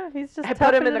 Yeah, he's just I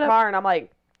put him toughing in the it up. car and I'm like,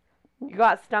 you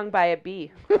got stung by a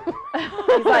bee. He's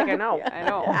like, I know. I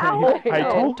know. Ow. I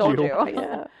know. told you.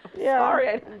 Yeah. Yeah. Sorry,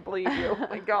 I didn't believe you. Oh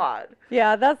my God.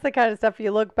 Yeah, that's the kind of stuff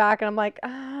you look back and I'm like,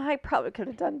 I probably could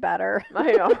have done better.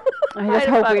 I know. I Might just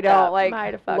have hope we fucked don't up. like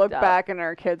Might have fucked look up. back and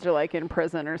our kids are like in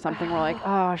prison or something. We're like,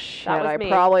 oh shit, was I me.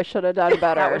 probably should have done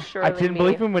better. That was surely I didn't me.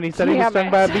 believe him when he said he was Damn stung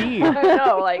it. by a bee. I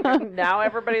know, like now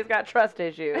everybody's got trust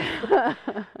issues.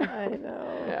 I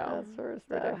know. Yeah. That sort of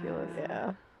stuff. Ridiculous.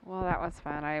 Yeah. Well, that was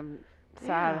fun. I'm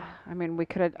sad. I mean, we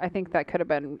could have. I think that could have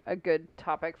been a good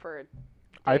topic for. A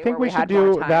I day think where we should had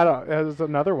more do time. that as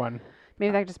another one.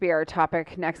 Maybe that could just be our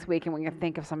topic next week, and we can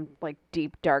think of some like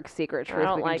deep, dark secret I truth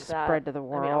don't we can like just that. spread to the I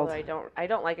mean, world. although I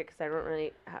don't like it because I don't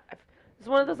really. It's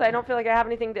one of those I don't feel like I have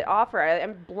anything to offer.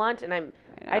 I'm blunt and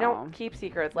I don't know. keep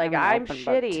secrets. Like I'm an I'm open book,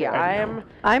 shitty. too. I'm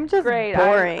I'm just great.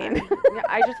 boring.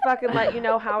 I just fucking let you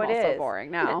know how I'm it also is. boring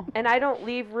now. And I don't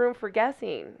leave room for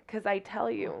guessing because I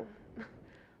tell you,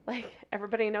 like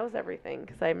everybody knows everything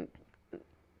because I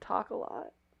talk a lot.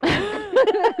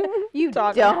 You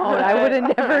Talk don't. a lot. I would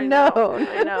have never I know, known.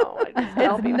 I know. I just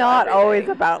tell It's people not always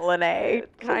everything. about Lene.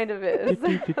 It kind of is.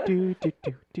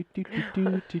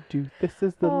 This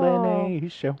is the Lene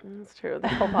Show. It's true. The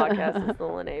whole podcast is the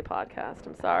Lene podcast.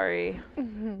 I'm sorry.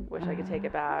 Wish I could take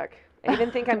it back. I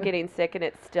even think I'm getting sick and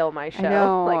it's still my show.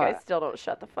 know. Like I still don't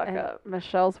shut the fuck And up.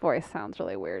 Michelle's voice sounds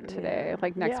really weird today. Yeah.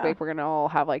 Like next Yeah. week, we're gonna all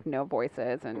have like no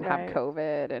voices and Right. have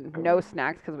COVID and no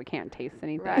snacks because we can't taste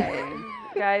anything. Right.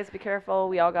 Guys, be careful.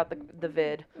 We all got the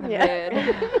vid.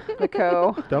 Yeah. The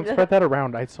co. Don't spread that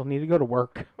around. I still need to go to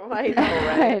work. I know,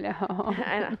 I right? know.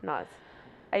 And I'm not.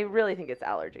 I really think it's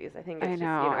allergies. I think it's I just,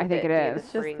 know, you know, I think it being is. the It's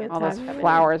just spring the and All time those of year.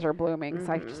 flowers are blooming,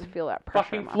 so I just Mhm. feel that pressure.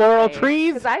 Fucking in my floral face.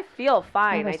 trees. Because I feel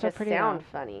fine. they're I so just pretty, sound though.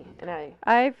 funny. And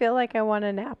I feel like I want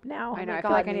a nap now. I know. my I feel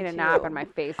God, like I me need a nap, too. and my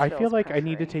face. I feel feels like I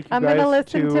need to pressury. take you I'm guys gonna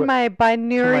listen to my new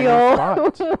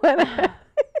binaural spot. when I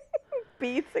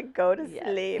beats and go to Yes.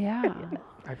 sleep. Yeah,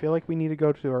 I feel like we need to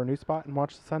go to our new spot and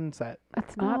watch the sunset.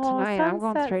 that's not Oh, tonight. I'm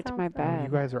going sunset straight to my sounds Oh, bed. you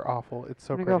guys are awful. It's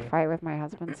so I'm gonna pretty. go fight with my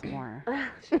husband some more.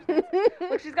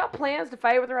 Look, she's got plans to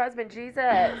fight with her husband. Jesus.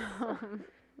 I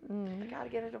Mm. gotta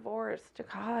get a divorce.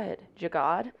 Jagad.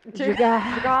 Jagad? Jagad.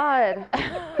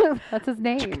 Jagad. That's his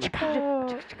name.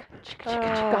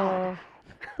 Oh.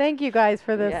 Thank you guys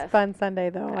for this Yes. fun Sunday,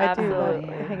 though. I do love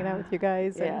Absolutely. hanging out with you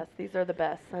guys. and- Yes, these are the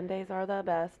best. Sundays are the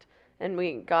best. And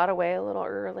we got away a little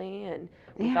early, and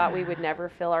we thought we would never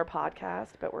fill our podcast,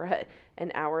 but we're at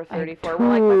an hour 34. We're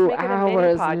like, let's make it a mini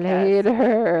hours podcast because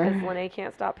later. Lene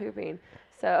can't stop pooping.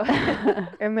 So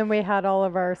And then we had all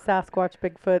of our Sasquatch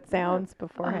Bigfoot sounds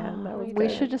beforehand. That was We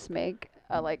good. should just make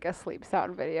a sleep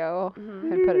sound video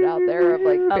and put it out there of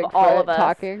like Of Bigfoot all of us.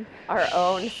 talking. our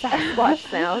own Sasquatch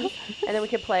sounds, and then we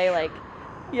could play like,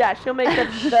 yeah, she'll make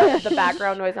the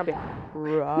background noise. I'll be,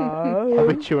 I'll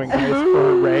be chewing ice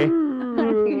for Ray.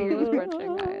 You're just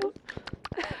crunching eyes.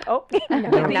 oh, he's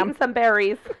eating some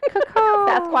berries.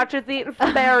 Sasquatch is eating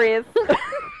some berries.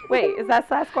 Wait, is that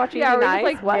Sasquatch eating Yeah, we're ice?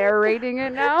 just like What? narrating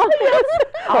it now.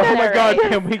 I'll Oh my God!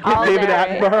 narrate. Can we get I'll David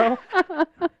narrate. Attenborough?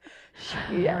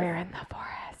 Yes. We're in the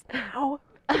forest now.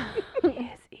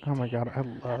 Oh my God! I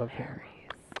love him.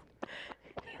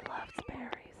 He loves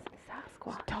berries.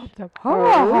 Sasquatch.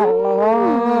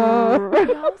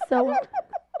 So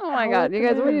Oh my God, you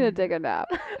guys, we need to take a nap.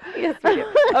 Yes, we do.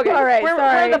 Okay, All right, we're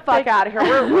sorry. the fuck out of here.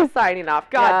 We're signing off.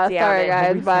 God Yeah, damn sorry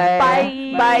it. guys, bye.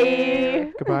 Bye.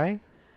 Bye. Goodbye.